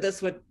imagine that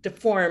this would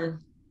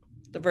deform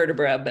the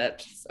vertebra a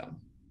bit. So.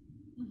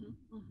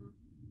 Mm-hmm,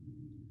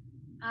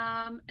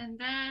 mm-hmm. And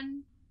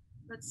then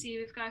let's see,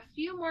 we've got a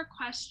few more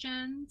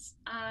questions.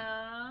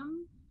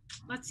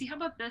 Let's see, how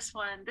about this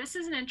one? This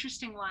is an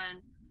interesting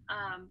one.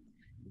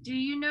 Do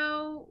you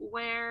know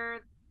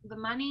where the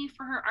money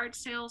for her art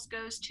sales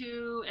goes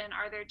to, and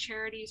are there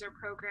charities or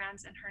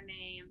programs in her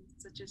name,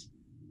 such as,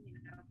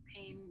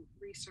 pain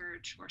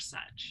research or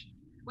such.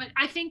 What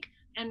I think,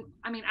 and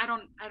I mean, I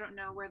don't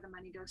know where the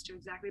money goes to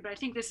exactly, but I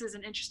think this is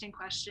an interesting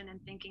question in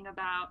thinking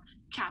about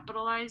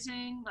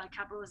capitalization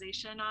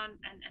on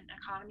an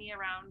economy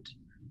around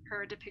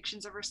her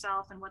depictions of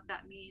herself and what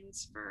that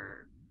means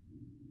for,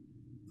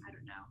 I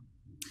don't know.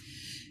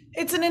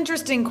 It's an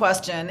interesting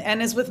question,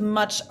 and as with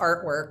much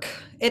artwork,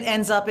 it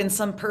ends up in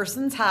some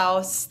person's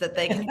house that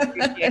they can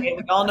appreciate.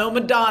 We all know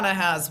Madonna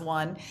has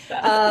one,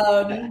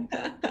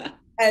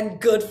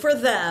 and good for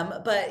them.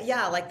 But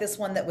yeah, like this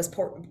one that was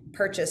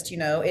purchased,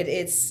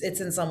 it's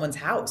in someone's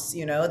house.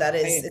 That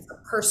is, Right. it's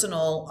a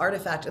personal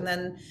artifact, and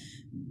then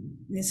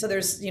so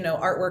there's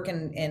artwork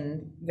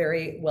in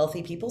very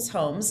wealthy people's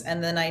homes,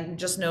 and then I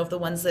just know of the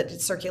ones that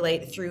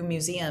circulate through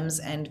museums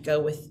and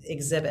go with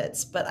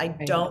exhibits, but I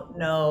don't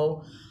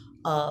know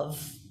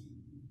of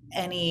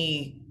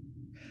any.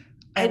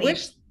 I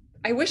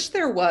wish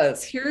there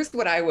was. Here's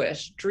what I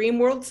wish. Dream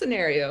world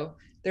scenario.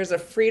 There's a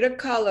Frida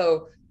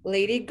Kahlo,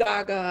 Lady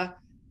Gaga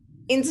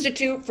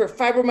Institute for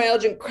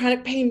Fibromyalgia and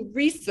Chronic Pain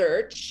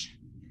Research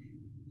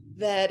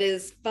that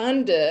is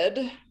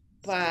funded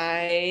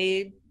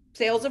by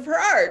sales of her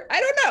art. I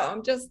don't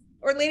know.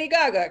 Or Lady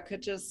Gaga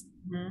could just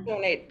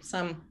donate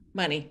some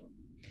money.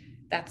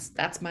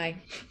 That's my,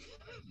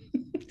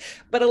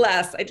 but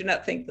alas, I do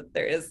not think that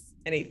there is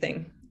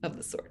anything of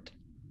the sort.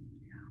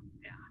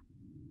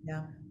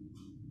 Yeah.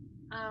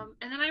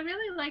 And then I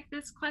really like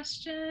this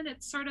question.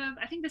 It's sort of,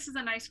 I think this is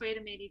a nice way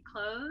to maybe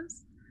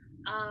close.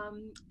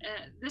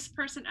 This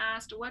person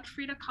asked, what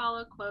Frida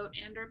Kahlo quote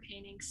and or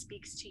painting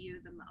speaks to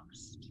you the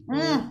most?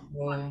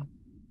 Wow.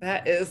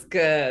 That is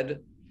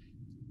good.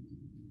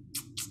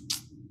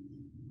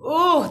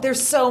 Oh,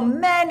 there's so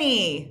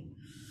many.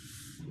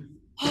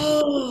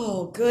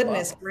 Oh,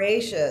 goodness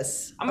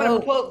gracious. I'm going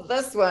to pull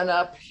this one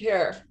up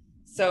here.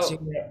 So do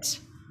it.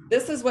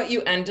 This is what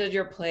you ended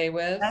your play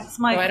with. That's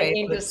my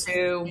favorite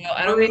too.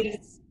 I don't mean to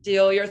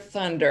steal your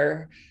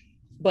thunder,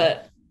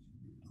 but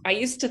I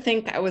used to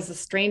think I was the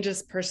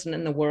strangest person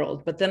in the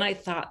world, but then I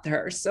thought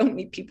there are so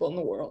many people in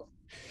the world.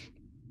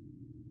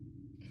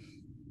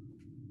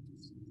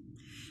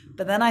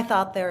 But then I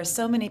thought there are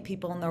so many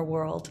people in the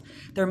world.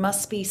 There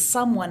must be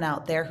someone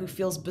out there who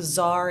feels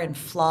bizarre and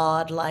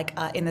flawed, like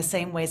in the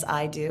same ways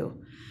I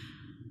do.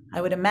 I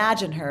would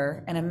imagine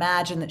her and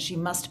imagine that she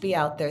must be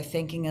out there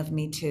thinking of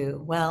me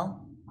too.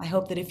 Well, I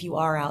hope that if you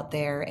are out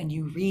there and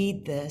you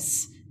read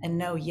this and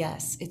know,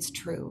 yes, it's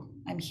true,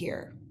 I'm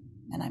here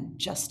and I'm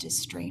just as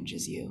strange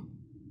as you.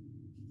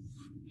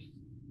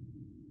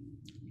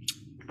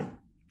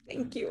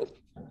 Thank you.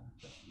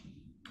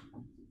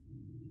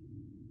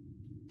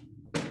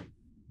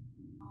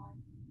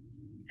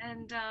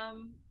 And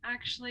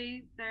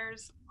actually,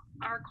 there's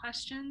our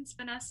questions,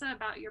 Vanessa,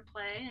 about your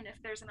play, and if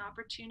there's an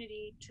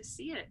opportunity to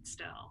see it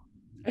still.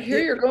 I hear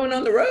you're going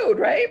on the road,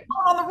 right?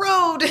 On the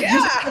road.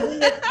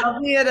 Yeah.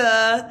 I'll be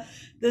at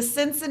the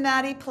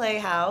Cincinnati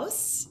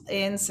Playhouse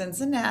in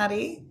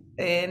Cincinnati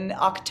in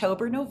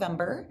October,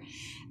 November.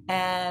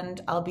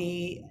 And I'll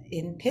be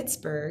in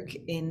Pittsburgh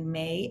in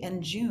May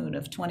and June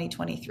of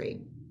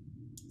 2023.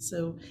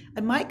 So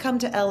I might come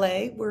to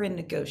LA. We're in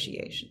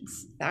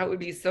negotiations. That would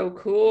be so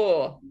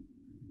cool.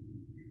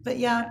 But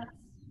yeah,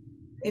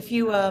 if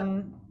you, I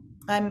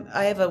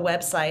have a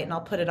website and I'll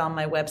put it on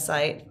my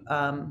website.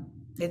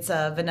 It's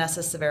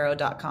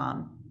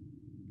vanessasevero.com.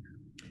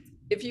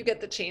 If you get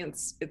the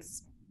chance,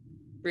 it's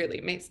really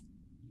amazing.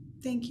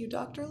 Thank you,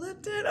 Dr.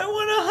 Liptan. I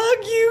want to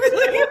hug you.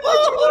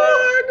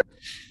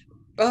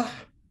 Oh,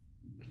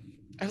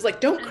 I was like,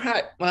 don't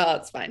cry. Well,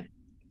 it's fine.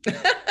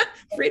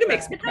 Frida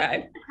makes me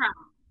cry.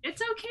 It's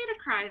okay to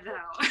cry,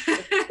 though.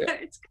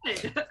 It's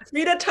good.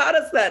 Frida taught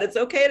us that. It's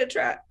okay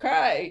to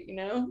cry,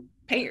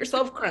 paint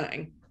yourself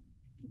crying.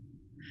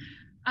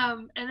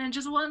 And then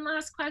just one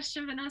last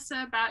question,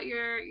 Vanessa, about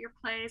your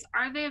plays.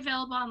 Are they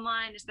available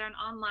online? Is there an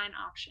online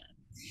option?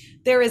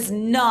 There is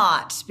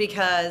not,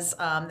 because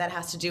that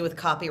has to do with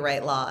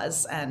copyright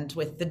laws and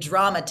with the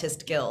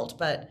Dramatist Guild,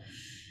 but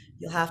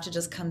you'll have to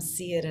just come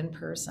see it in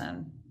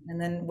person and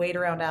then wait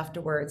around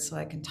afterwards so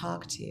I can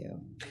talk to you.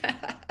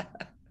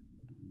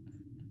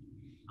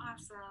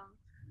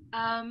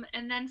 Awesome.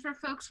 And then for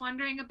folks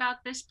wondering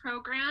about this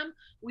program,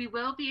 we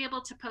will be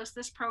able to post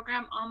this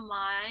program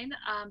online.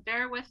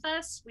 Bear with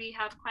us. We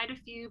have quite a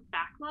few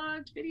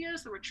backlogged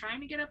videos that we're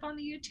trying to get up on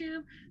the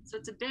YouTube. So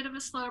it's a bit of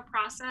a slower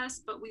process,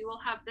 but we will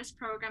have this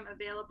program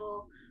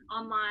available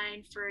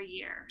online for a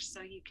year.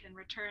 So you can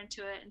return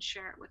to it and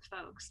share it with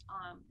folks.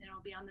 And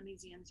it'll be on the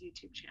museum's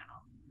YouTube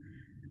channel.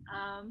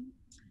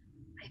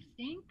 I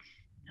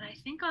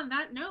think on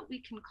that note, we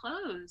can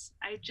close.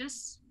 I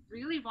just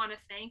really want to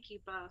thank you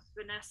both,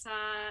 Vanessa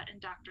and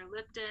Dr.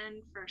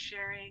 Liptan, for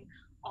sharing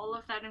all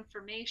of that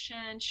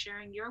information,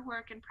 sharing your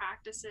work and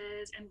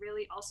practices, and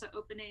really also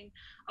opening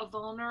a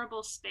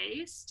vulnerable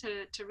space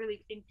to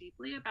really think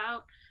deeply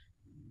about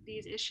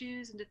these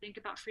issues and to think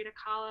about Frida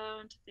Kahlo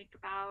and to think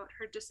about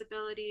her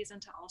disabilities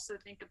and to also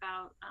think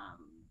about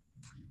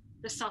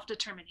the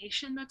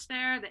self-determination that's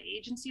there, the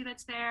agency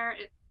that's there.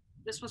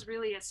 This was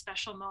really a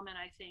special moment,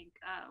 I think,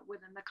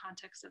 within the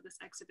context of this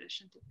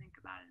exhibition to think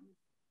about it. And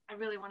I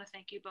really want to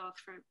thank you both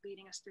for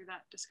leading us through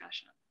that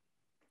discussion.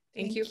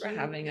 Thank you for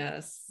having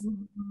us.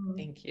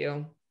 Thank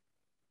you.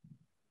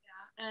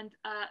 Yeah, and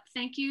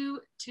thank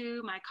you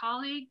to my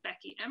colleague,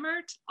 Becky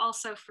Emmert,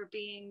 also for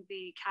being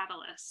the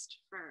catalyst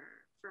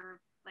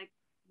for like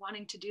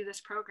wanting to do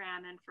this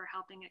program and for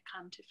helping it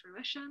come to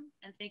fruition.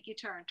 And thank you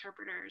to our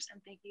interpreters,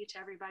 and thank you to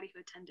everybody who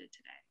attended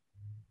today.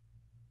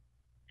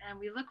 And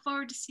we look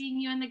forward to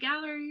seeing you in the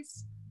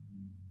galleries.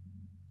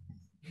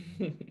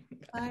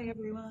 Bye,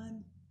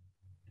 everyone.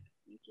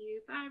 Thank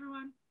you. Bye,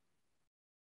 everyone.